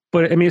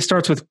 But I mean, it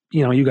starts with,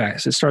 you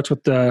guys, it starts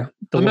with the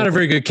I'm not a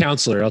very good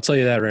counselor. I'll tell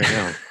you that right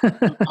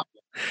now.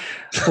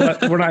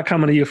 But we're not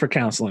coming to you for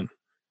counseling.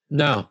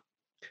 No.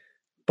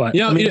 But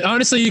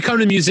honestly, you come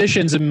to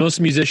musicians and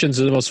most musicians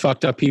are the most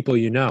fucked up people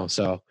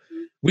So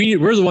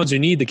we're the ones who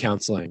need the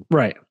counseling.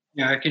 Right.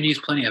 Yeah, I can use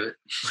plenty of it.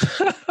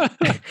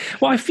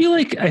 Well, I feel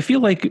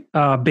like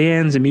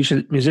bands and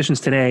musicians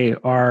today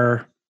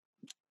are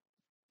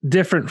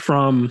different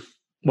from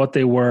what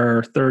they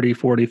were 30,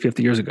 40,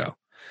 50 years ago.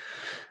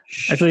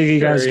 I feel like you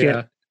guys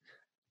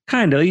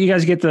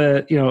get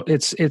the,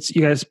 it's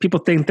you guys, people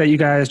think that you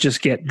guys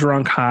just get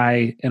drunk,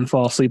 high and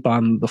fall asleep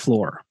on the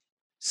floor.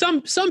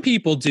 Some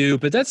people do,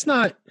 but that's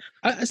not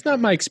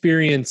my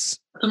experience.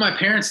 That's what my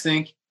parents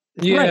think.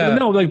 Yeah. Right.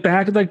 No, like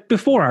back, like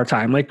before our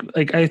time, like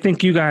I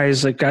think you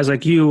guys, like guys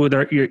like you,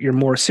 you're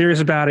more serious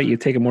about it. You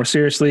take it more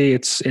seriously.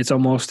 It's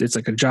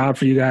like a job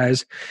for you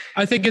guys.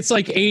 I think it's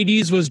like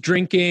 80s was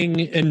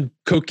drinking and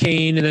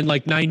cocaine, and then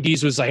like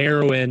 90s was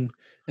heroin,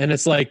 and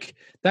it's like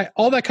that.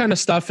 All that kind of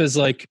stuff is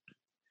like,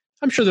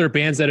 I'm sure there are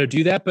bands that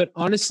do that, but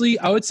honestly,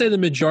 I would say the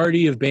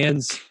majority of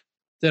bands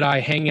that I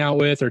hang out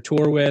with or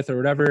tour with or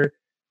whatever,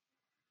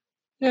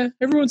 yeah,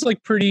 everyone's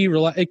like pretty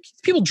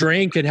relaxed. People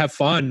drink and have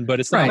fun,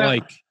 but it's not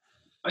like.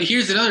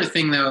 Here's another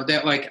thing though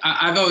that like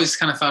I've always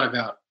kind of thought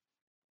about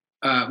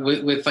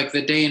with like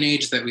the day and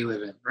age that we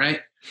live in,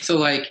 right? So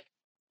like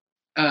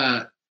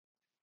the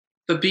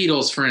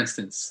Beatles, for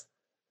instance,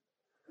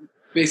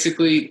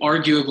 basically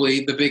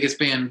arguably the biggest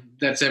band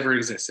that's ever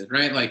existed,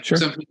 right? Like sure.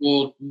 Some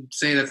people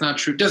say that's not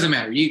true. Doesn't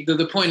matter.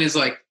 The point is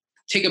like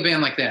take a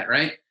band like that,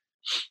 right?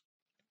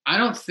 I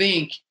don't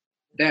think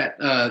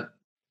that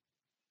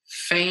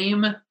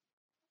fame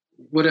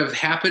would have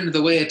happened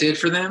the way it did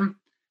for them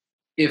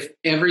if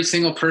every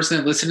single person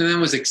that listened to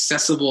them was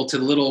accessible to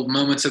little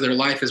moments of their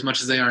life as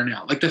much as they are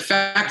now. Like the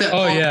fact that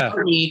Paul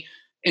McCartney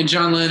and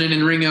John Lennon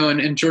and Ringo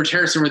and George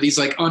Harrison were these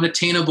like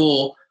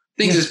unattainable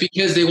things is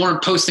because they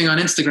weren't posting on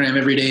Instagram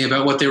every day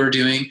about what they were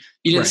doing.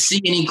 You didn't see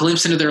any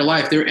glimpse into their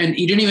life there. And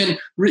you didn't even,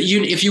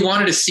 if you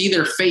wanted to see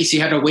their face, you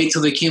had to wait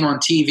till they came on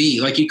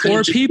TV. Like you couldn't.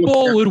 Or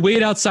people would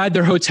wait outside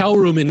their hotel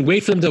room and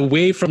wait for them to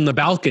wave from the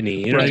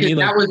balcony. You know what I mean?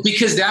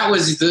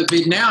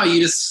 Now you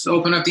just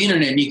open up the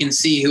internet and you can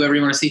see whoever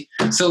you want to see.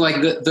 So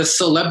like the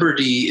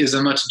celebrity is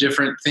a much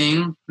different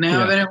thing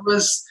now than it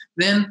was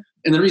then.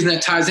 And the reason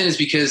that ties in is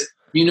because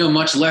you know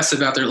much less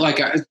about their,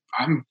 like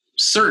I'm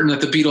certain that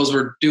the Beatles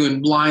were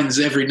doing lines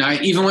every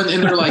night, even when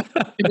in their like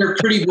in their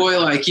pretty boy,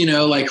 like,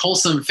 like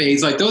wholesome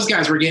phase, like those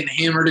guys were getting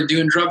hammered and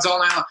doing drugs all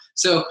night.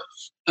 So,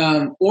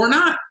 or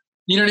not,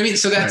 you know what I mean?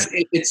 So that's,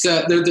 it's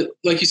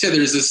like you said,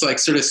 there's this like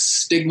sort of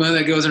stigma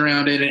that goes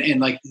around it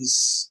and like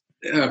these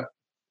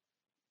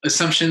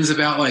assumptions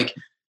about like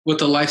what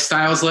the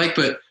lifestyle is like.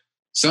 But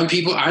some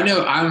people, I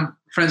know I'm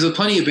friends with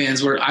plenty of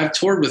bands where I've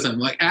toured with them.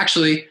 Like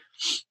actually,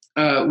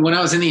 when I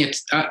was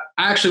I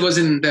actually was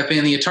in that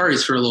band, the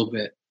Ataris, for a little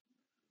bit.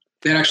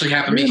 That actually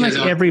happened because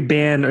like every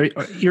band, or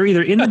you're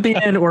either in the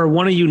band or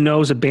one of you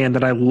knows a band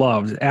that I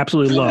loved,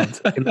 absolutely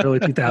loved in the early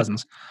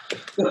 2000s.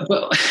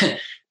 But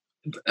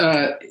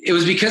it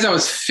was because I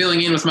was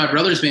filling in with my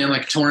brother's band,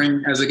 like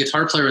touring as a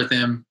guitar player with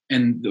them,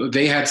 and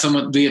they had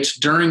someone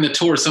during the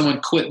tour. Someone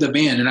quit the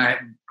band,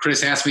 and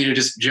Chris asked me to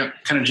just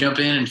jump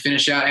in and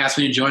finish out. Asked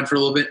me to join for a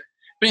little bit.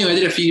 But anyway, I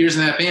did a few years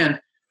in that band.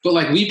 But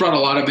like we brought a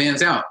lot of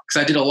bands out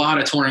because I did a lot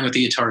of touring with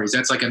the Ataris.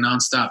 That's like a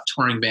nonstop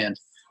touring band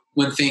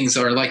when things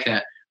are like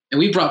that. And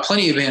we brought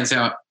plenty of bands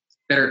out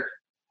that are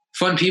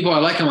fun people. I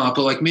like them all,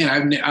 but like,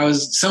 man, I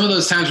was, some of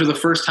those times were the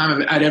first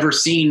time I'd ever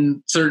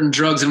seen certain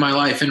drugs in my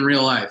life in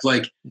real life.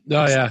 Like, it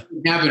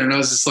happened. And I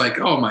was just like,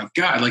 oh my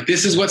God, like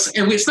this is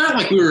and it's not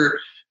like we were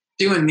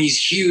doing these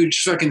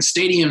huge fucking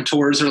stadium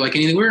tours or like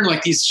anything. We were in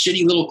like these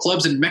shitty little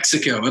clubs in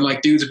Mexico, and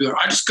like dudes would be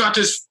like, I just got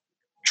this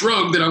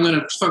drug that I'm going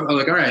to fuck. I'm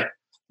like, all right,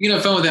 you can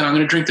have fun with that. I'm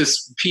going to drink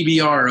this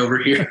PBR over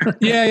here.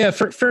 Yeah.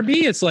 For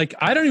me, it's like,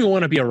 I don't even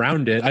want to be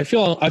around it. I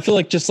feel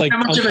like just like, how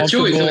much of a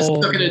choice? I was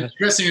stuck in a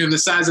dressing room the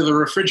size of a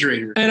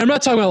refrigerator. And I'm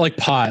not talking about like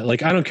pot.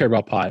 Like, I don't care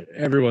about pot.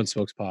 Everyone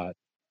smokes pot.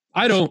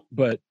 I don't,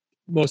 but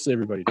mostly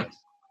everybody does.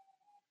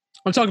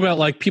 I'm talking about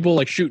like people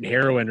like shooting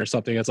heroin or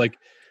something. It's like,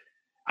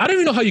 I don't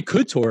even know how you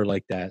could tour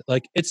like that.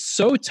 Like, it's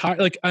so tired.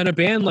 Like, on a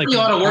band like a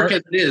lot of work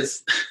as it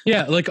is.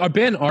 Yeah, like a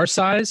band our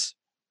size,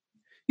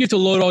 you have to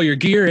load all your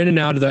gear in and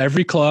out of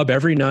every club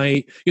every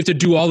night. You have to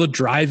do all the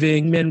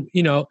driving. Man,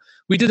 you know,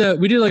 we did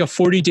like a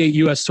 40-date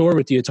US tour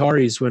with the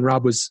Ataris when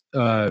Rob was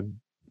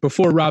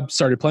before Rob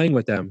started playing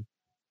with them.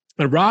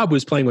 And Rob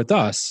was playing with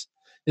us.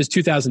 It's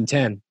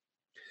 2010.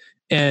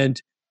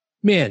 And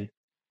man,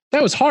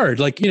 that was hard.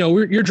 Like, you know,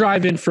 you're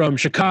driving from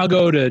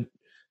Chicago to,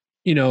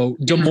 you know,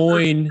 Des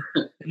Moines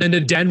and then to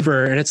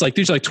Denver. And it's like,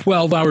 these are like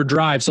 12-hour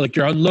drives. So like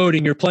you're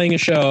unloading, you're playing a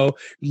show,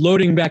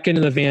 loading back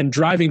into the van,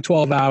 driving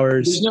 12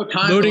 hours, There's no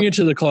time loading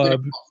into the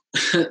club.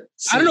 I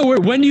don't know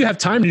when do you have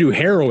time to do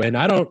heroin?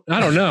 I don't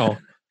know.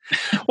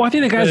 Well, I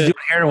think the guys doing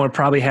heroin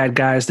probably had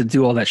guys to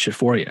do all that shit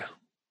for you.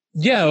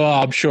 Yeah,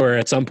 well, I'm sure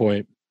at some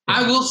point.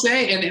 I will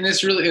say, and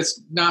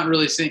it's not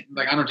really saying,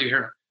 like, I don't do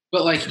heroin,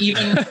 but like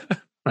even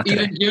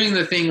doing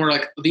the thing where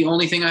like the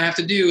only thing I have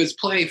to do is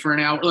play for an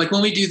hour. Like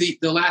when we do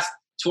the last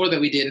tour that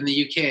we did in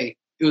the UK,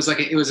 it was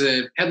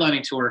a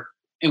headlining tour,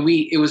 and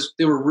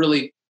there were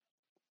really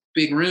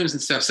big rooms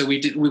and stuff. So we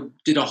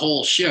did a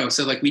whole show.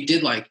 So like we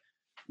did like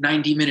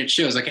 90-minute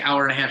shows, like an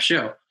hour and a half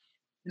show.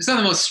 It's not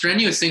the most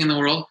strenuous thing in the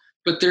world,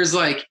 but there's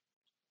like,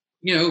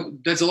 you know,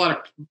 that's a lot of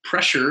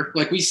pressure.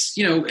 Like we,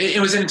 you know, it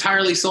was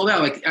entirely sold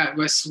out. Like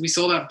we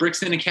sold out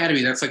Brixton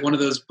Academy. That's like one of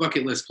those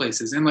bucket list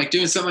places. And like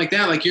doing something like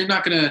that, like you're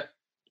not going to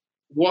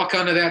walk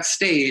onto that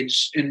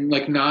stage and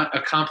like not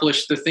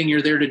accomplish the thing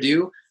you're there to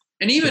do.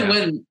 And even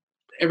when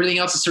everything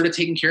else is sort of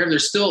taken care of,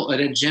 there's still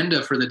an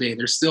agenda for the day.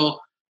 There's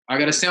still, I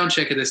got a sound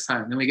check at this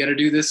time. Then we got to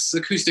do this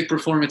acoustic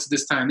performance at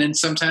this time. Then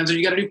sometimes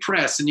you got to do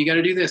press and you got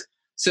to do this.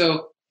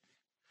 So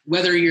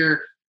whether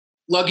you're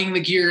lugging the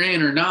gear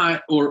in or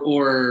not,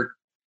 or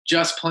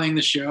just playing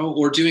the show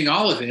or doing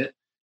all of it,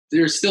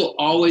 there's still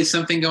always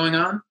something going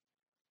on,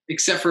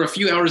 except for a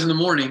few hours in the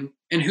morning.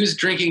 And who's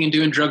drinking and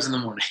doing drugs in the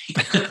morning?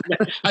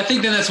 I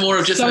think then that's more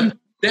of just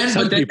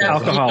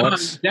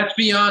alcoholics. That's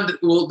beyond.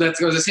 Well,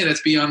 that's, I was saying,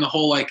 that's beyond the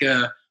whole like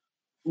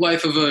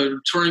life of a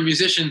touring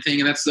musician thing,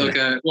 and that's like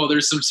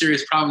there's some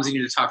serious problems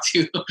you need to talk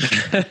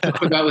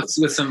about with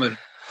somebody.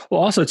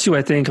 Well, also too,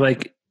 I think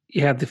like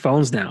you have the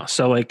phones now,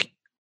 so like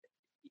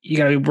you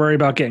got to worry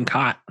about getting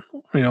caught,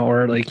 you know,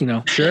 or like, you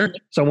know, sure,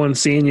 someone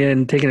seeing you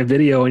and taking a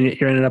video and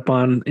you're ended up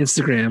on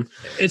Instagram.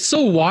 It's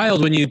so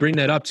wild when you bring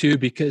that up too,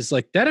 because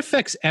like that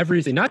affects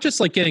everything, not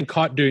just like getting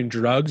caught doing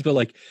drugs, but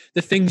like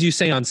the things you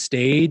say on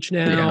stage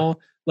now,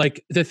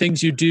 like the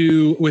things you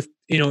do with,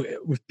 you know,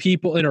 with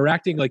people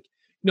interacting, like,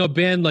 you know, a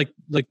band like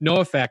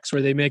NoFX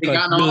where they make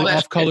like really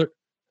off color,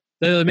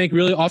 they make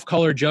really off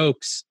color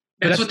jokes.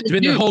 That's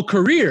been their whole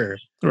career.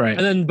 Right.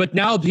 But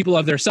now people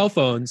have their cell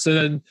phones. So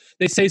then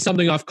they say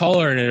something off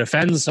color and it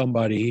offends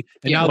somebody.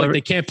 And now like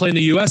they can't play in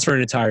the US for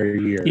an entire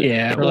year.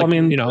 Yeah. Well, like, I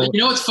mean, you know,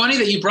 it's funny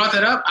that you brought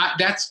that up.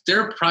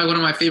 They're probably one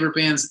of my favorite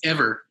bands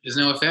ever is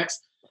NoFX.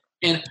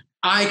 And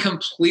I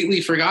completely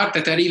forgot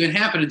that even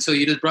happened until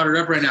you just brought it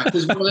up right now.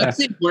 Because that's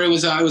it, where it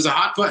was a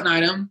hot button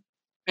item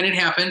and it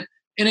happened.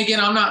 And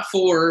again, I'm not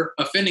for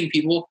offending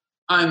people.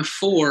 I'm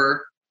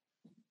for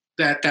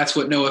that's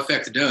what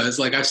NoFX does.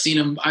 Like I've seen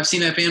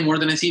that band more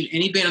than I've seen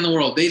any band in the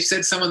world. They've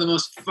said some of the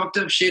most fucked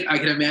up shit I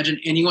could imagine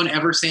anyone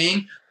ever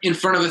saying in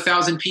front of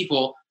 1,000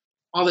 people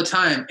all the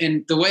time.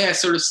 And the way I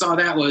sort of saw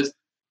that was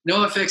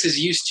NoFX is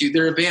used to,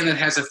 they're a band that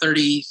has a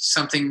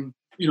 30-something,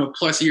 you know,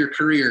 plus year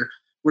career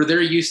where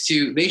they're used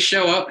to, they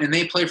show up and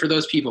they play for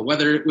those people,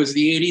 whether it was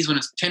the 80s when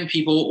it's 10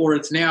 people or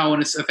it's now when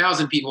it's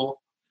 1,000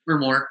 people or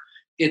more.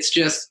 It's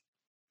just,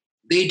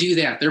 they do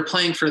that. They're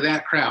playing for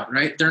that crowd,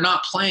 right? They're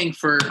not playing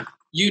for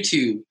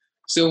YouTube.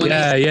 So when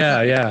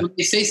when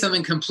they say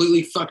something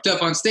completely fucked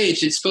up on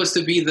stage, it's supposed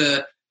to be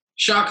the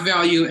shock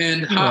value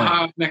and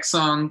next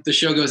song, the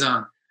show goes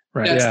on.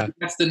 Right.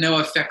 That's the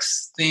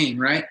NoFX thing,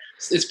 right?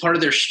 It's part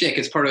of their shtick.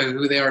 It's part of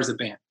who they are as a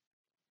band.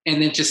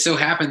 And it just so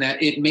happened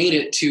that it made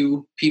it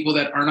to people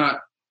that are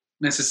not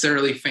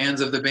necessarily fans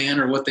of the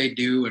band or what they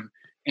do.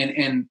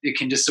 And it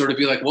can just sort of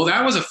be like, well,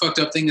 that was a fucked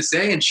up thing to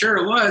say. And sure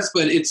it was,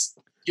 but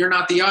you're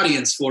not the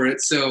audience for it.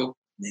 So,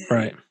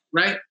 right.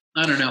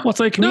 I don't know. Well, it's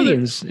like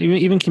comedians,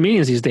 even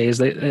comedians these days.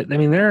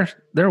 They're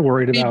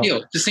worried about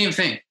the same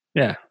thing.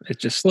 Yeah, it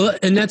just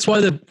and that's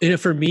why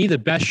for me the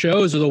best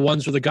shows are the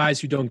ones with the guys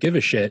who don't give a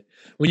shit.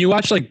 When you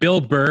watch like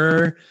Bill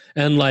Burr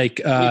and like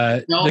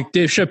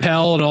Dave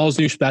Chappelle and all his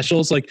new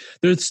specials, like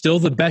they're still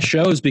the best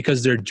shows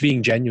because they're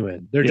being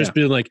genuine. They're just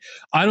being like,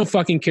 I don't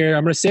fucking care.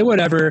 I'm going to say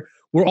whatever.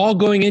 We're all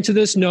going into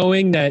this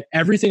knowing that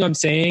everything I'm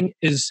saying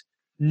is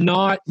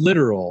not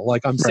literal.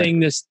 Like I'm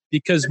saying this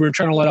because we're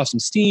trying to let off some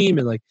steam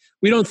and like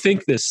we don't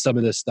think some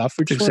of this stuff.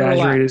 We're just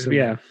exaggerated.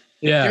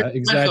 Yeah,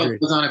 exaggerated.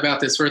 Was on about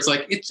this where it's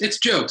like it's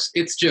jokes.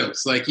 It's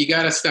jokes. Like you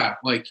got to stop.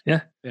 Like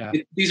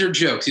these are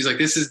jokes. He's like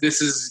this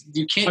is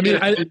you can't get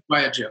offended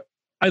by a joke.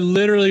 I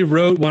literally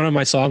wrote one of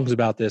my songs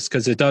about this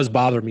because it does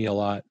bother me a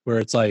lot. Where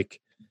it's like,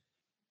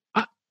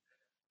 I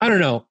don't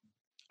know.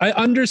 I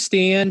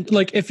understand.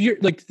 Like if you're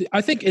like,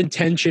 I think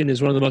intention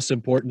is one of the most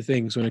important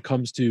things when it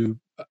comes to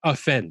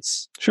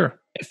offense. Sure.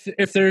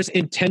 If there's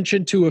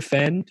intention to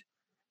offend,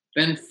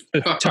 then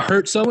to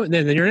hurt someone,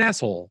 then you're an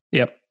asshole.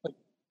 Yep.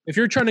 If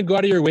you're trying to go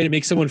out of your way to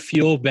make someone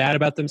feel bad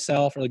about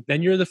themselves, or like,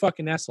 then you're the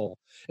fucking asshole.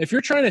 If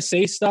you're trying to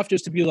say stuff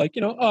just to be like,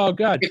 oh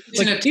God, it's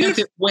like, an attempt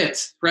at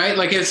wit, right?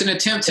 Like it's an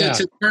attempt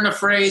to turn a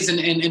phrase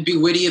and be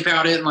witty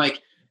about it, and like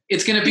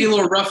it's going to be a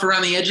little rough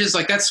around the edges.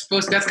 Like that's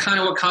kind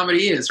of what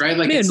comedy is, right?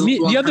 Like man,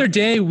 the other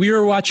day we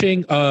were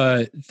watching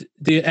the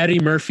Eddie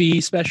Murphy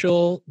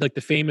special, like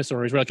the famous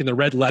ones, like in the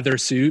red leather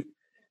suit.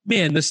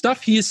 Man, the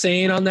stuff he is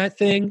saying on that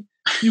thing,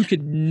 you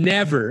could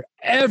never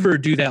ever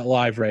do that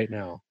live right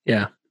now.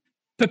 Yeah.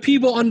 But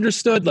people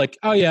understood, like,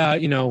 oh yeah,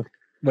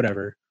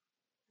 whatever.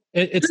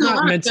 It's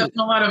not meant to.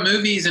 A lot of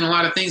movies and a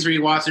lot of things where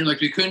you watch and you're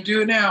like, we couldn't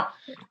do it now.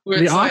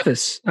 The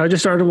Office. I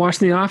just started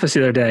watching The Office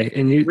the other day,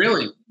 and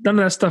really none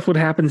of that stuff would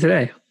happen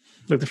today.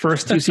 Like the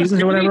first 2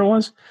 seasons or whatever it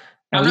was.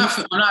 I'm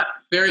not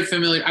very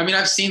familiar. I mean,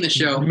 I've seen the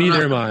show.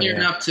 Neither am I.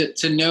 Enough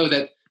to know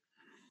that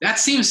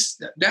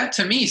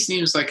to me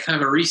seems like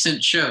kind of a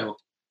recent show.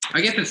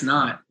 I guess it's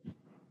not.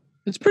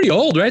 It's pretty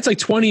old, right? It's like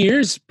 20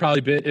 years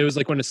probably. It was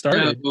like when it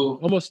started.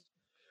 Almost.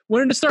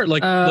 When did it start?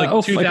 Like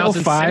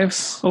 2005?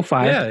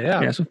 05.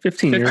 Yeah, so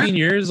 15 years. 15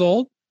 years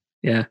old?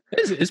 Yeah.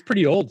 It's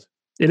pretty old.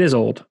 It is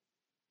old.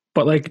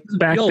 But like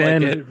back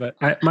then,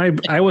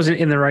 I wasn't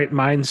in the right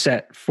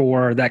mindset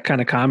for that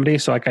kind of comedy,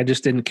 so like I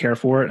just didn't care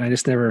for it, and I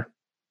just never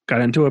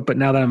got into it. But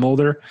now that I'm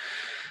older,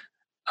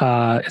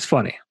 it's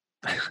funny.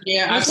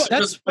 Yeah,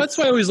 that's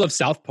why I always love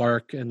South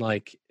Park and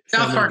like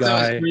South Park.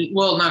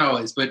 Well, not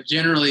always, but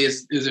generally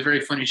is a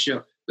very funny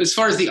show. As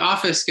far as The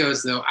Office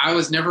goes, though, I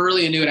was never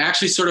really into it. I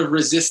actually sort of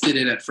resisted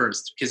it at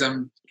first because I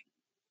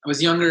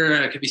was younger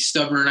and I could be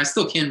stubborn. I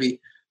still can be,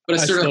 but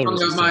I sort of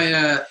hung up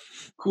my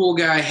cool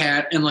guy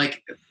hat and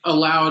like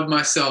allowed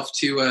myself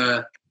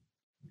to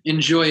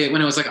enjoy it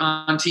when it was like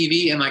on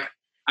TV, and like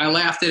I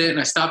laughed at it and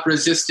I stopped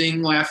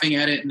resisting laughing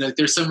at it. And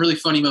there's some really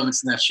funny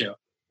moments in that show.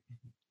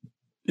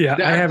 Yeah,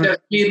 I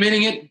haven't. Me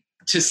admitting it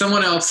to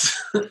someone else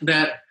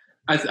that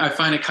I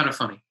find it kind of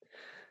funny.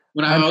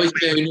 When I always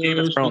say Game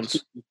of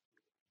Thrones.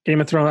 Game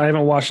of Thrones. I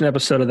haven't watched an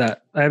episode of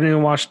that. I haven't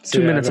even watched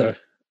 2 minutes of it.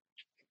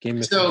 Game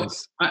of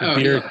Thrones.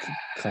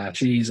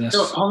 Jesus.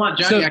 So hold on,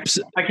 Johnny.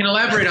 I can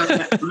elaborate on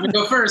that. I'm gonna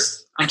go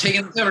first. I'm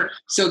taking this over.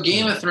 So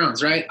Game of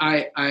Thrones, right?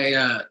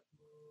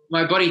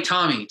 My buddy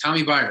Tommy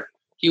Byer,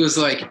 he was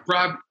like,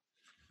 Rob,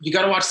 you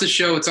got to watch this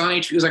show. It's on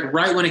HBO. It was like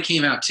right when it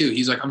came out too.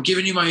 He's like, I'm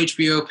giving you my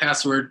HBO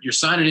password. You're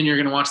signing in. You're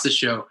gonna watch this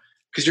show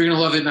because you're gonna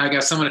love it, and I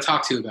got someone to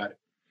talk to about it.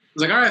 I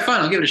was like, all right,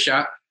 fine. I'll give it a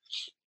shot.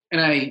 And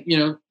I,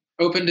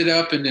 opened it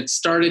up and it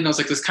started, and I was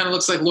like, this kind of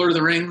looks like Lord of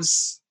the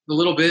Rings a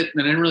little bit,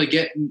 and I didn't really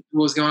get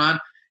what was going on.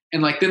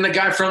 And like then the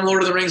guy from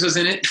Lord of the Rings was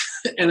in it,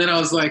 and then I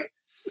was like,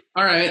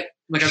 all right,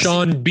 like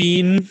Sean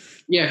Bean,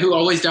 who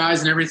always dies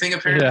and everything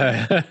apparently.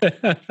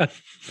 Yeah.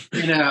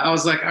 And I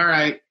was like, all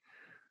right,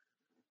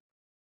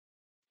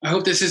 I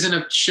hope this isn't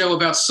a show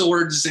about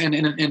swords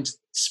and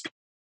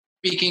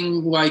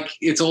speaking like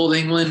it's old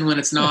England when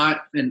it's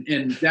not,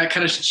 and that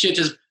kind of shit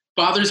just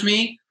bothers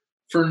me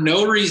for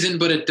no reason,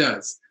 but it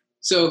does.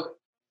 So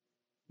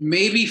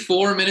maybe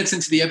 4 minutes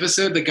into the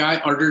episode, the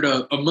guy uttered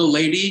a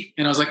 "milady,"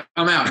 and I was like,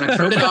 "I'm out." And I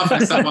turned it off.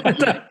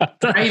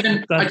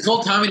 And I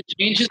told Tommy to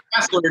change his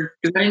password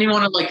because I didn't even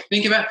want to like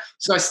think about it.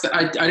 So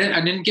I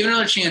didn't give it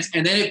another chance,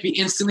 and then it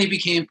instantly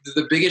became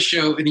the biggest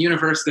show in the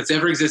universe that's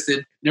ever existed,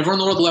 and everyone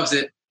in the world loves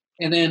it.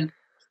 And then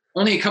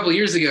only a couple of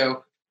years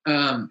ago,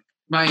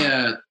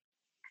 my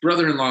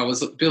brother-in-law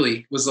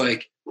Billy was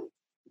like,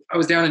 I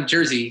was down in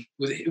Jersey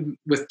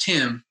with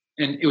Tim.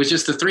 And it was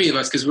just the three of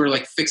us because we were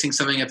like fixing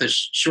something at the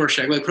shore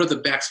shack, like put up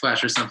the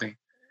backsplash or something.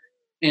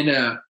 And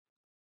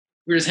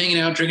we were just hanging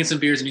out, drinking some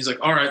beers. And he's like,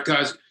 all right,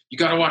 guys, you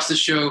got to watch this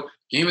show,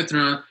 Game of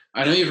Thrones.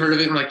 I know you've heard of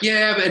it. And we're like,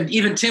 yeah. And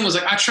even Tim was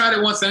like, I tried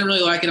it once. I didn't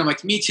really like it. I'm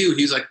like, me too.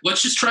 He was like,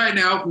 let's just try it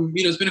now.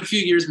 It's been a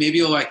few years. Maybe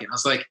you'll like it. I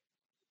was like,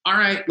 all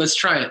right, let's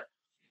try it.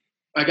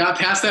 I got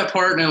past that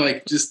part and I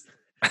like just.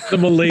 The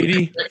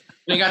milady.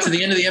 And I got to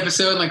the end of the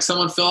episode and like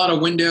someone fell out a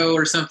window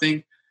or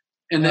something.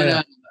 And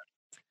then.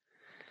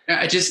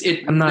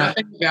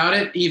 Nothing about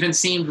it even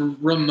seemed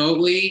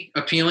remotely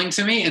appealing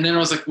to me. And then I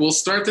was like, we'll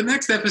start the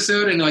next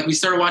episode. And like, we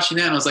started watching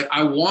that and I was like,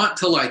 I want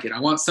to like it. I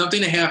want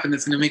something to happen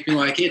that's going to make me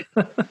like it.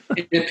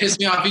 It pissed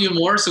me off even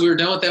more. So we were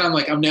done with that. I'm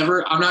like, I'm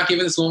not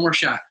giving this one more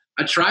shot.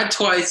 I tried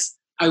twice.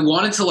 I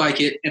wanted to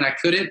like it and I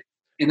couldn't.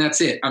 And that's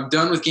it. I'm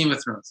done with Game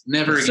of Thrones.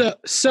 Never again.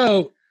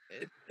 So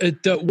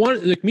the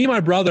one, like me and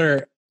my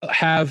brother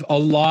have a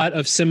lot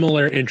of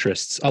similar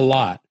interests, a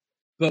lot.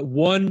 But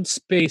one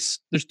space,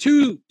 there's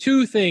two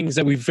things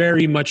that we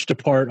very much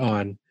depart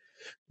on.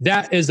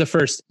 That is the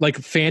first, like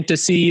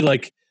fantasy,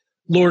 like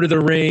Lord of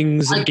the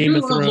Rings and Game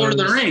of Thrones. Lord of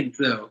the Rings,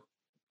 though.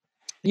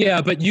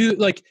 Yeah, but you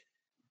like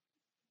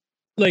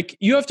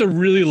you have to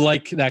really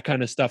like that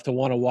kind of stuff to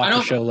want to watch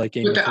a show like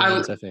Game of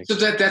Thrones, I think. So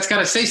that's got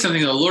to say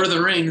something, though. Lord of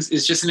the Rings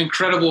is just an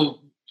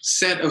incredible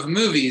set of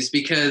movies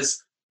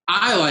because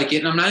I like it,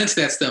 and I'm not into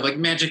that stuff, like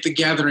Magic the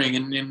Gathering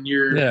and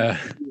your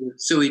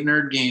silly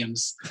nerd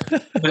games.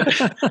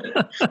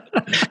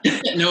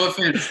 No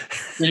offense,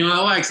 anyone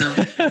that likes them,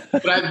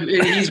 but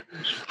he's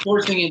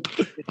forcing it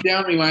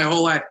down me my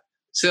whole life.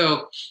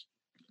 So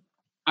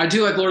I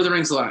do like Lord of the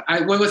Rings a lot.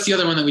 What's the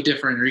other one that we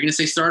differ in? Are you going to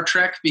say Star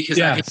Trek? Because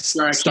I hate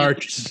Star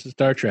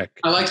Trek.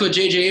 I liked what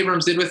J.J.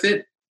 Abrams did with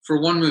it for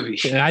one movie.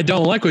 And I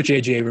don't like what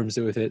J.J. Abrams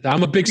did with it.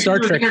 I'm a big Star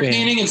Trek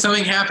fan. And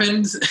something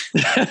happened.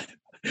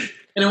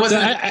 And it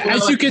wasn't.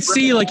 As you can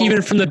see, like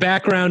even from the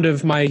background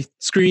of my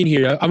screen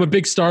here, I'm a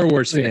big Star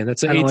Wars fan.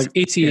 That's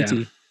AT-AT.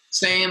 Yeah.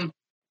 Same.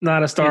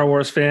 Not a Star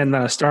Wars fan,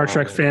 not a Star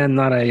Trek fan,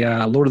 not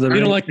a Lord of the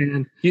Rings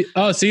fan.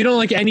 So you don't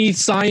like any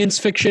science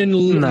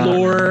fiction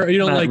lore? You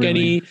don't like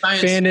any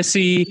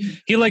fantasy?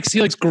 He likes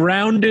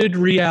grounded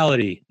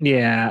reality.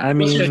 Yeah, I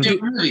mean, what's your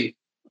favorite movie?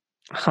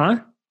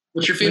 Huh?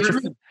 What's your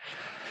favorite movie?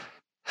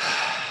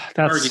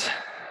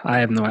 I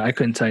have no. I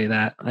couldn't tell you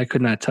that. I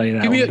could not tell you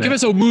that. Give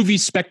us a movie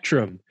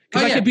spectrum.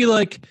 Because I could be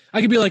like,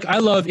 I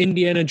love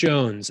Indiana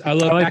Jones. I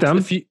love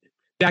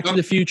Back to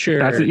the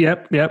Future.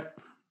 Yep.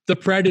 The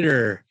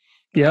Predator.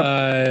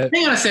 Yep.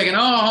 Hang on a second.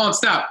 Hold on,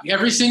 stop.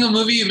 Every single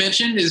movie you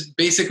mentioned is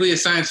basically a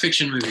science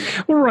fiction movie.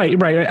 Right.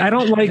 I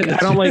don't like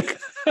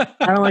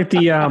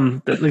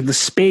the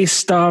space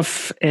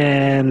stuff,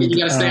 and you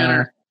gotta stay on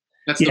Earth.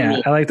 That's the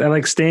rule. I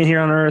like staying here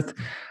on Earth.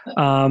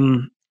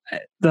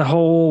 The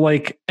whole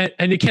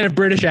and you can't have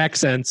British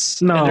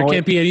accents. No, and there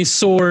can't be any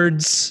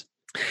swords.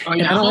 Oh,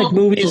 yeah. I don't like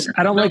movies.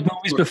 I don't like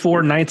movies before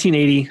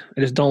 1980. I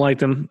just don't like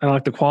them. I don't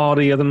like the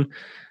quality of them.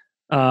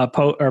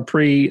 Or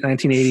pre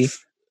 1980.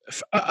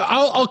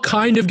 I'll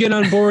kind of get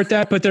on board with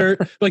that, but they're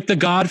like The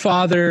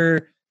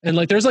Godfather and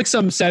there's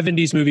some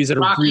 70s movies that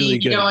are really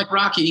good. You gotta like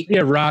Rocky.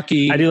 Yeah,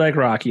 Rocky. I do like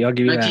Rocky. I'll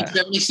give you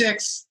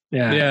 1976. that.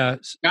 1976. Yeah.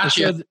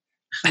 Gotcha.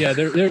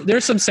 So,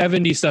 there's some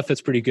 70s stuff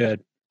that's pretty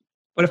good.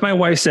 But if my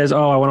wife says,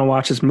 "Oh, I want to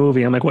watch this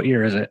movie," I'm like, "What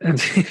year is it?" And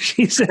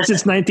she says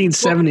it's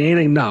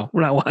 1978. No,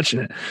 we're not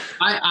watching it.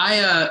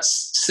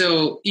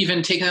 So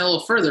even taking that a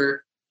little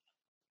further,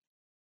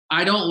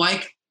 I don't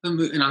like the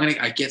movie, and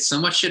I get so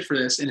much shit for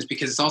this, and it's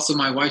because it's also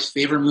my wife's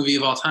favorite movie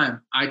of all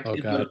time.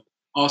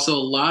 Also, a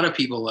lot of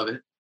people love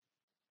it.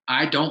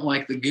 I don't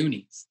like The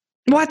Goonies.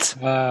 What?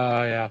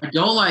 Yeah. I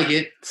don't like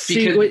it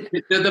because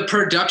the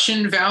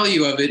production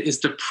value of it is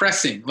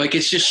depressing.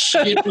 It's just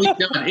shittily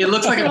done. It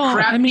looks like a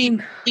crappy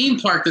theme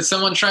park that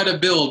someone tried to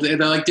build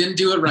and they didn't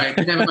do it right.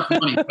 Didn't have enough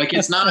money.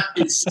 It's not.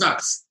 It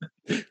sucks.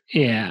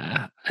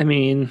 Yeah, I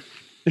mean,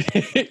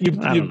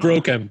 you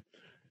broke him.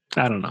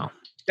 I don't know.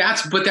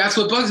 That's what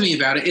bugs me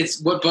about it. It's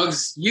what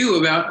bugs you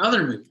about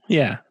other movies.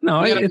 Yeah,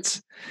 no,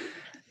 it's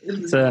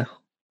a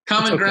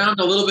common ground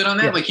a little bit on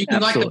that. You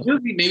can like the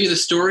movie, maybe the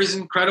story's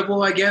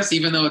incredible, I guess,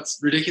 even though it's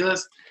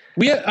ridiculous.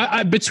 We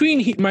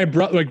between my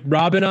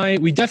Rob and I,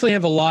 we definitely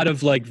have a lot of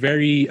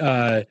very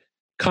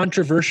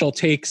controversial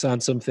takes on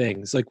some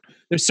things.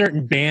 There's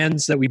certain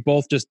bands that we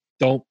both just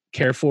don't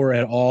care for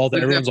at all.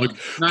 That everyone's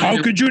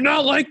how could you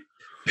not like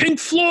Pink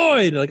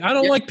Floyd? I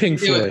don't like Pink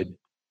Floyd.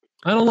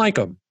 I don't like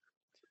them.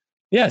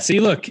 Yeah. See,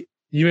 look,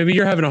 maybe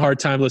you're having a hard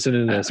time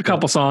listening to this. A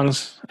couple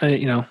songs,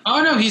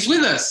 Oh no, he's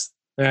with us.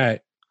 All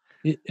right.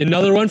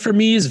 Another one for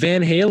me is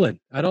Van Halen.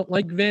 I don't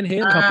like Van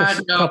Halen.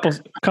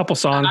 Couple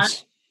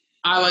songs.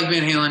 I like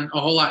Van Halen a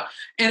whole lot,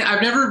 and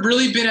I've never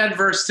really been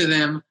adverse to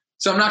them.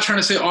 So I'm not trying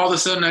to say all of a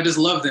sudden I just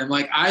love them.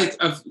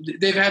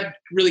 They've had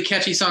really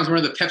catchy songs.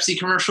 Remember the Pepsi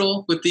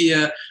commercial with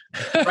the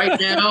Right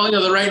Now,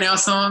 the Right Now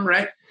song,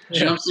 right?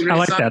 Yeah. I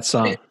like that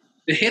song.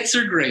 The hits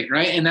are great,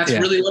 right? And that's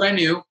really what I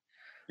knew.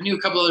 I knew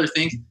a couple other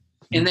things,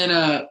 and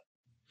then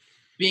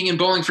being in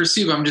Bowling for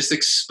Soup, I'm just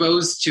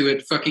exposed to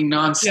it fucking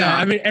nonstop. Yeah,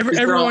 I mean,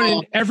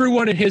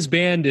 everyone in his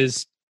band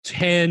is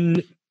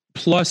 10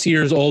 plus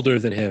years older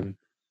than him.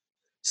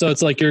 So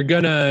it's you're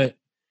gonna.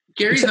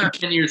 Gary's not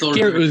 10 years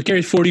older.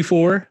 Gary's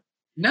 44.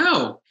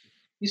 No,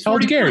 he's 41. How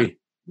old's Gary?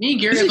 Me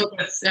and Gary have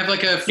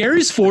a.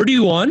 Gary's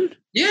 41.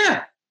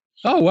 Yeah.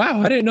 Oh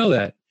wow, I didn't know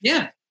that.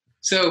 Yeah.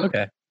 So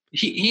okay.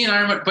 He and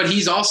I, but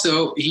he's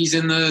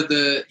in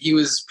he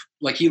was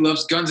he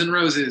loves Guns N'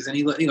 Roses and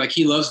he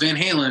loves Van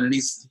Halen and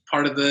he's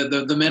part of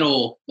the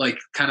metal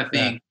kind of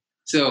thing. Yeah.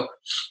 So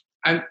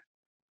I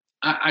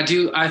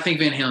think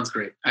Van Halen's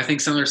great. I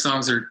think some of their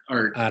songs are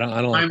I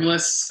don't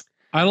timeless.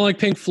 I don't like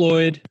Pink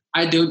Floyd.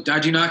 I do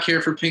not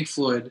care for Pink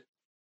Floyd.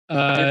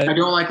 I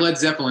don't like Led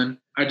Zeppelin.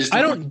 I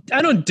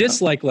don't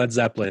dislike Led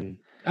Zeppelin.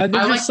 I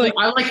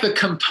like the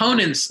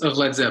components of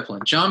Led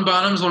Zeppelin. John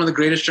Bonham's one of the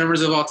greatest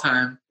drummers of all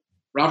time.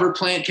 Robert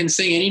Plant can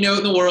sing any note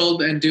in the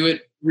world and do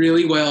it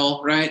really well,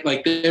 right?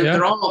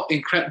 They're all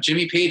incredible.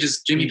 Jimmy Page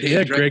is Jimmy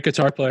Page, right? Great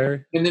guitar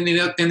player. And then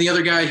the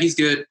other guy, he's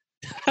good.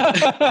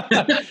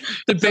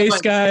 The bass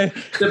guy.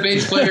 The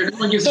bass player. No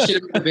one gives a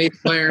shit about the bass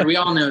player. We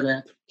all know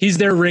that. He's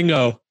their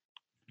Ringo.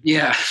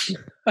 Yeah.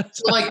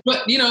 So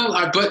but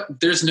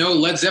there's no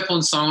Led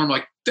Zeppelin song where I'm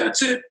like,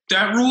 that's it.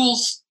 That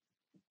rules.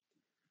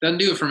 Doesn't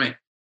do it for me.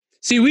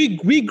 See,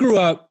 we grew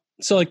up,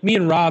 so me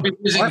and Rob,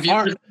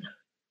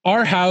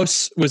 our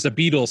house was a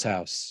Beatles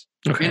house.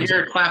 Okay. And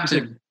Eric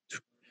Clapton.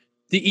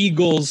 the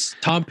Eagles,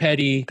 Tom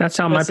Petty. That's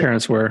how my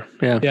parents were.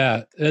 Yeah.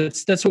 Yeah.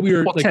 That's what we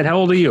were. Well, Ted, how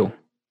old are you?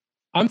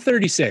 I'm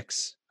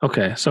 36.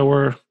 Okay. So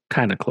we're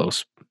kind of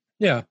close.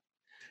 Yeah.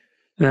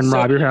 And then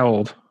Rob, you're how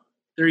old?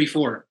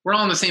 34. We're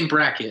all in the same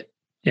bracket.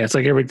 Yeah. It's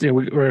like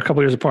we're a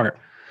couple years apart.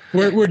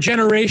 We're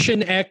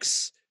Generation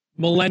X,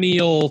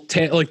 millennial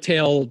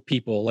tail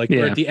people. Like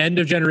we're at the end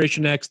of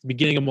Generation X, the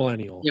beginning of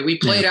millennial. Yeah, we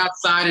played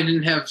outside and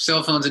didn't have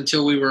cell phones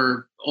until we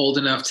were old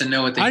enough to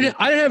know what they did.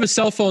 I didn't have a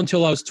cell phone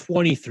until I was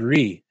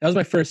 23. That was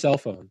my first cell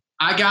phone.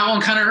 I got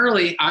one kind of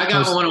early. I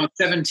got one when I was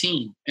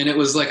 17, and it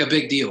was like a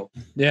big deal.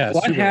 Yeah.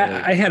 Well,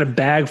 I had a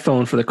bag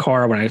phone for the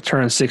car when I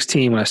turned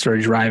 16 when I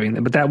started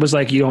driving. But that was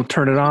like, you don't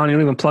turn it on. You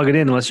don't even plug it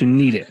in unless you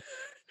need it.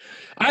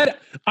 I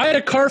had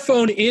a car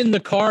phone in the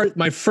car,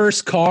 my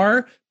first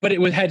car, but it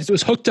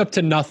was hooked up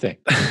to nothing.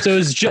 So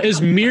it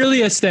was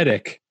merely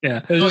aesthetic.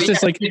 Yeah. It was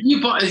just like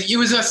it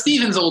was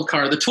Steven's old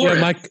car, the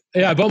Taurus.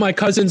 I bought my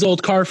cousin's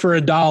old car for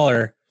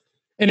 $1,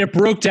 and it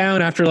broke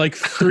down after like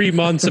 3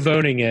 months of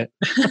owning it.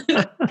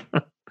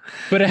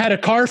 But it had a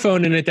car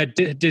phone in it that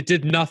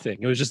did nothing.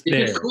 It was just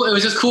there. It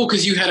was just cool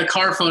because you had a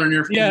car phone in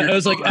your phone. Yeah, it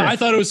was like I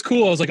thought it was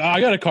cool. I was like, I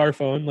got a car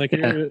phone. Like,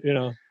 you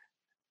know.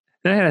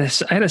 I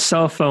had a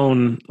cell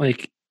phone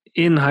like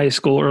in high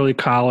school, early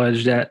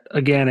college. That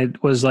again,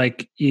 it was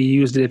like you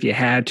used it if you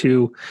had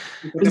to.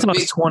 Until I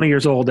was 20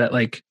 years old, that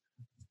like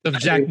the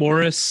Jack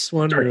Morris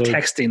one, or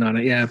texting on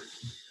it. Yeah,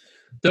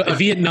 the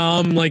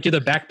Vietnam, like the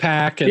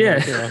backpack.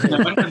 And,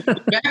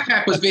 the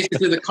backpack was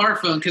basically the car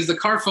phone because the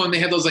car phone they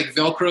had those like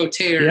Velcro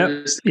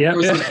tears. Yep.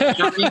 There was like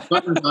giant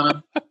buttons on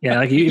them. Yeah,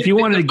 like if you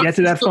wanted to get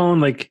to that phone,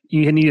 like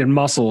you needed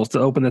muscles to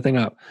open the thing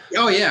up.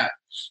 Oh yeah.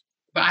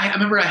 But I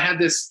remember I had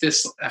this,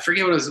 I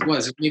forget what it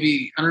was.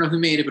 Maybe, I don't know who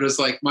made it, but it was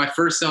like my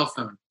first cell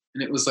phone.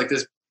 And it was like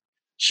this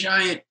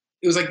giant,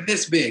 it was like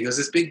this big. It was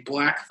this big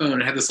black phone.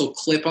 It had this little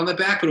clip on the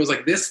back, but it was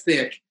like this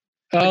thick.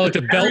 Oh, like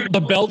the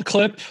belt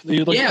clip?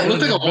 Yeah, it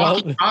looked like a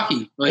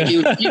walkie-talkie. Like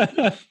it was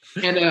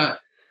huge. And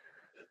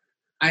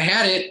I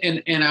had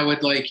it and I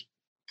would like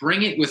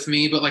bring it with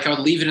me, but like I would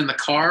leave it in the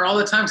car all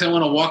the time because I don't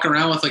want to walk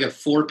around with like a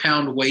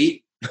 4-pound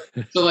weight.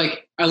 So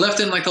like I left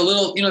in like the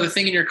little, the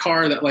thing in your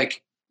car that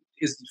like,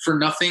 is for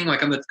nothing,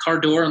 like on the car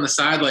door on the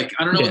side. Like,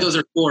 I don't know what those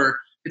are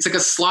for. It's like a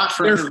slot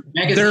for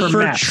magazines. They're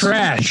for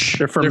trash.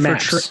 They're for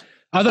maps.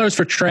 I thought it was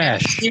for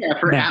trash. Yeah,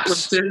 for maps.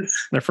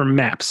 atlases. They're for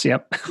maps,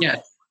 yep. Yeah.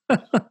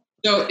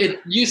 So it's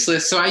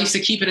useless. So I used to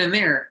keep it in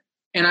there.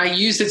 And I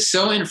used it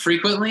so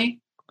infrequently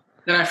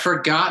that I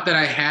forgot that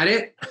I had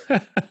it.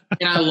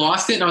 And I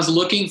lost it. And I was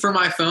looking for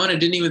my phone and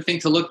didn't even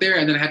think to look there.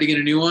 And then I had to get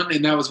a new one.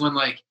 And that was when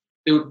like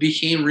it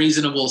became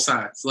reasonable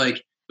size.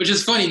 Like, which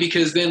is funny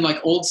because then like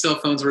old cell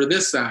phones were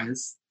this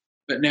size,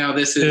 but now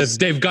this is...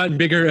 They've gotten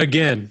bigger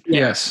again.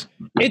 Yes.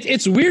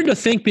 It's weird to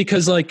think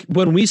because like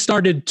when we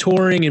started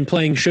touring and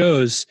playing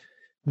shows,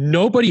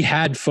 nobody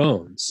had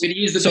phones. We'd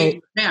use the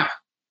big map.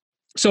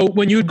 So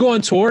when you would go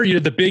on tour, you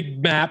had the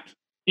big map,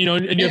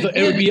 and it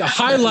would be a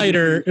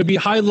highlighter. It would be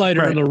a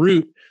highlighter on the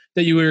route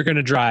that you were going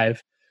to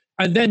drive.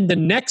 And then the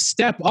next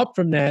step up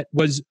from that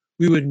was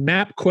we would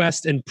map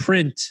quest and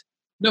print.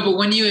 No, but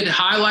when you would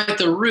highlight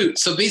the route,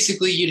 so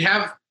basically you'd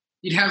have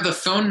the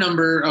phone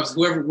number of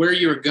where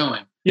you were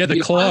going. Yeah, the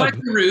club.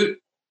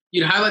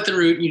 You'd highlight the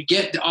route. You'd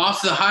get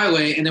off the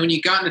highway, and then when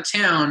you got into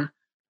town,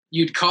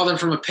 you'd call them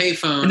from a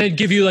payphone. And they'd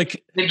give you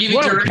like,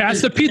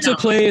 past the pizza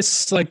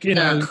place, like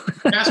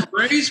past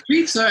Ray's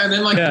Pizza, and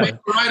then make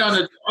right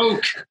on an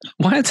oak.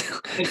 What?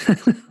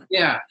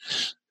 Yeah.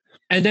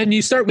 And then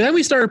we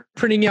started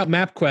printing out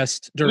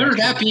MapQuest directions. Remember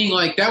that being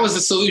like that was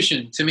the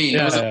solution to me.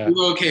 I was like,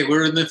 okay,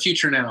 we're in the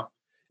future now.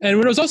 And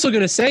what I was also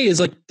going to say is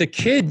like the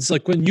kids,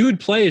 like when you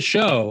would play a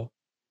show,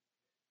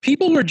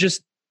 people were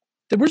just,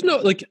 there was no,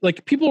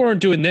 like people weren't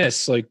doing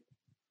this. Like,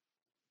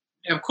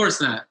 yeah, of course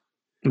not.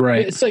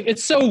 Right. It's like,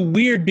 it's so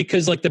weird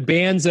because like the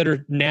bands that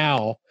are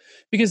now,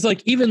 because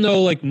like, even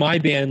though like my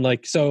band,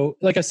 like, so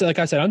like I said,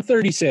 I'm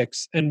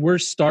 36 and we're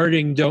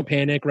starting Don't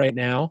Panic right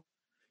now.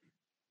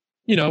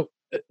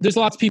 There's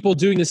lots of people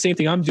doing the same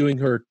thing I'm doing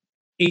who are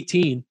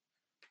 18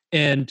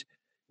 and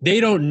they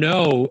don't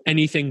know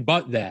anything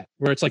but that,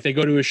 where it's like they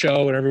go to a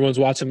show and everyone's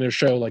watching their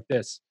show like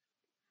this.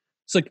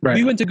 It's like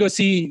we went to go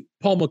see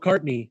Paul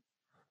McCartney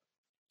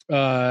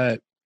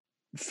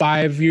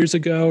 5 years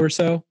ago or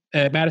so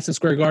at Madison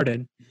Square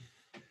Garden.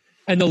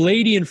 And the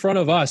lady in front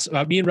of us,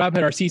 me and Rob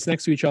had our seats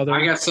next to each other.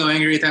 I got so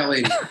angry at that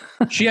lady.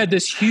 She had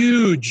this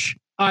huge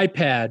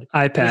iPad.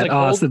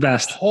 It's the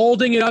best.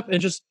 Holding it up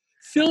and just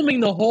filming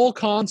the whole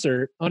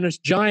concert on this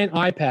giant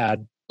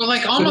iPad. But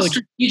like almost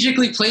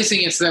strategically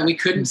placing it so that we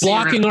couldn't see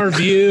blocking our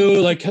view.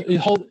 Like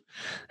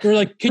we're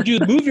like, could you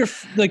move your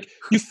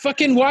you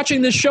fucking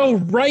watching this show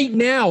right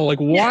now? Like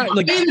why? Yeah,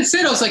 like I even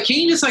said I was like,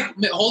 can you just like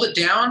hold it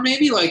down?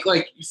 Maybe like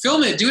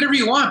film it, do whatever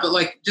you want, but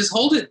like just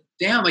hold it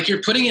down. Like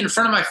you're putting it in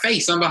front of my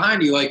face. I'm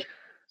behind you. Like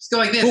still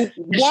like this.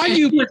 Why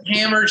she was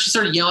hammered? She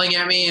started yelling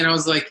at me, and I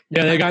was like,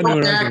 yeah, they got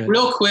into back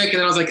real quick, and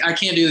then I was like, I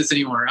can't do this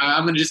anymore.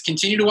 I'm going to just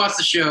continue to watch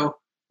the show.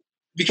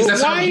 Because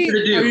that's what I'm here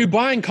to do. Are you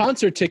buying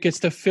concert tickets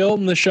to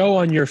film the show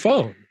on your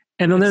phone?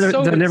 And they're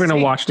never going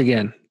to watch it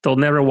again. They'll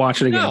never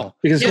watch it again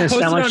because it's going to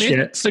sound like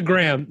shit.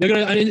 Instagram.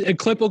 A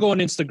clip will go on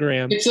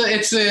Instagram.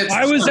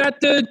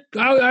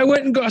 I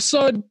went and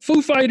saw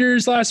Foo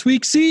Fighters last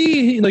week.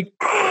 See, like,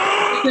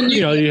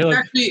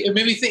 it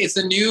made me think it's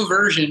the new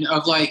version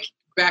of like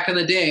back in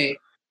the day,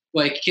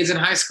 like kids in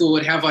high school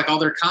would have like all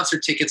their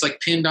concert tickets like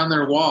pinned on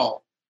their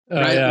wall,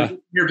 right? Like,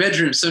 in your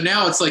bedroom. So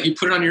now it's like you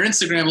put it on your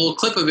Instagram, a little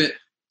clip of it.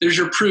 There's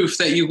your proof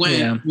that you went.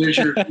 Yeah. There's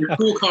your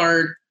cool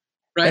card,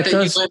 right? You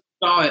went and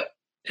saw it.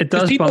 It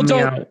does bum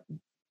me out.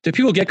 Do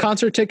people get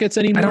concert tickets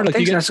anymore? I don't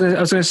think so. I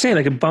was going to say,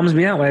 like, it bums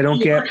me out when I don't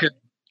get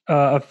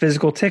a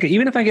physical ticket.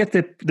 Even if I get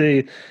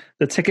the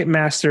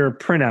Ticketmaster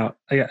printout,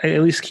 I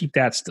at least keep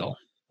that still.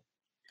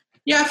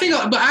 Yeah, I think,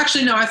 but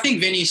actually, no, I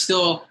think Vinny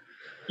still,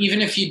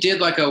 even if you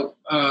did like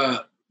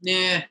because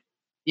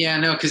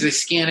they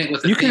scan it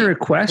with. You can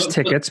request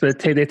tickets, but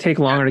they take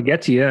longer to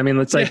get to you. I mean,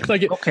 it's like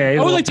okay.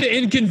 I would like to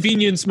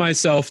inconvenience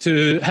myself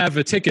to have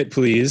a ticket,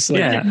 please.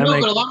 But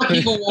a lot of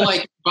people will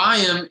like buy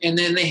them, and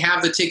then they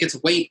have the tickets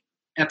wait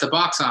at the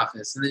box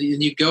office, and then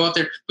you go up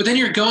there. But then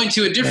you're going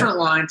to a different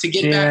line to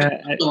get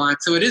back to the line,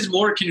 so it is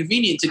more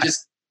convenient to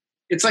just.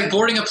 It's like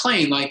boarding a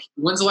plane. Like,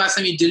 when's the last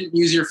time you didn't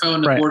use your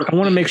phone to board a plane? I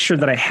want to make sure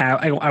that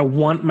I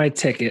want my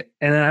ticket,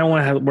 and then I don't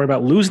want to worry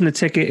about losing the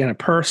ticket in a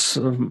purse.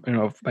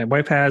 My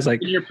wife has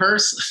like in your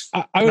purse.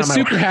 I was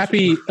super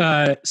happy.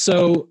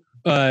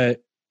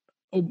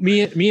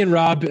 Me and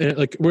Rob,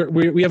 like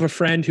we have a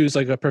friend who's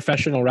like a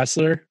professional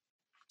wrestler,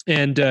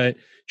 and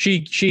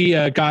she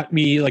got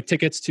me like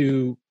tickets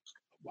to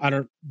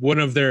one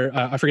of their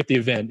I forget the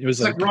event. It was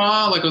like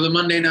Raw, like with a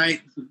Monday night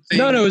thing.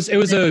 No, it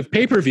was a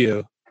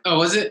pay-per-view. Oh,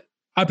 was it?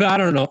 I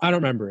don't know. I don't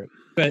remember it.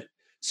 But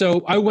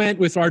so I went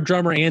with our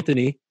drummer,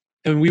 Anthony,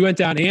 and we went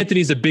down.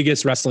 Anthony's the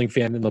biggest wrestling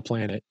fan on the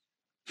planet.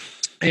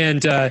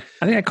 And I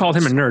think I called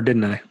him a nerd,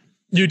 didn't I?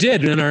 You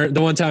did. The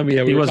one time we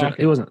he wasn't.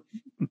 It wasn't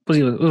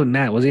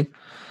Nat, was he?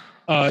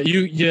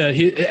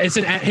 It's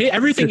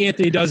everything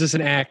Anthony does is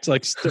an act,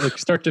 like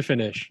start to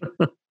finish.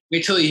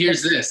 Wait till he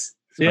hears this.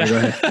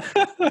 Yeah.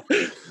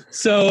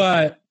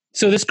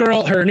 So this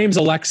girl, her name's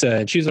Alexa,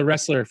 and she's a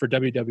wrestler for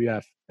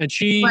WWF. And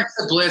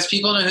Alexa Bliss,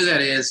 people know who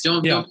that is.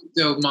 Don't be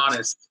so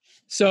modest.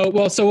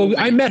 So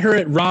I met her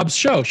at Rob's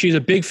show. She's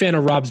a big fan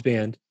of Rob's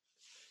band.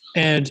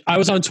 And I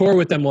was on tour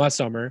with them last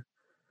summer.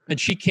 And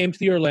she came to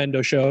the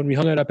Orlando show, and we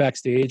hung out up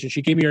backstage. And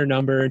she gave me her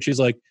number, and she's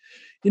like,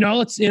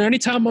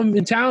 anytime I'm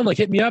in town, like,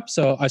 hit me up.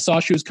 So I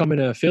saw she was coming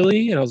to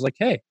Philly, and I was like,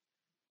 hey,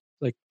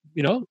 like,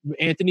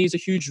 Anthony's a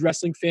huge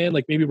wrestling fan.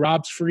 Like, maybe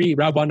Rob's free.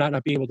 Rob might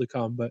not be able to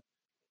come, but.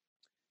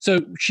 So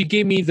she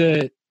gave me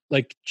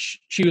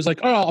she was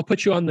like, oh, I'll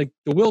put you on the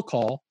will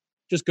call.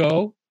 Just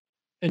go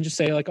and just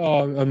say like,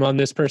 oh, I'm on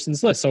this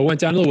person's list. So I went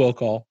down to the will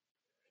call.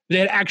 They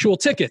had actual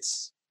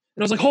tickets.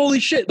 And I was like, holy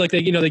shit. Like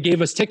they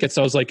gave us tickets.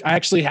 So I was like, I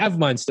actually have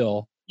mine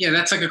still. Yeah.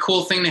 That's like a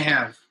cool thing to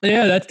have.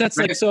 Yeah. That's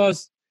right. Like, so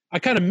I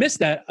kind of missed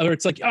that. Or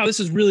it's like, oh, this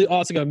is really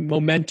awesome. It's like a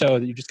memento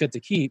that you just get to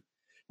keep.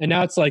 And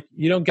now it's like,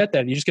 you don't get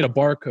that. You just get a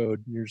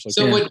barcode. And you're just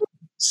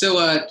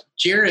like,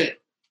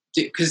 Jarrett,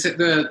 because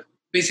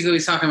basically what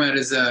he's talking about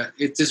is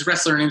it's this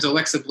wrestler named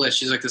Alexa Bliss.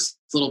 She's like this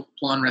little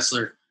blonde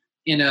wrestler.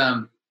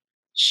 And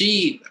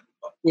she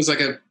was like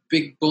a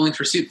big Bowling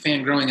for Soup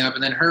fan growing up.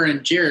 And then her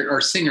and Jarrett,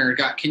 our singer,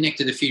 got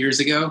connected a few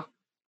years ago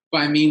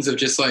by means of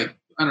just like,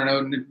 I don't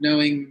know,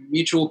 knowing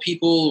mutual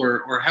people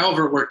or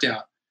however it worked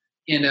out.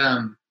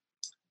 And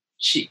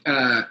she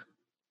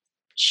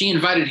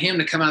invited him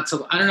to come out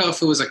to, I don't know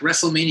if it was like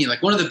WrestleMania,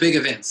 like one of the big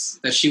events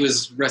that she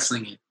was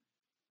wrestling in.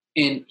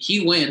 And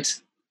he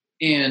went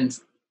and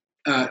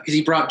because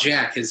he brought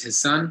Jack, his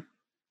son,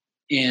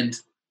 and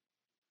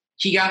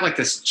he got like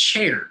this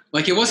chair.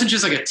 Like it wasn't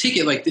just like a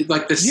ticket, like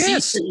the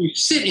seat that you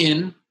sit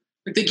in.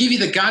 Like they give you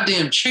the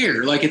goddamn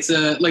chair. Like it's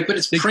but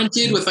it's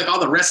printed with like all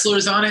the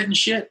wrestlers on it and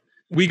shit.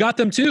 We got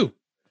them too.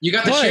 You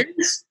got the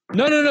chairs?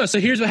 No. So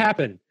here's what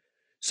happened.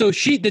 So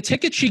the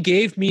tickets she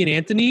gave me and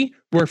Anthony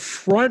were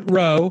front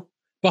row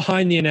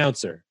behind the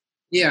announcer.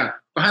 Yeah,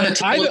 behind the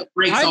table.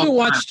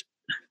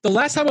 The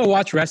last time I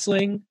watched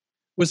wrestling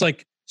was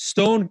like.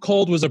 Stone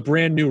Cold was a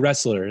brand new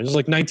wrestler. It was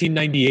like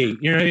 1998.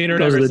 You know what I mean? Or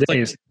Those are the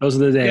days. Those are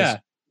the days. Yeah,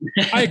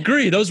 I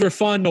agree. Those were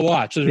fun to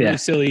watch. Those were really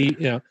silly,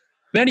 But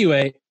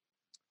anyway,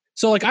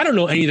 so like I don't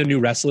know any of the new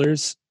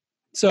wrestlers.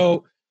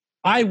 So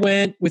I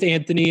went with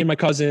Anthony and my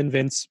cousin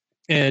Vince,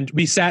 and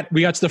we got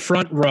to the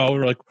front row. And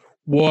we're like,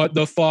 what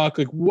the fuck?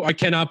 Like, I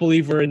cannot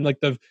believe we're in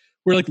like the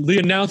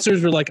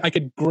announcers were like, I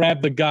could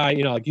grab the guy,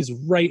 like he's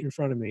right in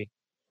front of me.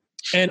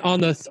 And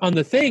on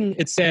the thing,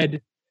 it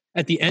said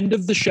at the end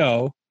of the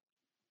show,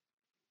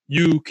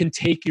 you can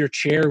take your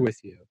chair with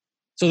you.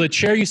 So the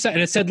chair you sat,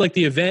 and it said like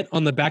the event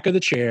on the back of the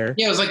chair.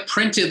 Yeah, it was like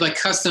printed, like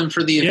custom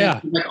for the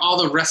event, like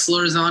all the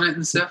wrestlers on it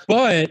and stuff.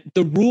 But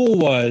the rule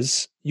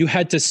was you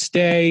had to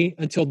stay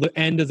until the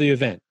end of the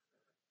event.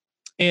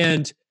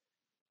 And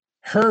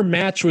her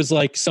match was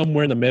like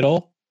somewhere in the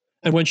middle.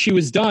 And when she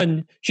was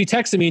done, she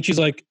texted me and she's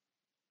like,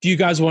 do you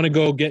guys want to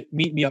go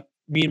meet me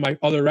and my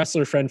other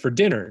wrestler friend for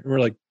dinner? And we're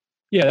like,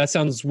 yeah, that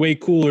sounds way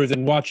cooler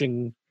than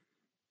watching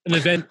an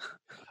event.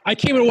 I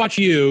came to watch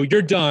you.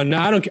 You're done.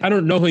 Now, I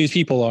don't know who these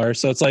people are.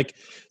 So it's like,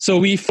 so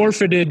we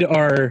forfeited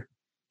our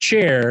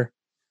chair.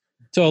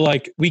 So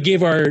like we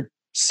gave our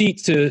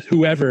seat to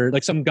whoever,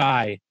 like some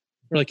guy.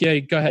 We're like, yeah,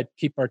 go ahead,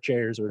 keep our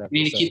chairs or whatever.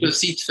 We need to keep those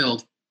seats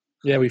filled.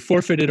 Yeah, we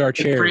forfeited our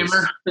chairs.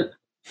 Kramer.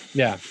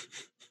 Yeah.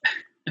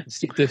 At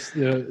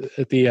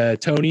the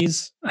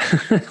Tonys.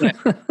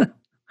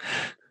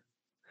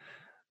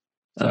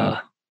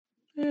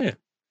 Yeah.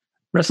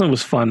 Wrestling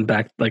was fun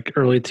back like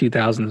early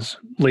 2000s,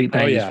 late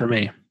 90s for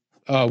me.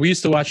 We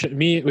used to watch it.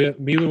 Me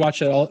would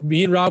watch it all.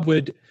 Me and Rob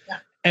would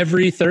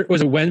every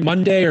was it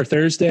Monday or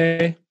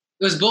Thursday?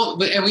 It was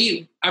both, and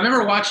I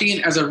remember watching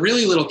it as a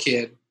really little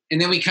kid,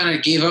 and then we kind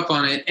of gave up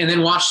on it, and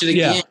then watched it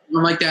again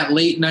on like that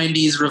late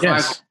 90s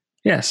revival.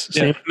 Yes,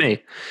 same with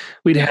me.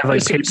 We'd have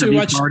like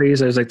pay-per-view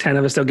parties. There's like 10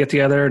 of us still get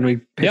together, and we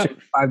pitch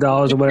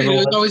 $5 or whatever. We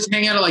would always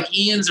hang out at like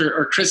Ian's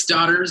or Chris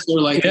Daughter's or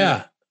like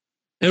it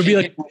would be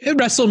like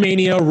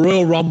WrestleMania,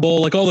 Royal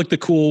Rumble, like all like the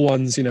cool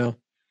ones, you know.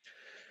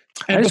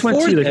 And I just went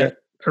to like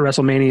a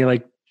WrestleMania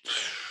like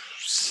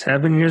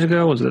 7 years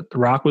ago. Was it The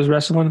Rock was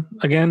wrestling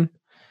again?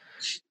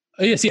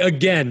 Oh, yeah, see,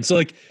 again. So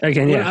like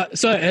again, yeah.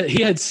 So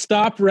he had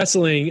stopped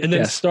wrestling and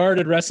then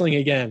started wrestling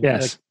again.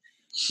 Yes.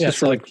 Like, just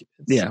for like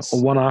a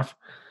one-off.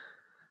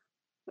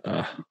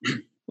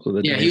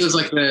 He was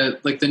like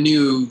the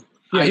new.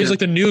 Yeah, he was like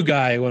the new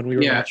guy when we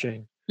were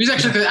watching. He was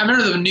actually. I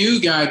remember the new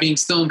guy being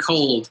Stone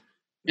Cold,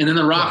 and then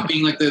The Rock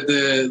being like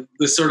the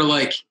sort of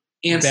like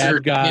answer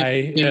bad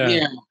guy.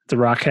 Yeah. The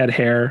Rock had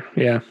hair.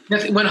 Yeah.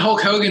 When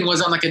Hulk Hogan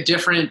was on like a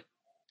different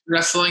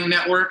wrestling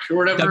network or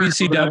whatever.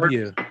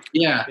 WCW.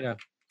 Yeah.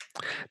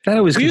 That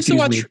always we used to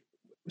watch. me.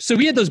 So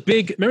we had those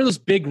big. Remember those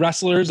big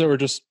wrestlers that were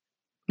just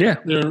they're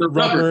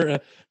rubber.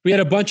 We had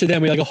a bunch of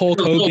them. We had like a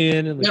Hulk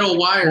Hogan and metal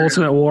wire,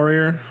 Ultimate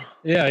Warrior.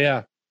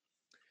 Yeah.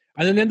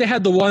 And then they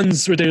had the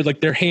ones where they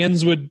like their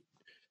hands would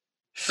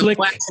flick.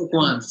 The plastic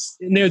ones.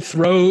 And they would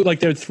throw. You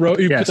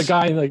put the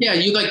guy in like. Yeah,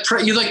 you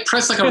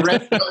press like a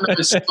red button on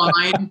his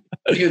spine.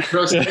 You would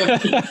throw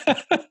stuff.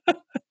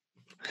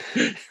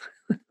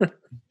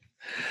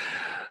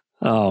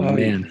 Oh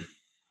man.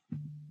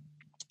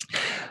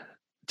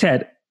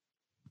 Ted,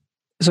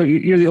 so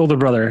you're the older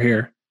brother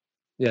here.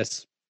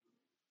 Yes.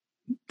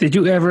 Did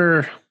you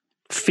ever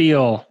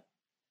feel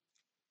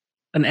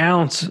an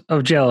ounce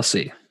of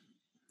jealousy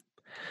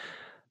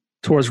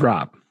towards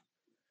Rob?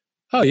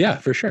 Oh yeah,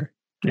 for sure.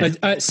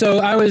 Yeah. So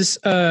I was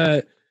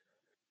the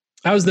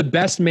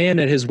best man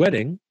at his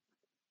wedding,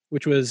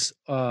 which was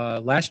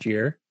last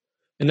year,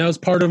 and that was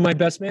part of my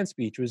best man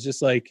speech. It was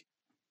just like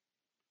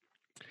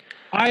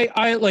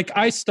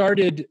I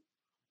started.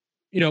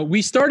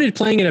 We started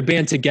playing in a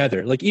band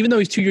together. Like, even though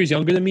he's 2 years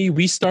younger than me,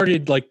 we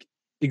started like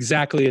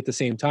exactly at the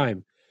same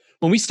time.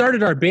 When we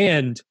started our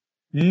band,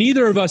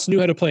 neither of us knew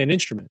how to play an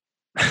instrument.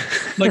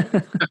 Like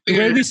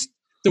the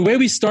way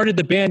we started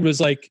the band was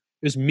like, it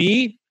was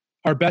me,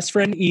 our best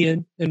friend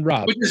Ian, and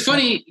Rob. Which is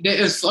funny.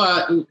 Is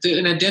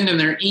an addendum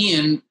there.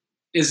 Ian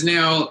is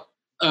now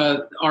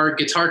our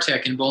guitar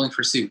tech in Bowling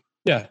for Soup.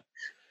 Yeah.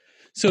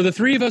 So the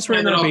three of us were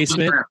in our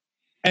basement,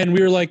 and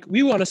we were like,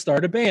 we want to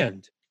start a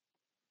band.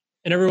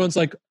 And everyone's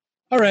like,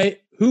 all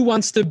right, who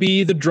wants to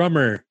be the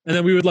drummer? And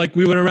then we went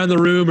around the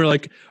room, or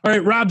like, all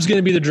right, Rob's going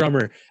to be the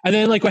drummer. And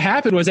then like what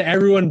happened was that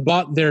everyone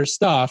bought their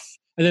stuff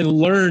and then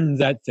learned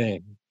that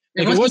thing.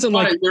 Like, it wasn't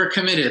like you were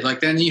committed. Like,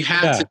 then you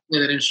had to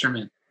play that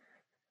instrument.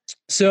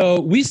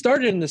 So we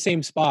started in the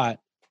same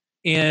spot.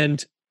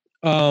 And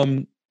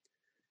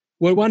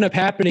what wound up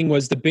happening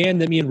was the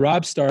band that me and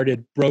Rob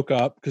started broke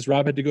up because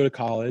Rob had to go to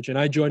college, and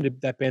I joined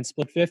that band,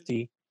 Split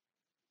 50.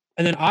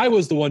 And then I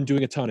was the one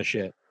doing a ton of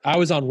shit. I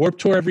was on Warped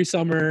Tour every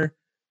summer.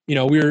 We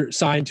were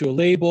signed to a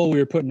label. We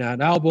were putting out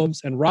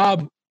albums, and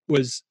Rob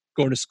was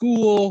going to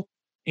school,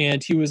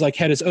 and he was like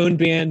had his own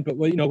band, but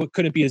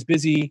couldn't be as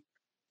busy.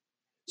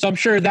 So I'm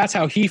sure that's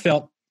how he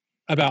felt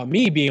about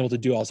me being able to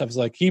do all this stuff. It's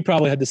like he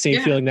probably had the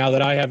same feeling now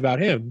that I have about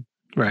him.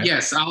 Right.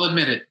 Yes, I'll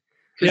admit it.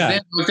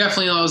 Because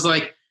then I was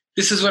like,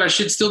 this is what I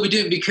should still be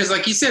doing. Because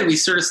like you said, we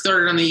sort of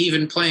started on the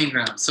even playing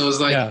ground. So it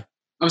was like,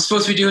 I'm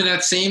supposed to be doing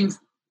that same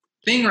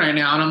thing right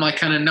now, and I'm like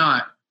kind of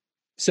not.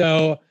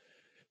 So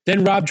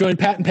then Rob joined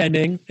Patent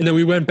Pending, and then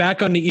we went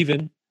back on the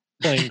even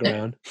playing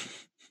ground.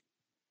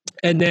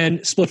 And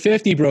then Split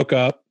 50 broke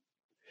up,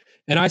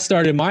 and I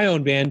started my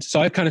own band.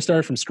 So I kind of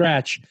started from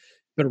scratch,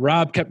 but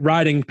Rob kept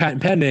riding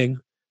Patent Pending,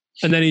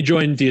 and then he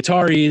joined the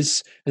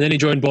Ataris, and then he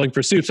joined Bowling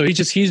for Soup. So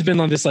he's been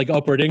on this like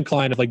upward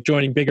incline of like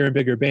joining bigger and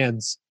bigger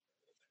bands.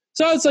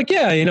 So it's like,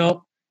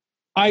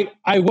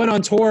 I went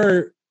on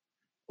tour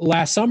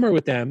last summer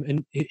with them,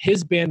 and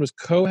his band was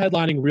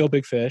co-headlining Real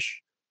Big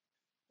Fish,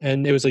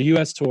 and it was a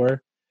U.S.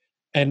 tour.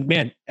 And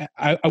man,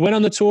 I went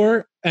on the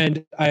tour,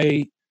 and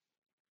I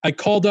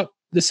called up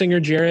the singer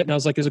Jarrett, and I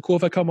was like, "Is it cool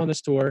if I come on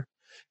this tour?"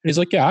 And he's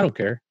like, "Yeah, I don't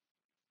care."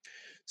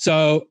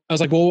 So I was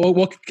like,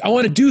 "Well, I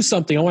want to do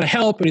something. I want to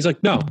help." And he's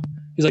like, "No."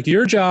 He's like,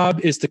 "Your job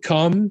is to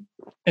come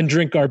and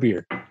drink our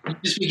beer.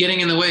 You'd just be getting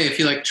in the way if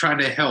you like try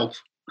to help."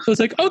 So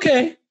it's like,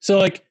 okay. So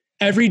like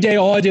every day,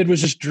 all I did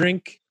was just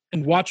drink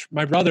and watch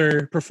my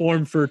brother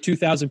perform for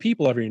 2,000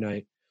 people every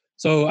night.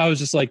 So I was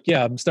just like,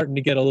 yeah, I'm starting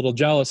to get a little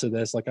jealous of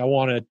this. Like, I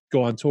want to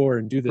go on tour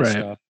and do this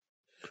stuff,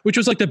 which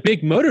was like the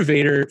big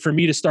motivator for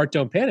me to start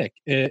Don't Panic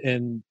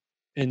in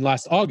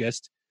last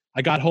August.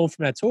 I got home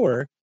from that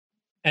tour,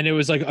 and it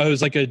was like, I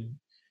was like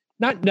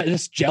not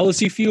just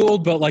jealousy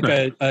fueled, but like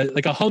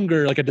a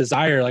hunger, like a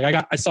desire.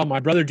 Like I saw my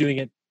brother doing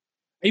it,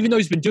 even though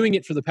he's been doing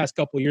it for the past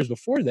couple of years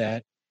before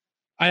that.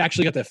 I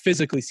actually got to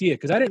physically see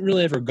it because I didn't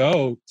really ever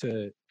go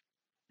to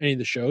any of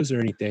the shows or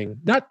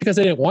anything. Not because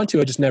I didn't want to,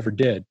 I just never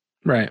did.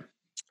 Right.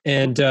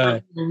 And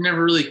we're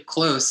never really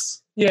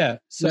close. Yeah.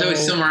 So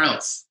always somewhere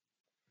else.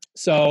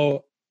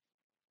 So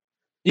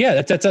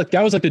yeah,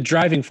 that was like the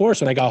driving force.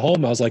 When I got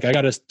home, I was like, I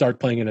got to start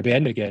playing in a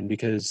band again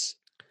because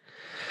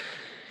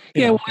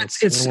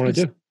it's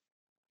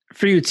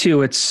for you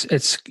too.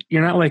 It's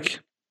you're not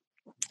like,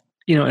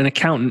 an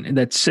accountant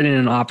that's sitting in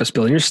an office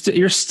building.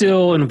 You're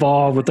still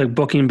involved with like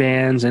booking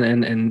bands and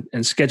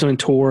scheduling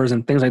tours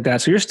and things like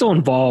that. So you're still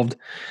involved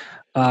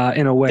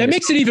in a way. That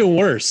makes it even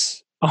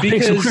worse.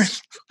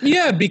 Because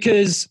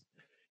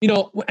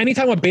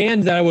anytime a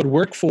band that I would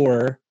work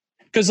for,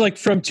 because like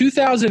from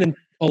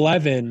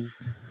 2011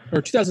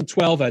 or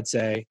 2012, I'd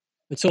say,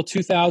 until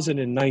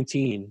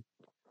 2019,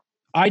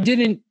 I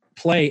didn't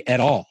play at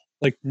all.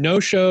 Like no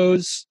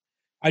shows.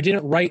 I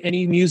didn't write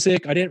any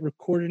music. I didn't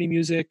record any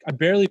music. I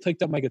barely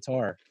picked up my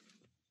guitar.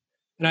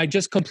 And I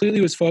just completely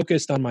was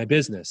focused on my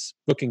business,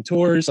 booking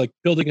tours, like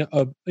building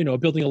a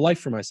life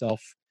for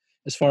myself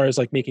as far as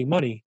like making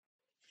money.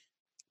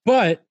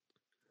 But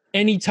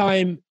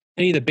anytime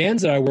any of the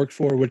bands that I worked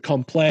for would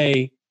come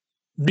play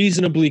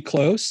reasonably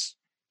close,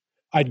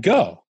 I'd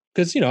go.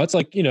 Because, it's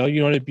like, you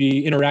want to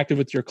be interactive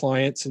with your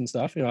clients and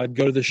stuff. I'd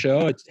go to the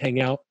show, I'd hang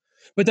out.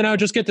 But then I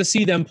would just get to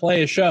see them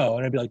play a show.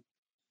 And I'd be like,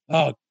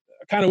 oh,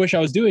 I kind of wish I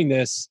was doing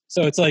this.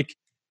 So it's like,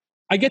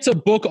 I get to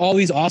book all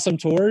these awesome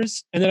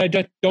tours and then I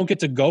don't get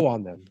to go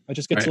on them. I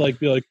just get to like,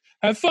 be like,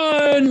 have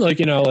fun.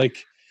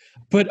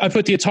 But I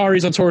put the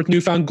Ataris on tour with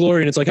Newfound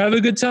Glory and it's like, have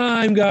a good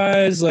time,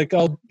 guys. Like,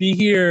 I'll be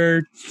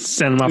here.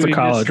 Send them off to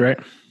college, right?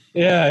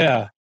 Yeah.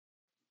 Yeah.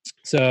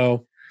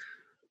 So,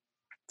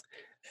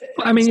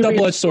 I mean, it's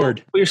double-edged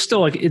sword. You're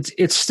still like,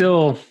 it's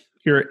still,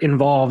 you're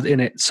involved in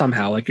it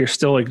somehow. Like you're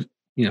still like,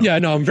 Yeah,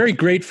 no, I'm very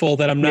grateful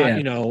that I'm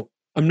not,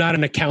 I'm not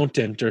an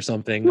accountant or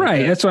something.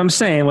 Right. That's what I'm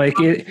saying. Like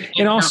it,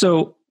 and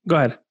also go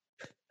ahead.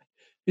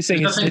 You're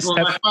saying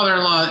my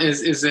father-in-law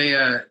is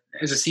a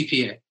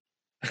CPA.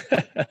 So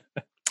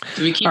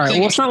we keep all right.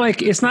 Well, it's not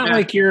like you're. It's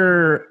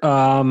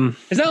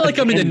not like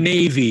I'm in the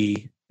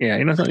Navy. Yeah,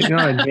 you're not a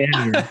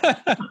janitor.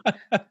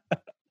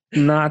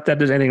 Not that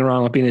there's anything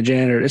wrong with being a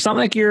janitor. It's not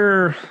like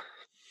you're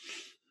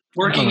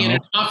working in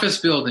an office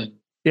building.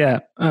 Yeah.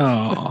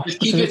 Oh,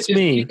 that's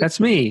me.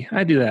 That's me.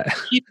 I do that.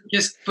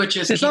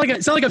 It's not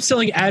like I'm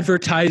selling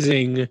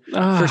advertising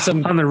for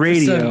some on the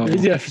radio.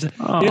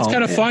 It's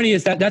kind of funny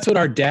is that's what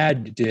our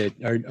dad did.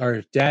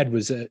 Our dad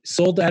was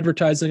sold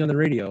advertising on the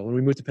radio when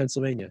we moved to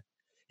Pennsylvania.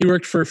 He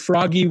worked for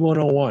Froggy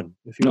 101.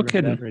 If you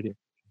remember that radio.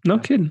 No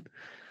kidding.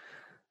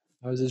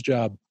 That was his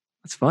job.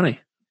 That's funny.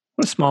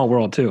 What a small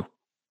world too.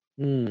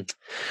 But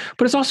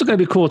it's also going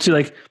to be cool too.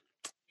 Like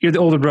you're the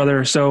older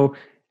brother, so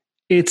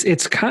it's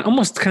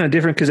almost kind of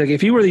different because like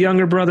if you were the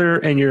younger brother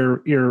and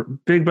your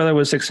big brother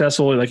was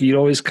successful, like you'd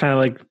always kind of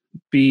like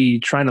be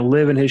trying to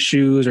live in his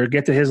shoes or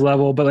get to his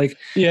level. But like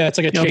it's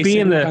like a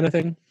chasing kind of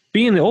thing.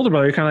 Being the older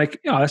brother, you're kind of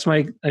like,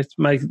 that's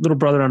my little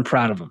brother. I'm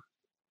proud of him.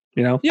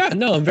 Yeah,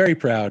 no, I'm very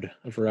proud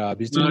of Rob.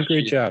 He's doing a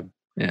great job.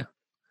 Yeah,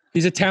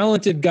 he's a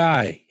talented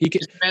guy.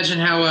 Just imagine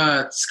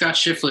how Scott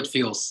Shiflett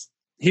feels.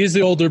 He's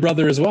the older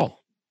brother as well.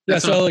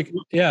 His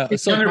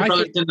younger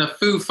brother than the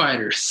Foo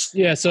Fighters.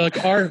 Yeah, so like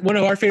one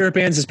of our favorite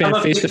bands is band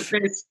Face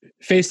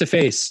to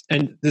Face,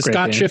 and the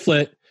Scott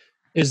Shiflett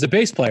is the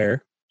bass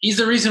player. He's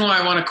the reason why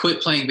I want to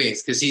quit playing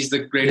bass because he's the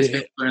greatest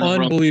bass player in the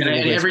world. Unbelievable.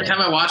 And every time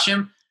I watch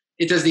him,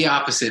 it does the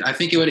opposite. I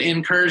think it would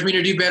encourage me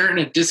to do better, and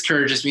it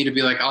discourages me to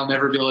be like, I'll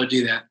never be able to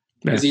do that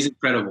because he's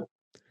incredible.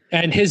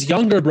 And his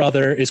younger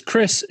brother is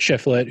Chris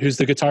Shiflett, who's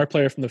the guitar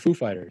player from the Foo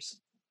Fighters.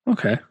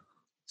 Okay.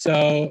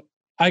 So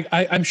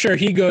I'm sure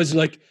he goes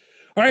like,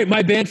 all right,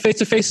 my band Face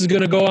to Face is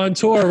going to go on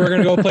tour. We're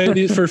going to go play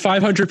these for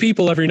 500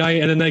 people every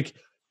night. And then like,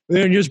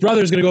 his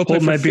brother's going to go play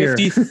for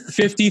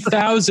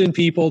 50,000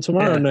 people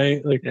tomorrow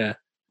night. Like,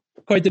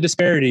 quite the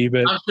disparity,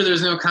 but I'm sure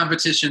there's no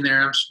competition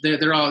there.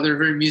 They're a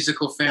very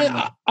musical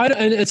family.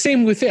 And it's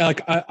same with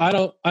like, I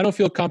don't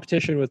feel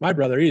competition with my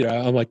brother either.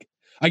 I'm like,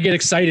 I get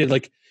excited.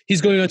 Like he's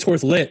going on tour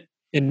with Lit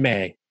in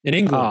May in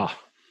England. Oh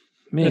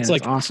man, it's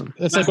like awesome.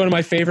 It's like one of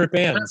my favorite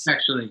bands.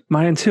 Actually,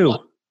 mine too.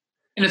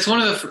 And it's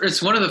one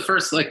of the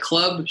first like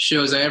club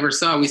shows I ever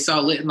saw. We saw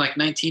Lit in like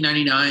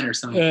 1999 or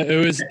something.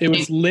 It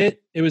was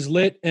Lit. It was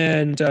Lit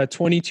and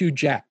 22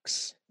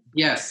 Jacks.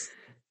 Yes,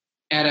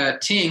 at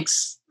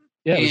Tinks.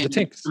 Yeah, it was the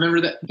Tinks.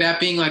 Remember that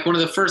being like one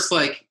of the first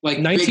like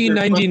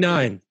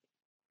 1999.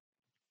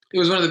 It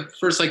was one of the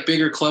first like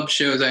bigger club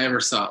shows I ever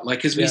saw. Like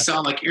because we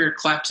saw like Eric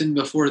Clapton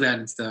before that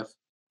and stuff.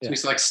 So we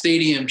saw like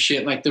stadium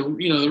shit, like the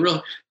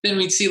real. Then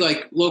we'd see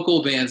like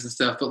local bands and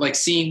stuff. But like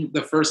seeing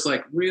the first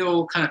like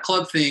real kind of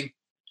club thing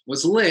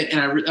was lit, and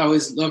I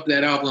always loved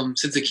that album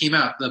since it came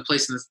out, A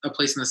Place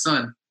in the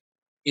Sun,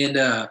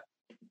 and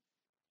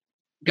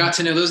got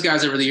to know those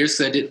guys over the years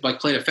because I did like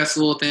played a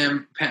festival with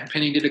them. Pat and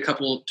Penny did a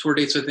couple tour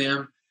dates with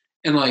them,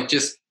 and like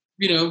just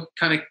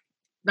kind of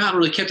not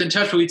really kept in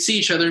touch, but we'd see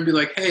each other and be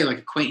like, hey, like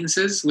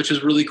acquaintances, which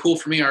was really cool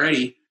for me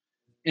already.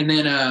 And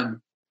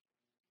then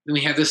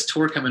we have this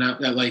tour coming up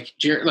that like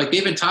Jared, like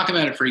they've been talking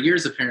about it for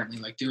years apparently,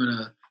 like doing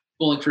a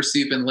Bowling for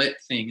Soup and Lit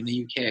thing in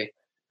the UK.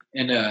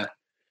 And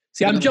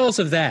see, I'm jealous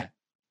of that.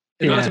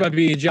 And not about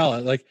being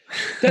jealous. Like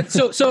that.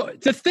 So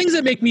the things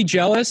that make me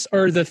jealous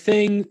are the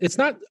thing. It's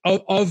not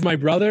of my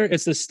brother.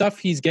 It's the stuff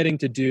he's getting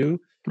to do.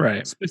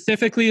 Right.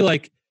 Specifically,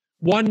 like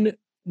one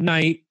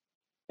night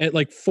at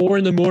like 4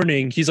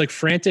 a.m, he's like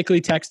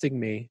frantically texting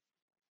me.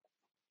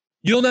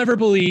 You'll never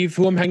believe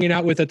who I'm hanging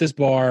out with at this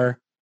bar.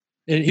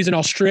 And he's in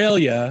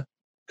Australia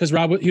because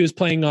Rob, he was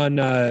playing on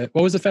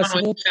what was the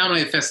festival?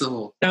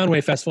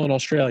 Soundwave Festival in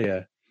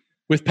Australia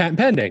with Pat and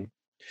Pending.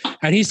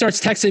 And he starts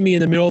texting me in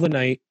the middle of the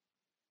night.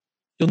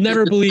 You'll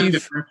never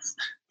believe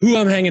who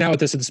I'm hanging out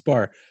with at this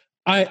bar.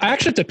 I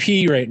actually have to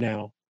pee right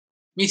now.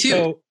 Me too.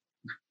 So,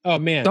 oh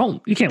man.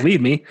 You can't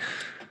leave me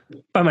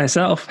by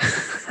myself.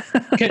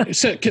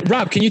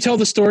 Rob, can you tell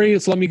the story?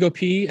 Let's let me go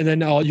pee and then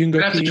you can go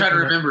pee. I have to try to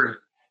remember it.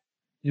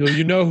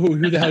 You know who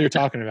the hell you're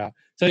talking about.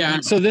 So, yeah,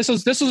 so this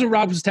was what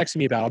Rob was texting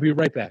me about. I'll be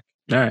right back.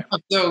 All right.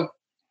 So,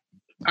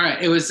 all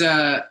right. It was,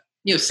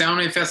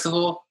 Soundwave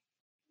Festival.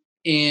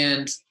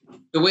 And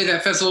the way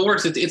that festival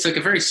works, it's like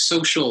a very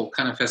social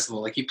kind of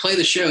festival. Like you play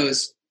the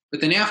shows, but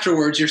then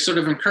afterwards you're sort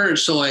of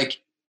encouraged to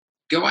like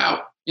go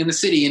out in the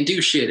city and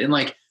do shit and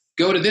like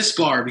go to this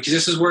bar because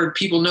this is where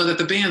people know that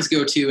the bands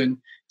go to. And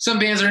some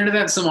bands are into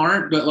that, some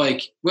aren't, but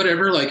like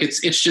whatever, like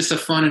it's just a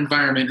fun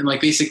environment. And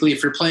like basically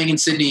if you're playing in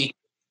Sydney,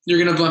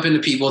 you're going to bump into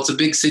people. It's a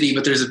big city,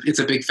 but it's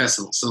a big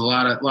festival. So a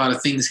lot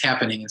of things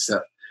happening and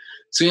stuff.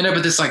 So we end up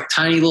at this like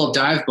tiny little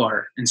dive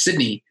bar in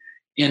Sydney.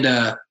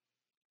 And,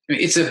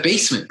 it's a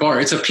basement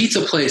bar. It's a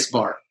pizza place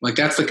bar. Like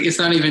that's like, it's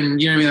not even,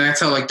 you know what I mean? That's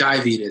how like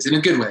dive eat is in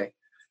a good way.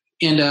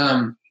 And,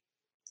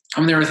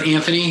 I'm there with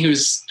Anthony,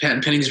 who's Pat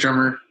and Penny's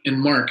drummer, and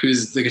Mark,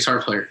 who's the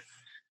guitar player.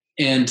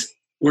 And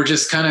we're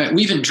just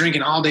we've been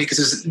drinking all day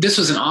because this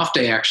was an off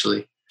day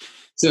actually.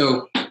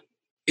 So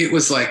it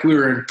was like, we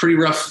were in pretty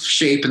rough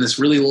shape and this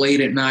really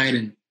late at night.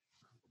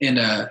 And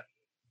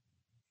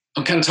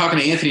I'm kind of talking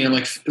to Anthony. And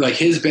I'm like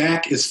his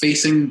back is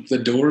facing the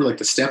door, like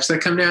the steps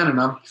that come down, and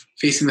I'm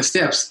facing the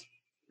steps.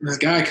 And this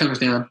guy comes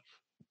down,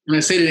 and I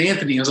say to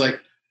Anthony, I was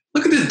like,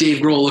 look at this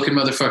Dave Grohl looking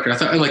motherfucker. I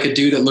thought like a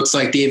dude that looks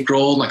like Dave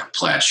Grohl, like a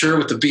plaid shirt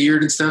with the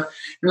beard and stuff.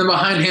 And then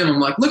behind him, I'm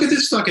like, look at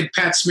this fucking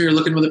Pat Smear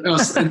looking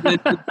motherfucker. And then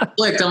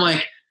I'm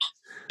like,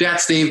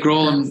 that's Dave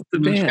Grohl.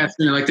 And Pat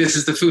Smear. Like, this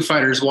is the Foo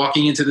Fighters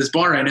walking into this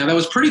bar right now. That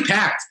was pretty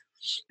packed.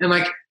 And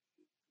like,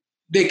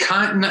 they they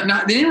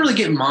didn't really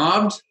get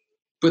mobbed,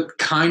 but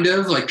kind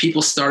of like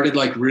people started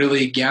like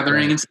really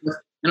gathering and stuff.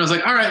 And I was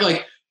like, all right,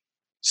 like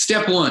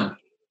step one,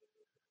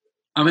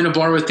 I'm in a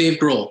bar with Dave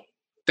Grohl.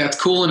 That's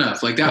cool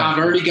enough. Like that, I've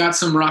already got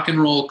some rock and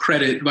roll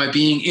credit by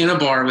being in a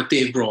bar with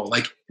Dave Grohl,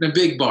 like in a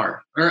big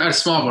bar or a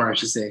small bar, I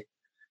should say.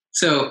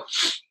 So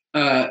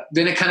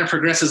then it kind of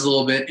progresses a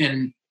little bit.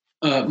 And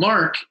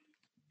Mark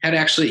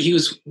he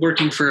was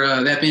working for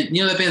that band,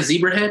 that band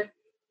Zebrahead.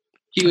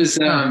 He was,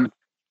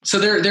 so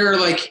they're kind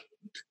of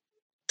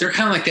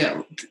like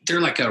that.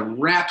 They're like a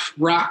rap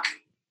rock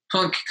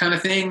punk kind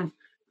of thing.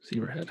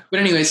 Zebrahead. But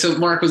anyway, so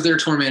Mark was their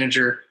tour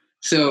manager.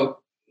 So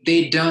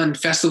they'd done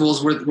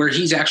festivals where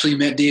he's actually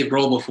met Dave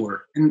Grohl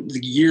before, and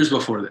years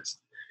before this.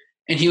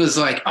 And he was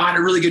like, I had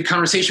a really good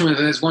conversation with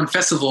him at this one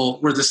festival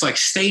where this like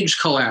stage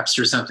collapsed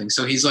or something.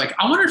 So he's like,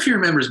 I wonder if he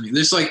remembers me.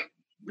 This like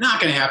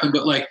not going to happen,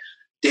 but like,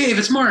 Dave,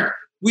 it's Mark.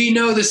 We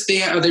know this.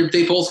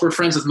 They both were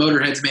friends with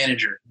Motorhead's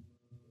manager.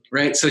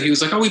 Right. So he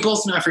was like, oh, we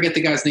both know, I forget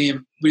the guy's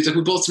name, but he's like,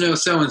 we both know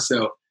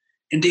so-and-so.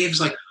 And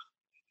Dave's like,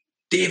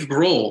 Dave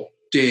Grohl.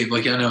 Dave,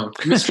 like, I know,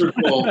 Mr.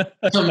 Grohl.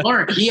 So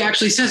Mark, he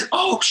actually says,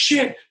 oh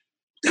shit,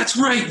 that's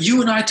right.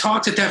 You and I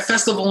talked at that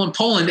festival in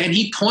Poland, and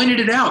he pointed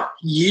it out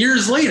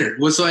years later,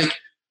 was like,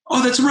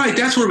 oh, that's right.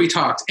 That's where we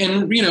talked.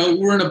 And,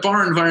 we're in a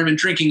bar environment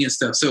drinking and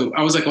stuff. So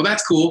I was like, well,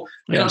 that's cool.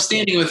 And I'm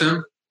standing with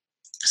him.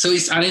 So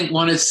I didn't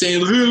want to say,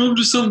 hey, I'm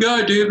just some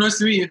guy, Dave. Nice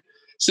to meet you.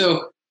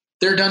 So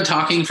they're done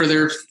talking for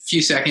their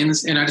few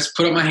seconds, and I just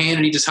put up my hand,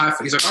 and he just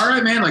high-five. He's like, all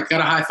right, man, like got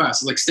a high five.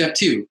 So like step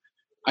 2,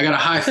 I got a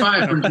high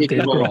five from Dave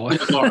Grohl in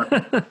the bar.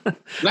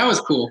 That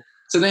was cool.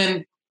 So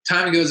then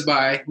time goes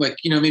by, like,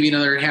 maybe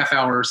another half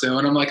hour or so.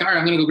 And I'm like, all right,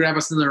 I'm going to go grab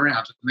us another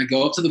round. And I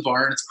go up to the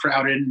bar and it's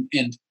crowded.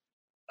 And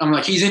I'm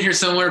like, he's in here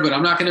somewhere, but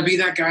I'm not going to be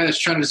that guy that's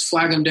trying to just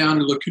flag him down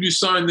and look, can you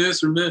sign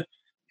this or that?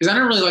 Because I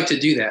don't really like to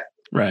do that.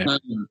 Right.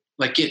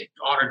 Like get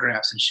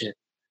autographs and shit.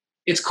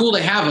 It's cool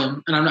to have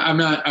them. And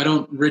I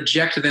don't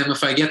reject them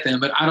if I get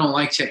them, but I don't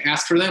like to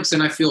ask for them because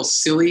then I feel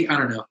silly. I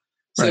don't know.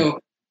 So,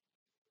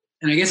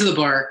 and I get to the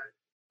bar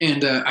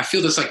and I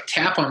feel this like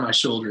tap on my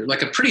shoulder,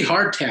 like a pretty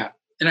hard tap.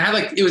 And I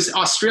had it was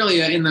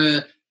Australia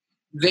in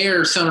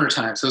their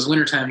summertime. So it was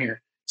wintertime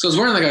here. So I was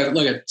wearing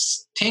like a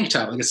tank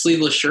top, like a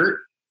sleeveless shirt.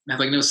 It had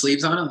like no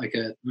sleeves on it, like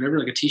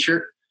a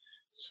t-shirt.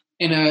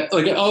 And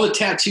like all the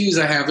tattoos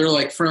I have, they're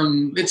like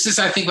it's just,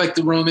 I think like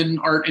the Roman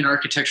art and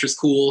architecture is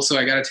cool. So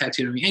I got a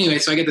tattoo to me. Anyway,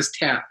 so I get this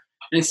tat.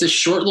 And it's this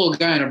short little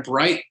guy in a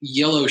bright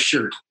yellow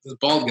shirt, this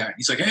bald guy.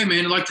 He's like, hey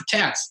man, I like the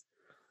tats.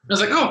 I was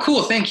like, oh,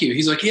 cool, thank you.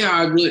 He's like,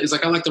 yeah, it's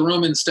like, I like the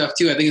Roman stuff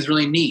too. I think it's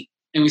really neat.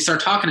 And we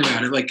start talking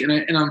about it. Like,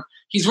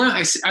 he's wearing,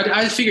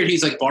 I figured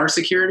he's like bar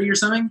security or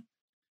something.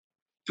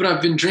 But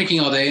I've been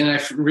drinking all day, and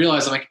I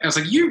realized, I was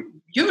like, you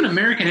have an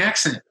American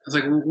accent. I was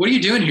like, what are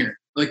you doing here?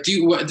 Like,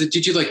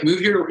 did you like move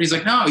here? He's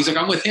like, no. He's like,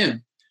 I'm with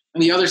him.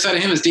 On the other side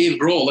of him is Dave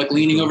Grohl, like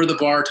leaning over the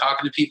bar,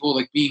 talking to people,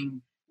 like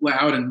being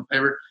loud and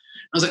whatever.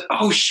 I was like,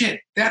 oh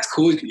shit, that's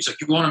cool. He's like,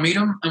 you want to meet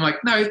him? I'm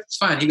like, no, it's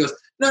fine. He goes,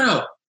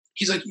 no.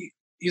 He's like,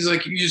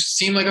 you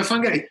seem like a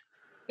fun guy.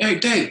 Hey,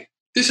 Dave,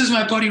 this is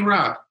my buddy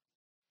Rob.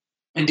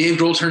 And Dave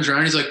Grohl turns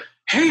around. He's like,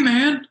 hey,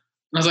 man. And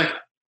I was like,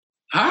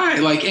 hi.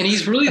 Like, and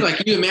he's really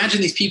like, you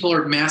imagine these people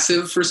are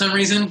massive for some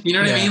reason. You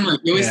know what I mean? Like,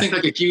 you always think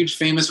like a huge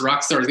famous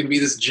rock star is going to be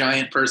this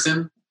giant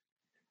person.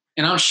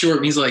 And I'm short.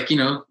 And he's like, he's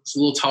a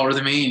little taller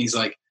than me. And he's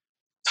like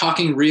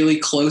talking really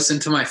close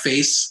into my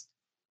face.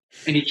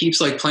 And he keeps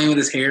like playing with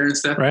his hair and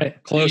stuff.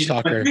 Right. Close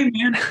talker. Like, hey,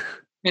 man.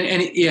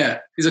 And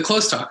he's a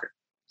close talker.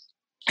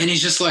 And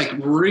he's just like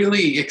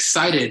really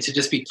excited to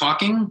just be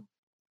talking,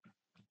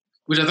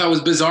 which I thought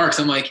was bizarre. Cause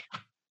I'm like,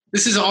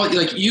 this is all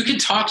like, you can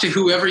talk to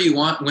whoever you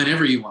want,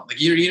 whenever you want.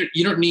 Like you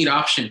don't need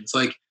options.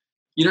 Like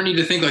you don't need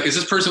to think like, does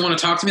this person want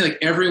to talk to me? Like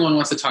everyone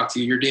wants to talk to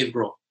you. You're Dave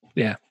Grohl.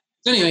 Yeah.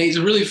 So anyway, it's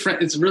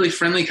a really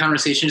friendly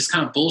conversation, just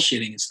kind of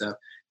bullshitting and stuff.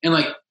 And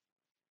like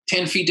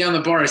 10 feet down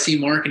the bar, I see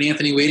Mark and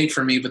Anthony waiting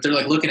for me, but they're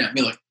like looking at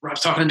me like,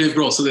 Rob's talking to Dave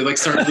Grohl. So they like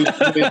start and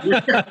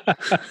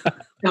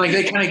like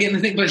they kind of get in the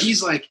thing, but he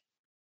was like,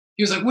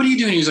 what are you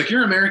doing? He was like,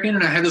 you're American.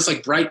 And I had this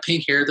like bright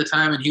pink hair at the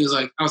time. And he was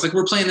like, I was like,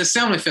 we're playing this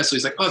Soundwave Festival.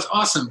 He's like, oh, that's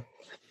awesome.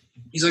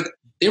 He's like,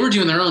 they were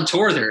doing their own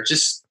tour there.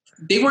 Just,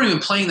 they weren't even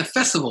playing the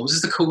festival. It was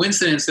just a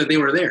coincidence that they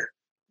were there.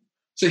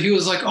 So he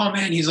was like, oh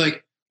man, he's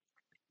like,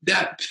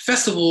 that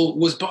festival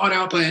was bought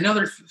out by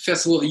another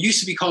festival. It used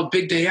to be called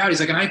Big Day Out. He's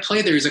like, and I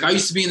played there. He's like, I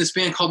used to be in this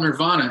band called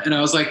Nirvana. And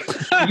I was like,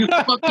 are you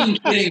fucking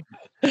kidding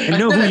me? I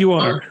know who you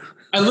are.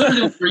 I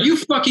literally, are you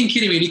fucking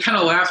kidding me? And he kind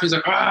of laughed. He's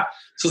like, ah.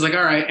 So I was like,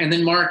 all right. And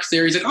then Mark's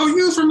there. He's like, oh,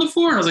 you from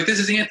before? And I was like, this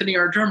is Anthony,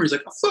 our drummer. He's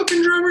like, a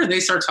fucking drummer. And they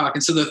start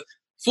talking. So the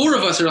four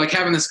of us are like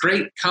having this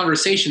great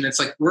conversation. That's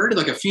like, we're already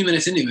like a few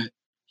minutes into it.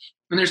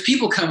 And there's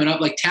people coming up,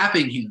 like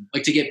tapping him,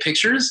 like to get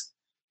pictures.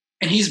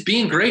 And he's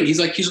being great. He's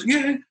like,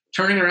 yeah,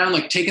 turning around,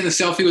 like taking the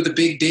selfie with the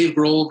big Dave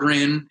Grohl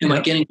grin and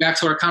like getting back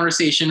to our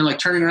conversation and like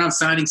turning around,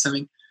 signing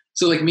something.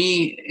 So like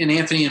me and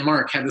Anthony and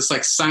Mark had this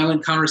like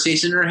silent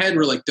conversation in our head.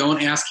 We're like,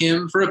 don't ask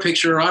him for a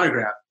picture or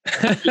autograph.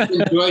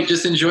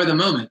 Just enjoy the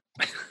moment.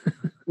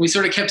 We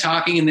sort of kept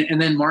talking,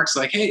 and then Mark's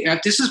like, hey,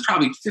 this is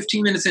probably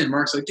 15 minutes in.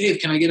 Mark's like, Dave,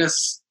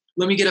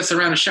 let me get us a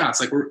round of shots.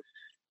 Like,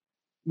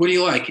 what do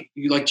you like?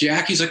 You like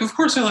Jack? He's like, of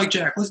course I like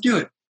Jack. Let's do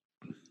it.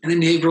 And then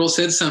Dave Grohl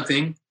said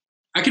something.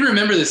 I can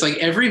remember this, like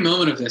every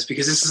moment of this,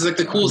 because this is like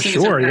the coolest thing.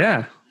 Sure,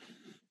 yeah.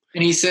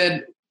 And he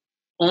said,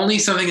 only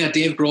something that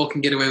Dave Grohl can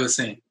get away with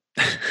saying.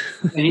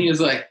 And he was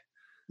like,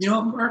 you know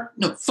what, Mark?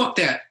 No, fuck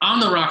that. I'm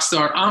the rock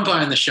star. I'm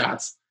buying the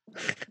shots.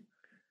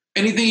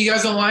 Anything you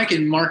guys don't like?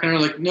 And Mark and I are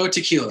like, no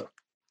tequila.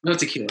 No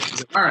tequila. He's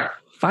like, all right.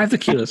 5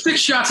 tequilas. 6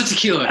 shots of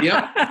tequila.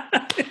 Yep.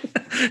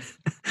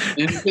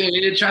 And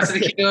we did shots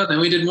of tequila. Then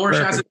we did more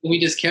shots. And we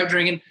just kept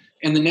drinking.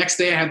 And the next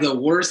day I had the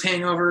worst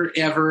hangover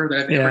ever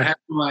that I've ever had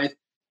in my life.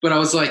 But I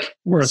was like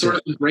sort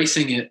of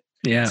embracing it.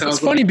 Yeah. So it's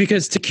funny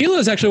because tequila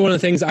is actually one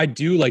of the things I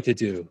do like to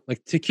do.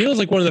 Like tequila is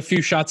like one of the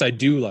few shots I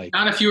do like.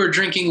 Not if you were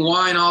drinking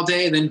wine all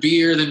day, then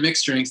beer, then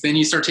mixed drinks. Then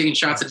you start taking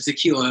shots of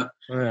tequila.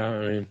 Yeah, I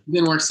mean, it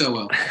didn't work so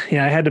well.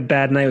 Yeah, I had a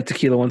bad night with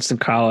tequila once in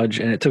college,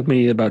 and it took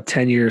me about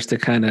 10 years to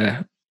kind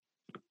of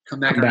come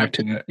back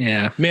to it.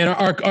 Yeah. Man,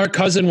 our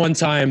cousin one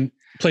time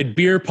played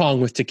beer pong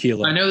with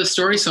tequila. I know the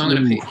story, so I'm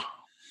going to pee.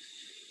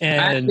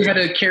 And we had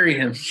to carry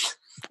him.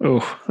 Oh,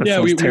 that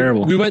sounds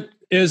terrible. We went.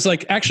 It was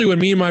like actually when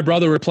me and my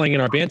brother were playing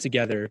in our band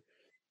together,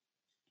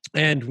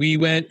 and we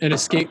went and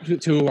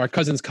escaped to our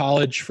cousin's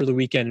college for the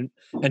weekend,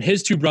 and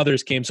his 2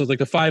 brothers came. So it was like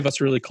the 5 of us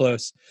were really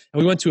close,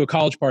 and we went to a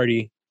college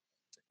party,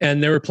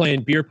 and they were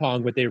playing beer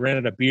pong, but they ran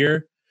out of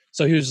beer.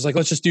 So he was just like,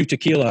 let's just do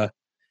tequila.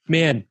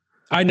 Man,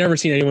 I'd never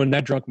seen anyone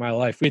that drunk in my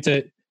life. We had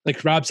to,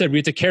 like Rob said, we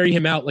had to carry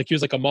him out like he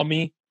was like a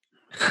mummy.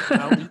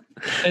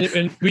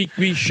 and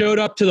we showed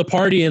up to the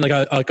party in like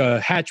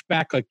a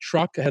hatchback like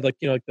truck. It had like,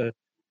 you know,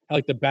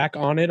 like the back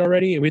on it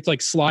already, and we had to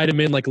like slide him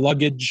in like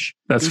luggage.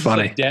 That's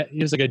funny.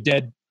 He was like a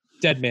dead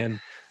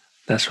man.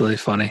 That's really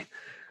funny.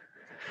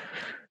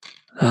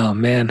 Oh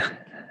man,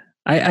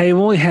 I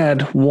only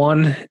had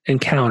one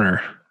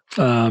encounter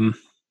of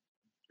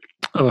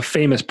a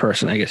famous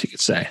person, I guess you could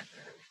say,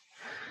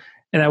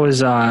 and that was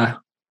the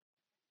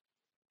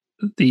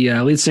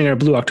lead singer of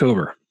Blue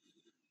October,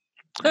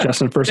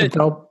 Justin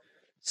Furstenfeld.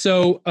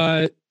 So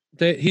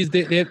they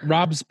have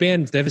Rob's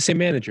band. They have the same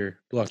manager.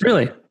 Blue October.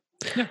 Really?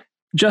 Yeah.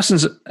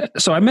 Justin's,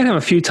 so I met him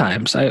a few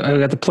times. I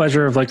got the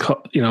pleasure of like,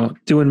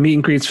 doing meet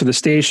and greets for the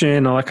station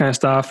and all that kind of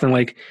stuff. And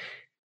like,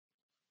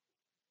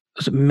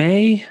 was it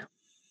May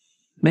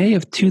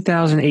of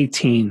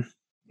 2018?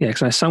 Yeah.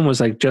 Cause my son was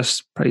like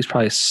he's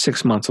probably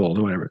 6 months old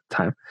or whatever at the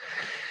time.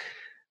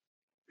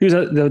 He was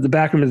at the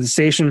back room of the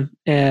station,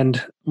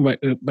 and my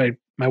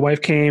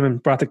wife came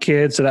and brought the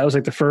kids. So that was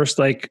like the first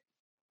like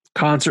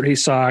concert he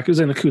saw. It was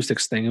an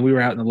acoustics thing, and we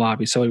were out in the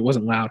lobby, so it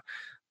wasn't loud.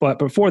 But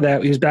before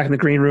that, he was back in the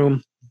green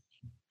room.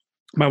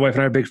 My wife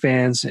and I are big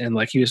fans, and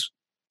like he was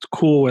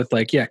cool with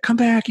like, yeah, come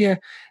back, yeah. And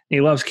he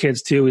loves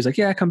kids too. He's like,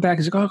 yeah, come back.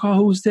 He's like, oh,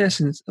 who's this?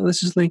 And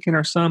this is Lincoln,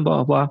 our son,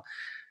 blah, blah, blah.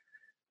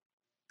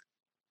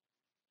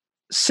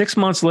 6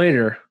 months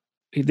later,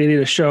 they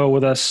did a show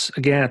with us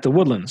again at the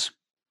Woodlands.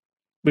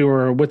 We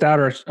were without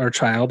our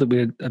child. We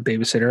had a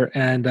babysitter.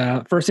 And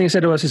first thing he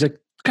said to us, he's like,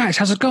 guys,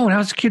 how's it going?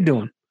 How's the kid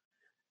doing?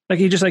 Like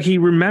he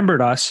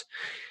remembered us.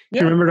 Yeah.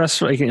 He remembered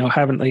us, like,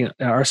 having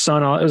our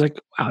son. It was like,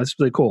 wow, that's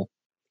really cool.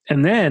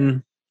 And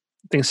then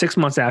I think 6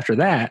 months after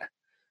that,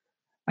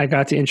 I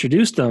got to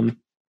introduce them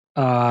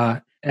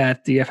at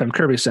the FM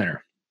Kirby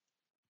Center.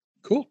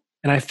 Cool.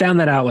 And I found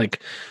that out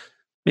like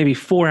maybe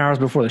 4 hours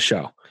before the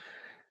show.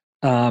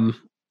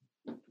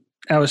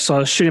 I was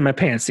shitting my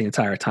pants the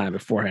entire time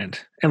beforehand.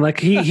 And like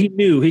he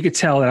knew, he could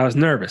tell that I was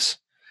nervous.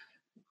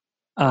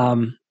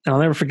 And I'll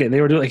never forget,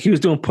 they were doing, like, he was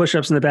doing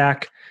push-ups in the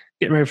back,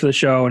 getting ready for the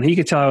show, and he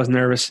could tell I was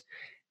nervous.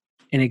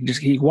 And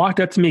he walked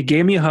up to me,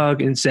 gave me a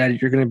hug, and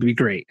said, "You're going to be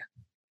great."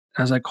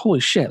 I was like, holy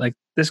shit, like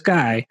this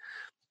guy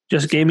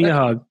just gave me a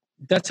hug.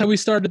 That's how we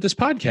started this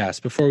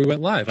podcast before we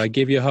went live. I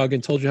gave you a hug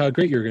and told you how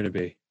great you were going to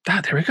be.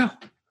 Ah, there we go.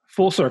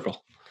 Full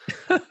circle.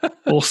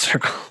 Full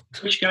circle.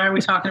 Which guy are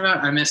we talking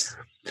about? I missed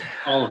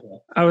all of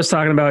it. I was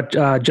talking about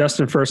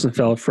Justin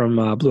Furstenfeld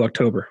from Blue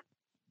October.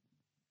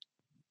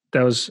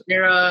 That was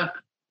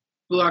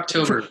Blue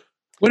October.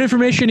 What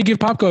information do you give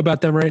Popko about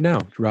them right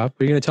now, Rob?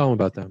 What are you going to tell him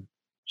about them?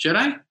 Should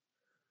I?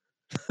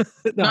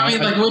 No, I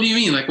mean, like, what do you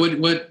mean? Like,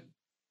 what?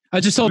 I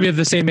just told you have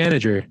the same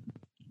manager.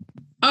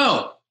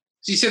 Oh,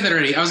 so you said that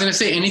already. I was going to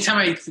say, anytime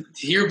I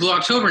hear Blue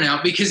October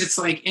now, because it's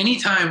like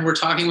anytime we're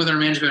talking with our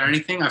management or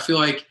anything, I feel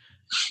like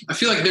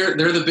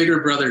they're the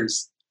bigger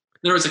brothers.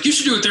 In other words, like, you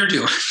should do what they're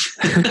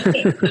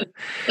doing.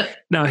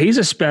 No, he's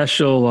a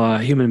special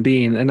human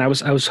being, and I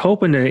was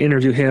hoping to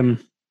interview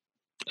him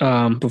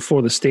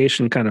before the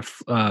station kind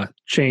of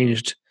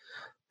changed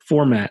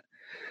format,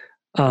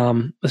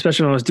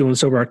 especially when I was doing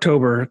Sober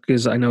October,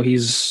 because I know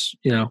he's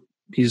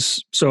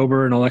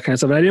sober and all that kind of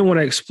stuff. And I didn't want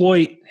to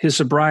exploit his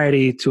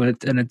sobriety to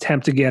an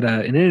attempt to get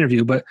an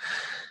interview, but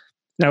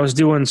I was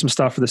doing some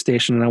stuff for the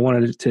station, and I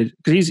wanted to,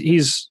 because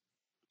he's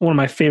one of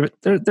my favorite.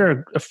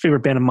 They're a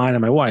favorite band of mine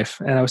and my wife.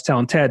 And I was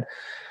telling Ted,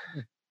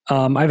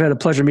 I've had the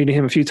pleasure of meeting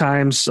him a few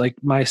times. Like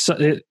my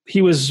son,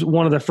 he was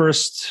one of the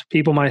first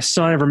people my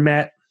son ever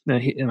met.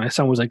 And my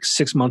son was like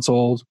 6 months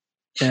old,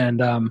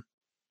 and I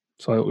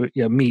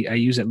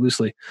use it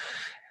loosely.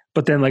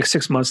 But then like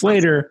 6 months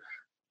later,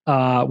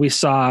 we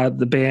saw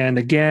the band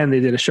again.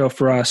 They did a show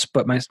for us,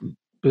 but it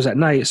was at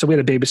night, so we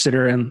had a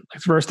babysitter. And the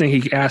first thing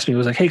he asked me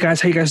was like, "Hey guys,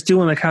 how you guys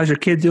doing? Like, how's your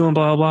kid doing?"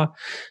 Blah blah blah.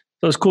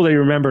 So it was cool that he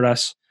remembered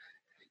us.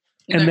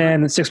 And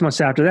then 6 months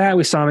after that,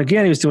 we saw him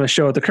again. He was doing a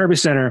show at the Kirby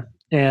Center,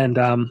 and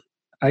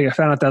I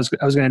found out that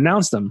I was going to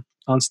announce them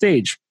on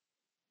stage,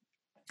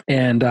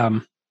 and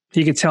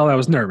he could tell I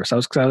was nervous. I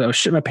was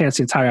shitting my pants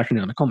the entire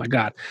afternoon. Like, oh my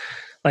God.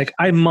 Like,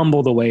 I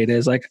mumble the way it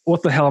is. Like,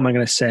 what the hell am I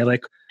going to say?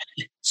 Like,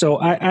 so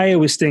I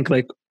always think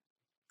like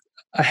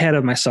ahead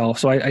of myself.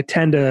 So I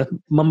tend to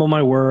mumble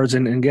my words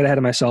and get ahead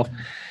of myself.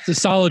 It's a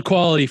solid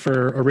quality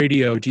for a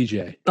radio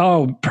DJ.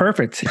 Oh,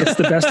 perfect. It's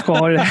the best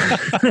quality.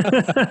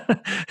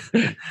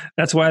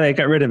 That's why they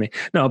got rid of me.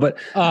 No, but,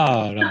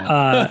 oh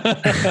no.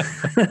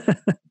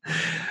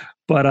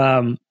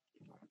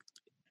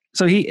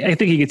 So I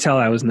think he could tell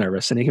I was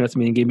nervous, and he came up to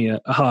me and gave me a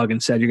hug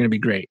and said, "You're going to be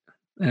great."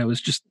 And it was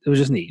just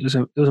neat. It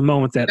was a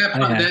moment that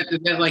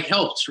like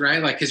helped,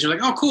 right? Like, cause you're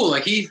like, oh, cool.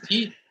 Like he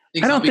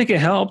I don't think it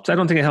helped. I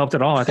don't think it helped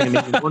at all. I think it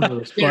made me more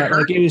nervous. But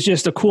like, it was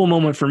just a cool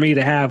moment for me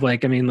to have.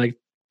 Like, I mean, like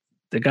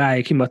the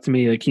guy came up to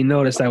me, like he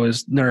noticed I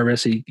was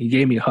nervous. He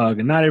gave me a hug,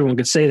 and not everyone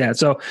could say that.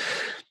 So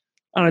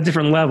on a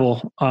different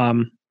level,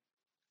 I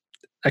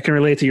can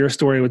relate to your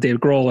story with Dave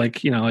Grohl,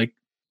 like, like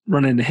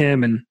running into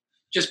him and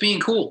just being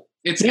cool.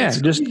 It's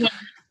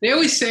they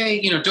always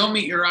say, don't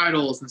meet your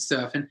idols and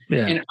stuff. And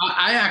and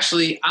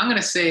I'm going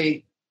to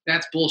say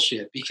that's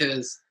bullshit,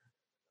 because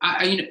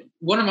I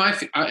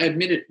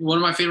admit it, one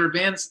of my favorite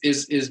bands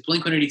is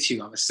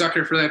Blink-182. I'm a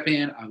sucker for that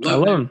band. I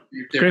love them.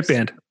 Great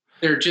band.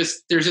 There's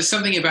just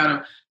something about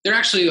them. They're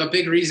actually a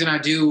big reason I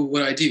do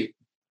what I do.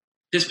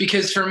 Just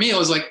because for me, it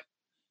was like,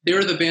 they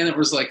were the band that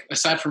was like,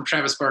 aside from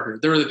Travis Barker,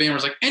 they were the band that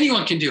was like,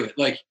 anyone can do it.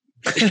 Like,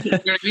 you know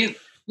what I mean?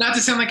 Not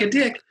to sound like a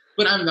dick,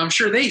 but I'm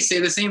sure they say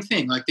the same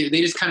thing. Like they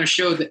just kind of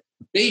showed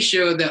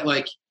that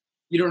like,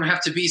 you don't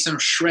have to be some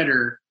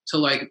shredder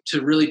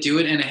to really do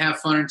it and to have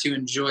fun and to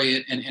enjoy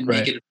it and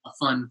make it a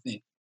fun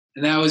thing.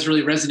 And that always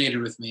really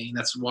resonated with me. And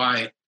that's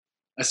why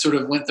I sort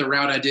of went the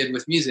route I did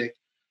with music.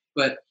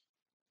 But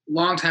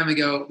long time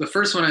ago, the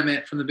first one I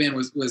met from the band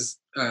was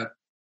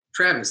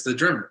Travis, the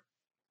drummer.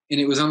 And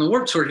it was on the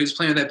Warped Tour. He was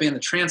playing with that band, The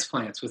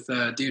Transplants, with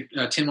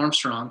Tim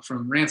Armstrong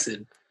from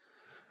Rancid.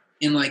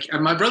 And like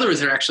my brother was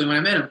there actually when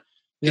I met him,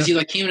 because he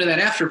like came to that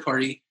after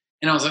party,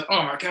 and I was like,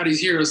 oh my God, he's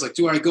here. I was like,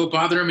 do I go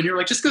bother him? And you're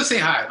like, just go say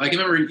hi. Like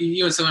I remember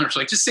you and someone else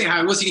were like, just say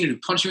hi. What's he gonna do?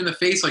 Punch you in the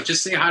face? Like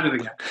just say hi to the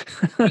guy.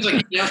 He was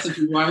like, he asked the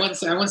people. I went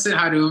and said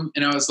hi to him,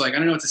 and I was like, I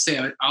don't know what to say.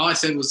 All I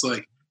said was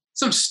like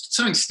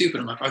something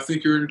stupid. I'm like, I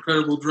think you're an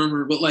incredible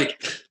drummer, but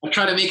like I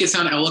try to make it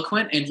sound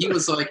eloquent, and he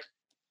was like.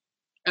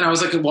 And I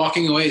was like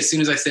walking away as soon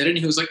as I said it. And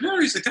he was like, no,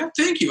 he's like, oh,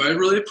 thank you. I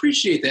really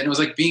appreciate that. And it was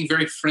like being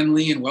very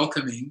friendly and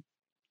welcoming. And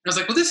I was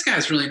like, well, this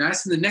guy's really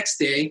nice. And the next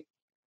day,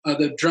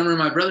 the drummer in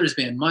my brother's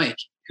band, Mike,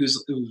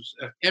 who's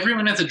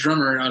everyone that's a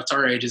drummer at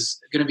our age is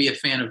going to be a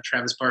fan of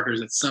Travis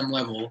Barker's at some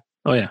level.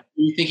 Oh, yeah.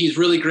 You think he's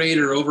really great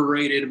or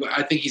overrated, but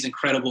I think he's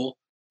incredible.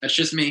 That's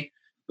just me.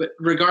 But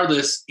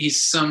regardless,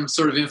 he's some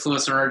sort of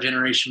influence on our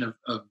generation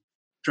of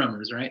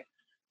drummers, right?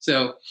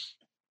 So,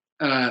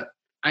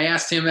 I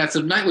asked him as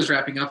the night was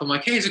wrapping up, I'm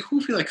like, hey, is it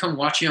cool if we like come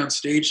watch you on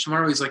stage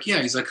tomorrow? He's like,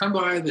 yeah. He's like, come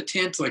by the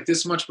tent like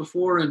this much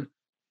before and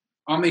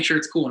I'll make sure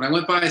it's cool. And I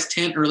went by his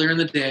tent earlier in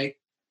the day,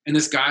 and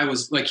this guy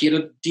was like, he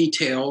had a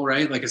detail,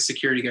 right? Like a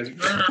security guy.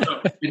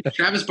 No. And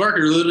Travis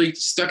Barker literally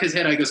stuck his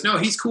head out. He goes, no,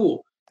 he's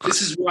cool.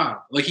 This is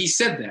Rob. Like he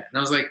said that. And I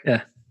was like,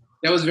 yeah,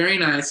 that was very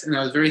nice. And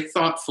I was very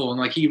thoughtful. And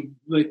like, he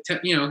like,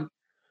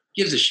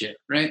 gives a shit.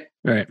 Right.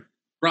 Right.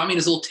 Brought me in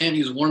his little tent.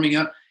 He was warming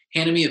up,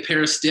 handed me a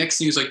pair of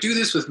sticks. And he was like, do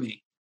this with me.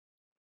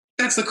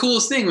 That's the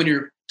coolest thing when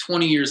you're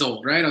 20 years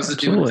old, right? I was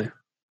doing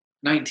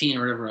 19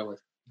 or whatever I was.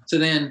 So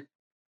then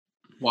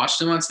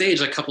watched him on stage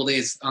like a couple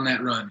days on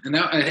that run. And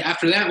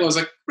after that, I was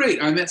like,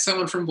 great. I met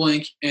someone from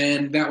Blink,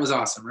 and that was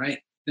awesome, right?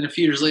 Then a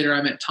few years later,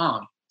 I met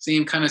Tom.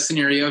 Same kind of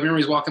scenario. I remember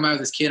he was walking by with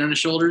his kid on his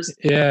shoulders.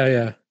 Yeah,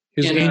 yeah.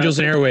 He was Angels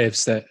and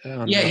Airwaves.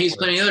 He's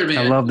playing the other band.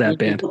 I love that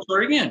band.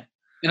 Again.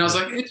 And I was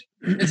like,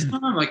 it's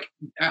Tom. Like,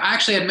 I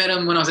actually had met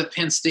him when I was at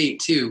Penn State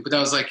too, but that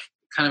was like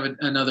kind of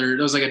that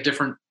was like a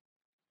different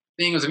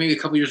thing. It was maybe a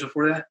couple years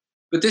before that,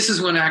 but this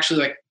is when I actually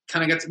like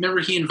kind of got to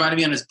remember he invited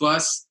me on his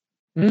bus,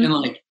 and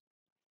like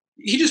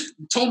he just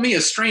told me,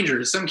 a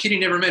stranger, some kid he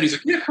never met, he's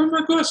like, yeah, come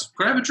on my bus,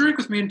 grab a drink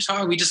with me and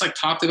talk. We just like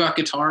talked about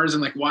guitars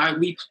and like why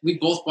we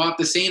both bought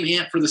the same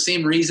amp for the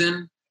same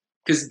reason,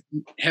 because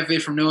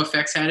Hefe from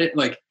NoFX had it.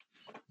 Like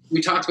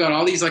we talked about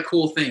all these like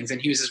cool things, and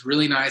he was just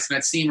really nice, and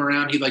I'd see him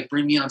around. He'd like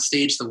bring me on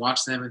stage to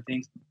watch them and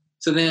things.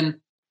 So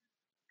then,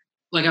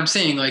 like I'm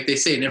saying, like they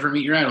say, never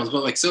meet your idols,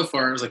 but like so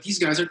far I was like, these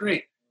guys are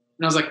great.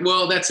 And I was like,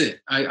 well, that's it.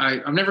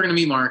 I'm never going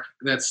to meet Mark.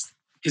 That's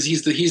because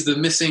he's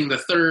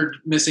the third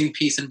missing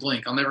piece in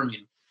Blink. I'll never meet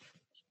him.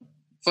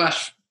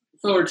 Flash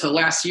forward to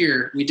last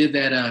year, we did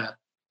that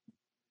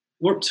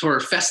Warped Tour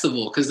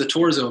festival because the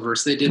tour's over.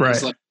 So they did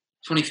these like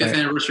 25th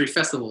anniversary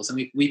festivals,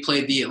 and we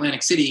played the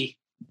Atlantic City.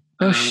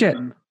 Oh shit!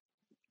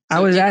 I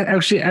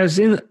was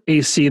in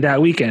AC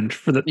that weekend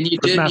for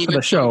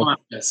the show.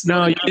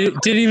 No, you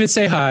didn't even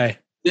say hi.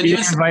 You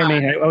didn't invite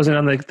me. I wasn't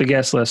on the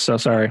guest list, so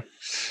sorry.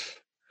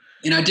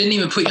 And I didn't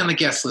even put you on the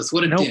guest list.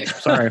 What a dick.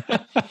 Sorry.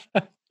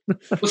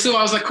 Well, so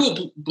I was like,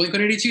 cool,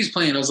 Blink-182 is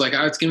playing. I was like,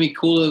 it's going to be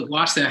cool to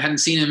watch them. I hadn't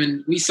seen them,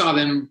 and we saw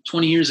them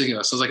 20 years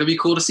ago. So I was like, it'd be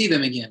cool to see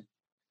them again.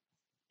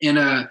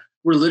 And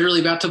we're literally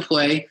about to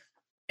play.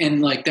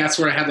 And like, that's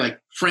where I had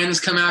like friends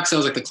come out. Cause I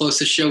was like the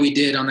closest show we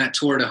did on that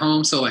tour to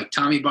home. So like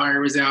Tommy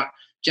Byer was out,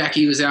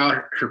 Jackie was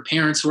out, her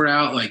parents were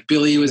out, like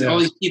Billy was, all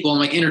these people,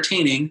 and like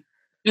entertaining.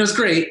 It was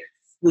great.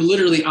 We're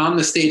literally on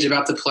the stage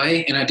about to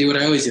play, and I do what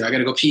I always do. I got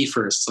to go pee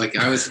first. Like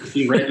I was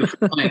pee right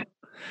before playing.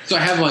 So I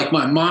have like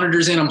my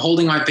monitors in. I'm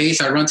holding my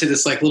bass. I run to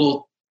this like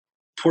little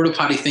porta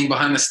potty thing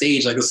behind the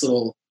stage, like this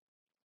little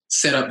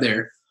setup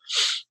there.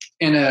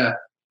 And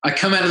I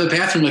come out of the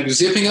bathroom like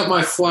zipping up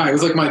my fly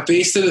with like my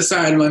bass to the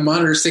side and my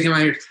monitor sticking in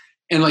my ear.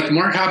 And like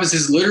Mark Hoppus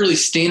is literally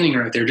standing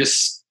right there,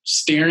 just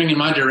staring in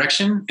my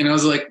direction. And I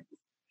was like,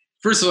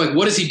 first of all, like,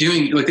 what is he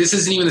doing? Like this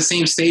isn't even the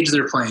same stage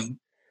they're playing.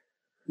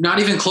 Not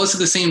even close to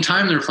the same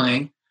time they're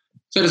playing.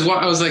 So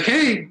I was like,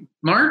 hey,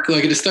 Mark,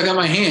 like it just stuck out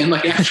my hand.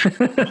 Like after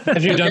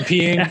have you done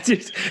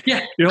peeing?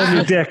 Yeah. You're holding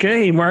your dick.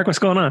 Hey, Mark, what's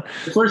going on?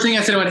 The first thing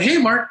I said, I went, hey,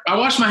 Mark, I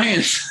washed my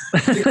hands.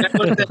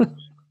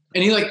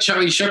 And he like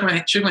shook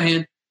my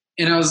hand.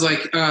 And I was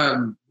like,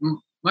 my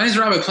name's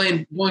Rob. I'm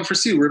playing Bowling for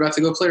Soup. We're about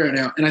to go play right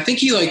now. And I think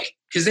he like,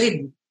 because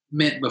they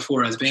met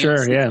before as bands.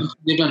 Sure, yeah.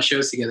 They've done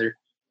shows together.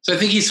 So I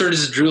think he sort of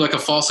just drew like a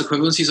false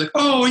equivalence. He's like,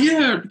 oh,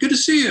 yeah, good to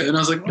see you. And I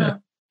was like,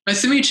 well,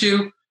 nice to meet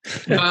you.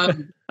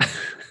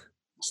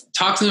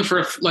 Talked to them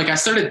for like, I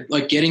started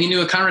like getting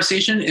into a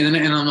conversation, and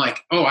I'm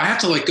like, oh, I have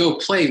to like go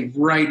play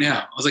right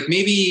now. I was like,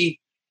 maybe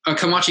I'll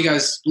come watch you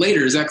guys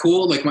later. Is that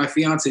cool? Like my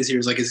fiance's here.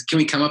 Is like, can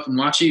we come up and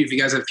watch you if you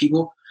guys have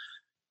people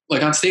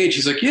like on stage?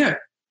 He's like, yeah,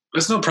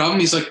 that's no problem.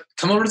 He's like,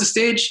 come over to the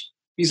stage.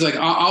 He's like,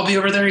 I'll be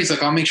over there. He's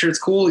like, I'll make sure it's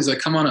cool. He's like,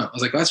 come on up. I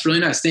was like, that's really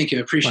nice. Thank you.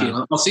 I appreciate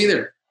it. I'll see you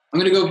there. I'm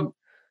going to go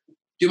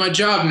do my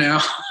job now.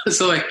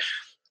 So like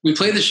we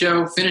played the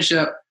show, finish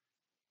up,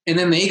 and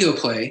then they go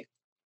play.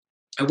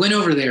 I went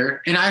over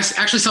there, and I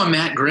actually saw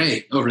Matt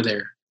Gray over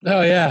there.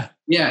 Oh, yeah.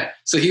 Yeah.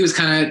 So he was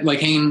kind of like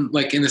hanging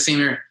like in the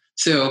same area.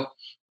 So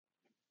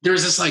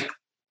there's this like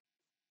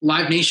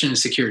Live Nation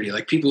security,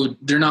 like people,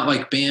 they're not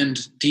like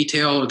band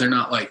detail, or they're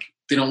not like,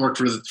 they don't work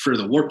for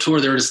the Warped Tour.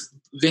 They're just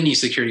venue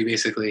security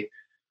basically.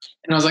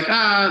 And I was like,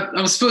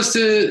 I'm supposed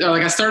to,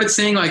 like, I started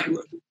saying like,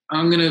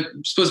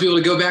 supposed to be able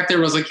to go back there.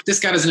 I was like, this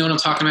guy doesn't know what I'm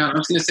talking about. I'm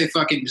just going to say,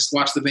 fuck it, and just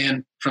watch the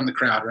band from the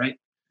crowd. Right.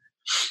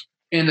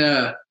 And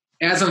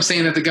as I'm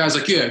saying that, the guy's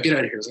like, yeah, get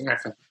out of here. I was like, all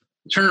right, fine.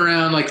 Turn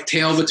around, like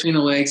tail between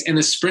the legs, and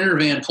the Sprinter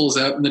van pulls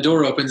up and the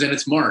door opens and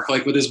it's Mark,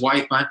 like with his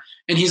wife behind.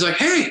 And he's like,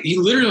 hey, he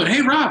literally went,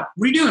 hey, Rob,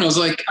 what are you doing? I was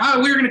like,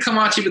 we were going to come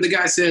watch you. But the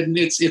guy said,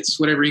 it's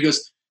whatever. He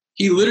goes,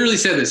 he literally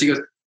said this. He goes,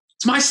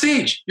 it's my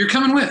stage. You're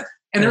coming with.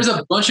 And there was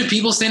a bunch of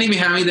people standing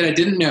behind me that I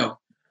didn't know.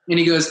 And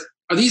he goes,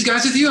 are these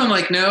guys with you? I'm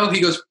like, no.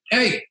 He goes,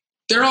 hey,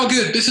 they're all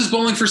good. This is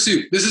Bowling for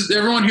Soup.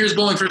 Everyone here is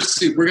Bowling for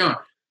Soup. We're going.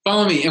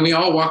 Follow me. And we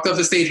all walked up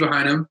the stage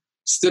behind him,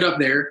 stood up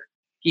there.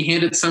 He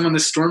handed someone the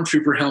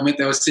Stormtrooper helmet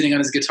that was sitting on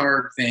his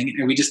guitar thing.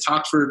 And we just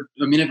talked for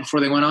a minute before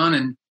they went on,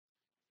 and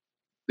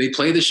they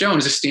played the show and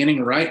was just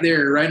standing right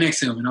there, right next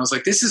to him. And I was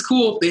like, this is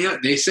cool.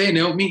 They say,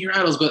 no, meet your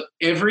idols. But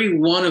every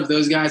one of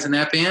those guys in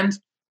that band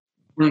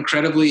were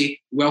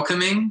incredibly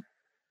welcoming,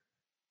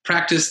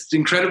 practiced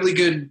incredibly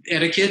good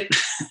etiquette,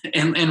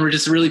 and were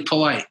just really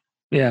polite.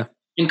 Yeah.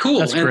 And cool.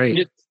 That's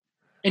great.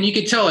 And you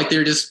could tell, like,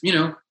 they're just,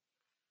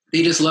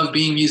 they just love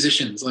being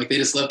musicians. Like, they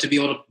just love to be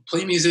able to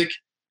play music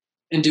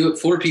and do it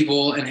for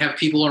people and have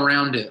people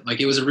around it. Like,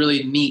 it was a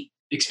really neat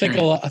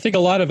experience. I think a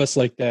lot of us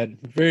like that.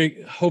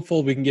 Very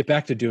hopeful we can get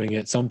back to doing it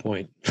at some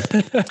point.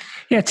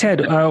 Yeah,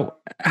 Ted,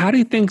 how do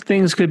you think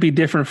things could be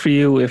different for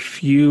you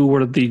if you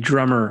were the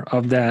drummer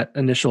of that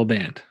initial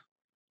band?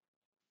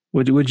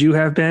 Would you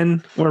have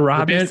been where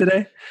Rob is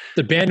today?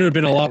 The band would have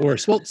been a lot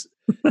worse. Well,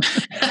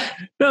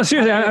 no,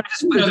 seriously. That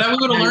we would have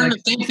learned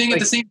the same thing at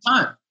the same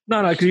time.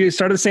 No, because you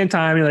start at the same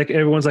time. You're like,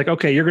 everyone's like,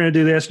 okay, you're going to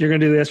do this, you're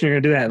going to do this, and you're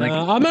going to do that. Like,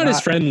 I'm not as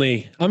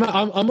friendly.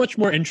 I'm much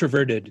more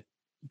introverted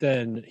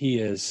than he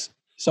is.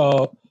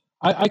 So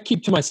I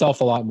keep to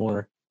myself a lot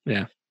more.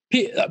 Yeah.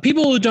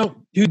 People who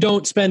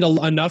don't spend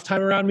enough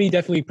time around me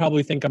definitely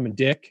probably think I'm a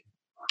dick.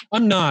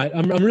 I'm not.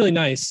 I'm really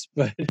nice,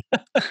 but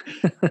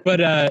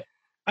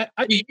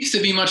you used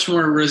to be much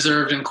more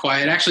reserved and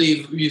quiet.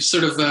 Actually, you've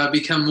sort of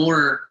become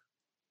more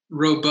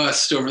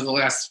robust over the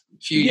last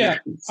few years.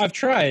 Yeah, I've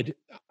tried.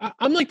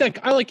 I'm like that.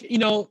 I like,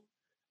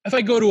 if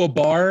I go to a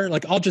bar,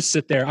 like I'll just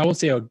sit there. I won't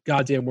say a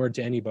goddamn word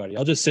to anybody.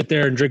 I'll just sit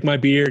there and drink my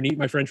beer and eat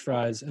my French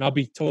fries, and I'll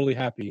be totally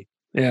happy.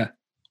 Yeah.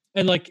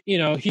 And like,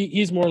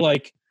 he's more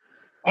like,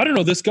 I don't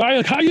know this guy.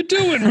 Like, how you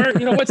doing? Where,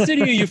 what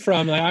city are you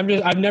from? Like,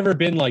 I've never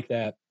been like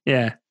that.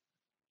 Yeah.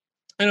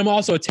 And I'm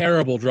also a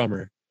terrible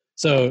drummer.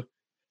 So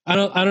I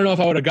don't know if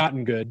I would have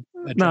gotten good.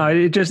 No,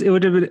 it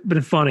would have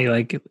been funny.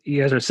 Like,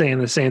 you guys are saying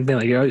the same thing.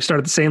 Like, you start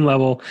at the same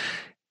level.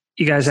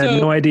 You guys had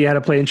no idea how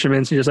to play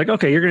instruments, and you're just like,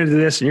 okay, you're going to do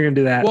this and you're going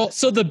to do that. Well,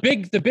 so the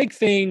big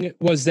thing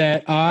was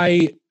that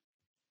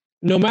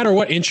no matter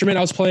what instrument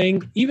I was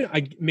playing, even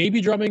I may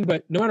be drumming,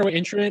 but no matter what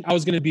instrument, I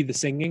was going to be the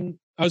singing.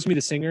 I was going to be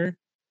the singer,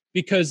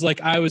 because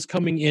like I was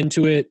coming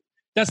into it.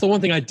 That's the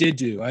one thing I did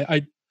do.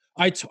 I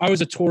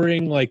was a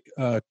touring like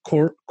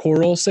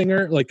choral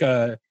singer, like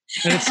I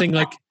didn't sing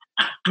like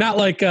not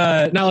like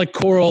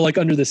choral like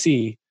Under the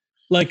Sea.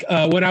 Like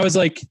when I was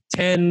like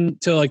 10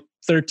 to like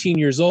 13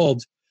 years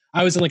old,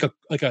 I was in like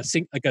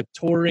a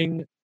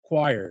touring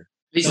choir.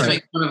 I used to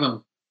make fun of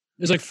them.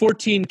 There's like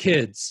 14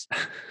 kids,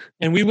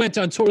 and we went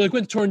on tour. Like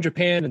went to tour in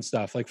Japan and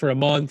stuff, like for a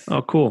month.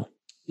 Oh, cool.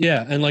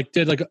 Yeah, and like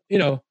did like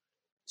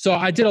so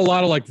I did a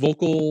lot of like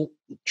vocal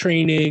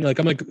training. Like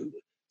I'm like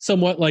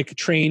somewhat like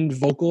trained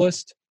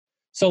vocalist.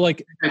 So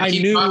like I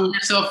knew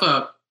yourself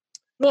up.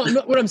 Well,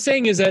 what I'm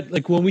saying is that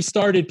like when we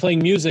started playing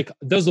music,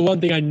 that was the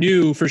one thing I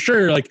knew for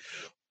sure. Like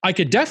I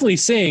could definitely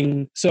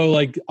sing, so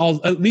like I'll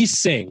at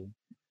least sing.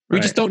 We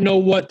just don't know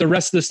what the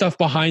rest of the stuff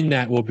behind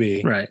that will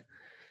be. Right.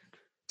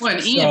 Well,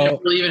 and Ian never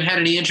really even had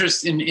any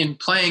interest in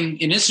playing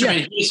an instrument.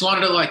 Yeah. He just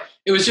wanted to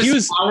it was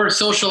just our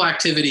social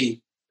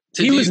activity.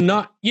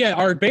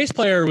 Our bass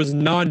player was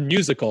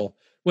non-musical.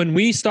 When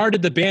we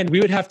started the band,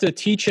 we would have to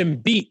teach him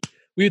beat.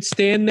 We would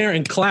stand there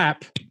and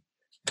clap,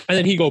 and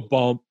then he'd go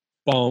bump,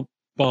 bump,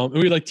 bump.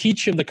 And we'd like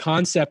teach him the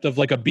concept of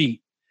like a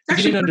beat.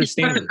 He didn't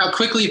understand it. How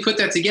quickly you put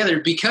that together,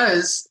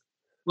 because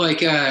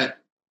like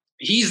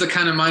he's the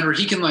kind of mind where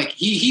he can like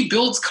he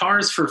builds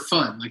cars for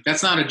fun. Like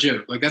that's not a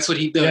joke. Like that's what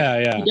he does.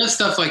 Yeah. He does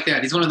stuff like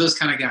that. He's one of those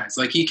kind of guys.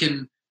 Like he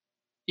can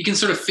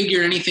sort of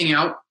figure anything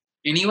out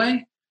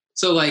anyway.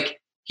 So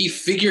like he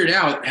figured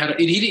out how to.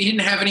 He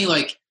didn't have any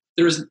like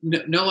there was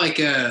no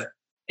like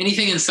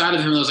anything inside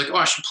of him that was like, oh,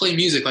 I should play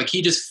music. Like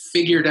he just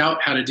figured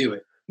out how to do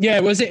it. Yeah,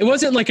 it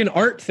wasn't like an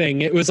art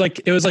thing. It was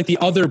like the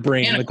other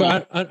brain. Like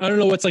I don't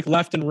know what's like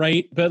left and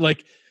right, but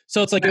like.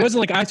 So it's like, it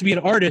wasn't like I have to be an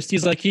artist.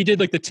 He did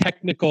like the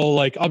technical,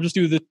 like I'll just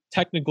do the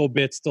technical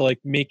bits to like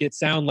make it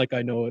sound like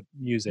I know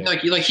music.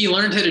 Like he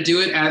learned how to do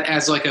it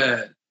as like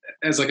a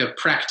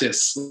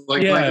practice, how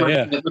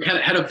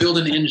to build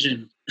an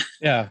engine.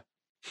 Yeah.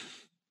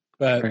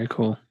 But very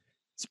cool.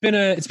 It's been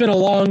a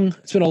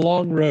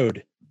long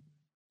road.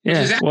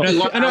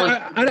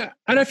 Yeah.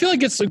 And I feel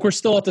like it's like we're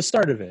still at the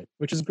start of it,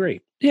 which is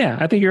great. Yeah,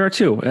 I think you are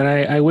too. And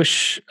I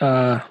wish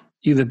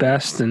you the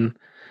best. And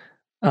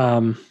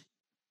I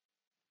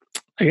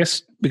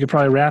guess we could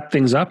probably wrap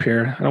things up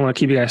here. I don't want to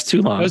keep you guys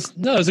too long. It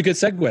was a good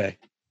segue. Wish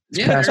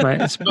you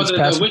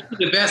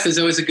the best is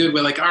always a good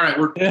way. Like, all right,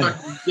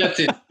 that's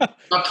it.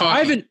 Stop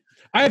talking.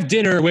 I have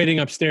dinner waiting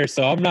upstairs,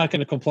 so I'm not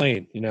going to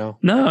complain. No.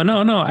 I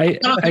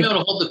don't be able to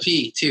hold the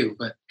pee too,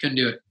 but couldn't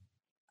do it.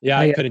 Yeah,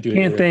 I couldn't do it.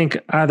 Can't thank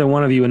either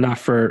one of you enough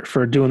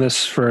for doing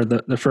this for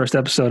the first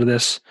episode of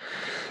this,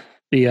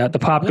 the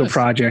Popko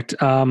Project.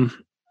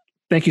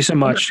 Thank you so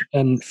much.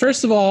 And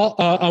first of all,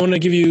 I want to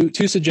give you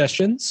 2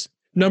 suggestions.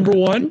 Number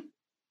 1,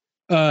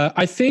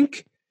 I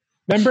think,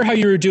 remember how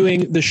you were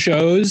doing the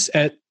shows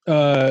at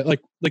like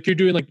you're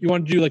doing, like you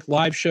want to do like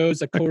live shows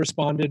that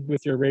corresponded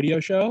with your radio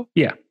show?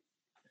 Yeah.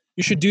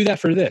 You should do that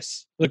for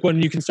this. Like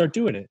when you can start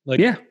doing it. Like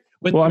yeah.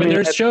 When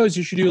there's shows,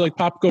 you should do like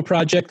Popko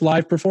Project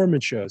live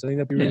performance shows. I think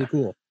that'd be really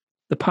cool.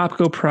 The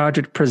Popko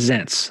Project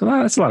presents.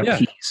 Well, that's a lot of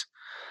P's.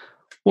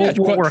 We'll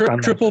work on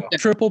triple that.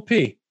 Triple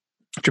P.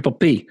 Triple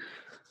P.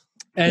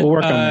 And, we'll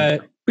work on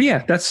that. But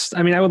yeah,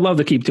 I would love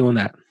to keep doing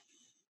that.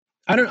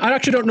 I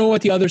actually don't know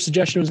what the other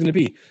suggestion was going to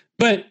be,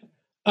 but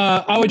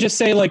I would just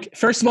say, like,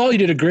 first of all, you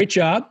did a great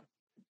job,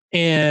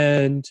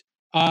 and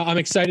I'm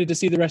excited to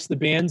see the rest of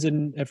the bands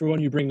and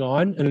everyone you bring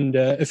on. And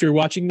if you're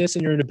watching this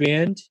and you're in a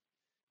band,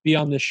 be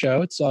on this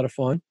show. It's a lot of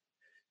fun.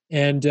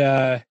 And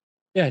now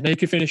you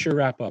can finish your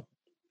wrap up.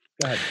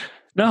 Go ahead.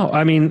 No,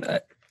 I mean,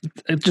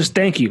 just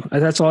thank you.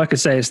 That's all I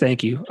could say is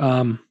thank you.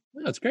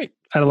 That's great.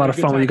 I had a lot of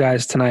fun with you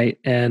guys tonight,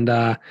 and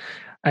I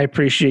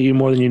appreciate you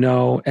more than you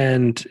know.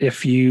 And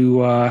if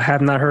you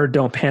have not heard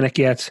Don't Panic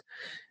Yet,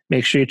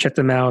 make sure you check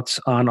them out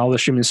on all the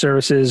streaming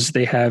services.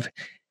 They have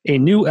a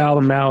new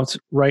album out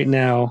right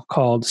now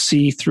called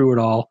See Through It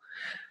All.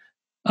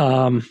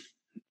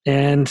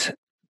 And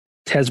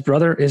Ted's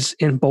brother is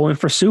in Bowling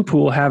for Soup, who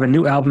will have a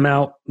new album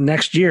out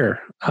next year.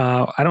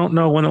 I don't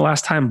know when the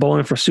last time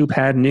Bowling for Soup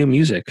had new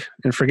music,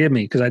 and forgive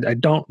me because I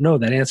don't know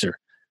that answer.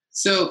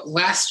 So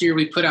last year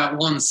we put out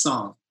one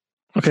song.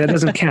 Okay, that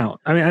doesn't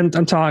count. I mean,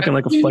 I'm talking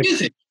like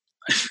music.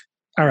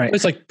 All right,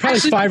 it's like probably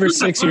 5 or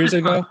 6 years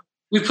ago.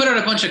 We put out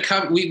a bunch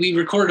of we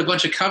recorded a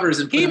bunch of covers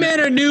and he meant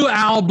a new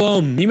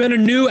album.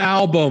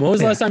 When was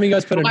the last time you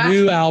guys put a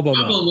new album?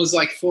 The album was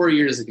like 4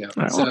 years ago.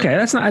 Right, so, okay,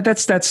 that's not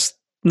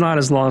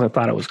as long as I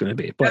thought it was going to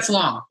be. But that's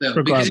long, though.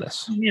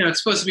 Regardless, because,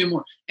 it's supposed to be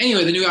more.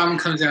 Anyway, the new album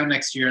comes out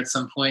next year at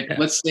some point. Yeah.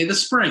 Let's say the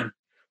spring.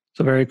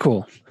 So very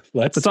cool.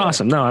 That's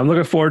awesome. No, I'm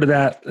looking forward to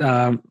that.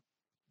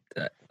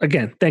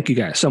 Again, thank you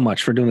guys so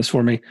much for doing this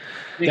for me.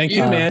 Thank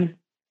you, man,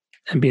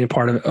 and being a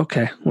part of it.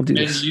 Okay, we'll do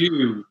this. And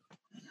you.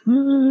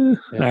 All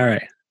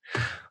right.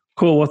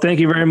 Cool. Well, thank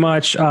you very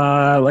much.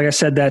 Like I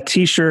said, that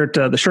T-shirt,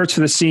 the Shirts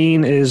for the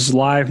Scene is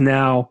live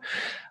now.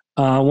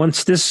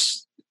 Once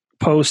this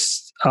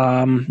posts,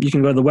 you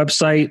can go to the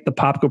website,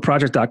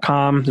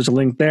 thepopkoproject.com. There's a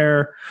link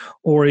there,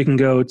 or you can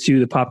go to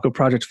the Popko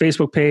Project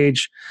Facebook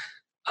page.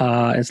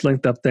 It's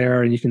linked up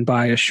there, and you can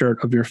buy a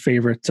shirt of your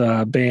favorite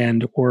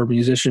band or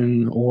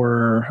musician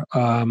or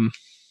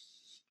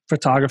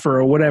photographer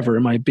or whatever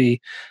it might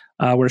be.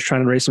 We're just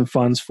trying to raise some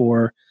funds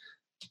for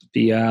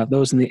the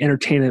those in the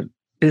entertainment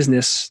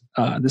business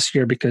this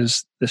year,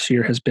 because this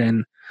year has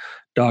been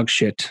dog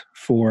shit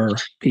for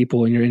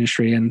people in your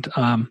industry, and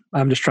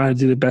I'm just trying to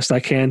do the best I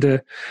can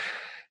to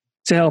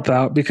help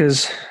out,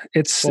 because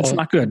it's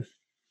not good.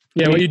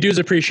 Yeah, what you do is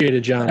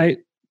appreciated, John.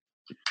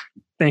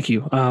 Thank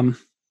you.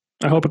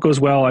 I hope it goes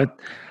well. I'm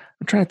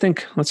trying to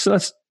think.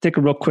 Let's take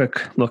a real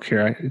quick look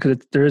here, because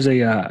there is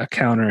a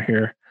counter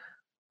here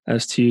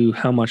as to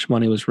how much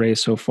money was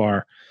raised so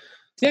far.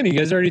 Damn, you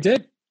guys already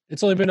did.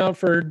 It's only been out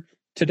for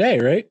today,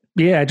 right?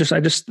 Yeah, I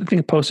just think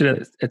I posted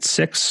it at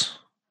 6.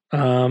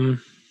 There's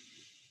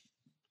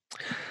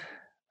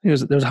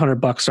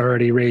 $100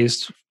 already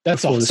raised.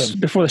 That's awesome.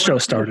 Before the show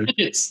started.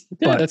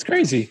 That's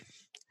crazy.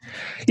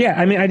 Yeah,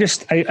 I mean,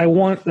 I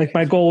want, like,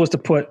 my goal was to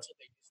put.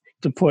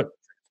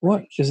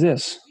 What is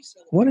this?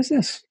 What is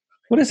this?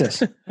 What is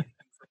this?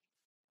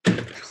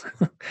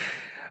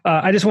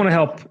 I just want to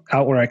help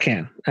out where I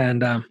can,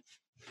 and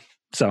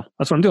so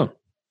that's what I'm doing.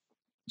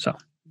 So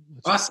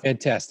awesome,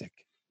 fantastic.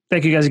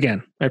 Thank you guys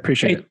again. I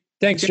appreciate it.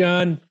 Thanks,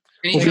 John.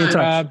 We'll be in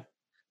touch.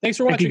 Thanks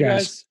for watching,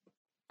 guys.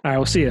 All right,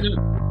 we'll see you.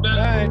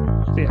 Bye.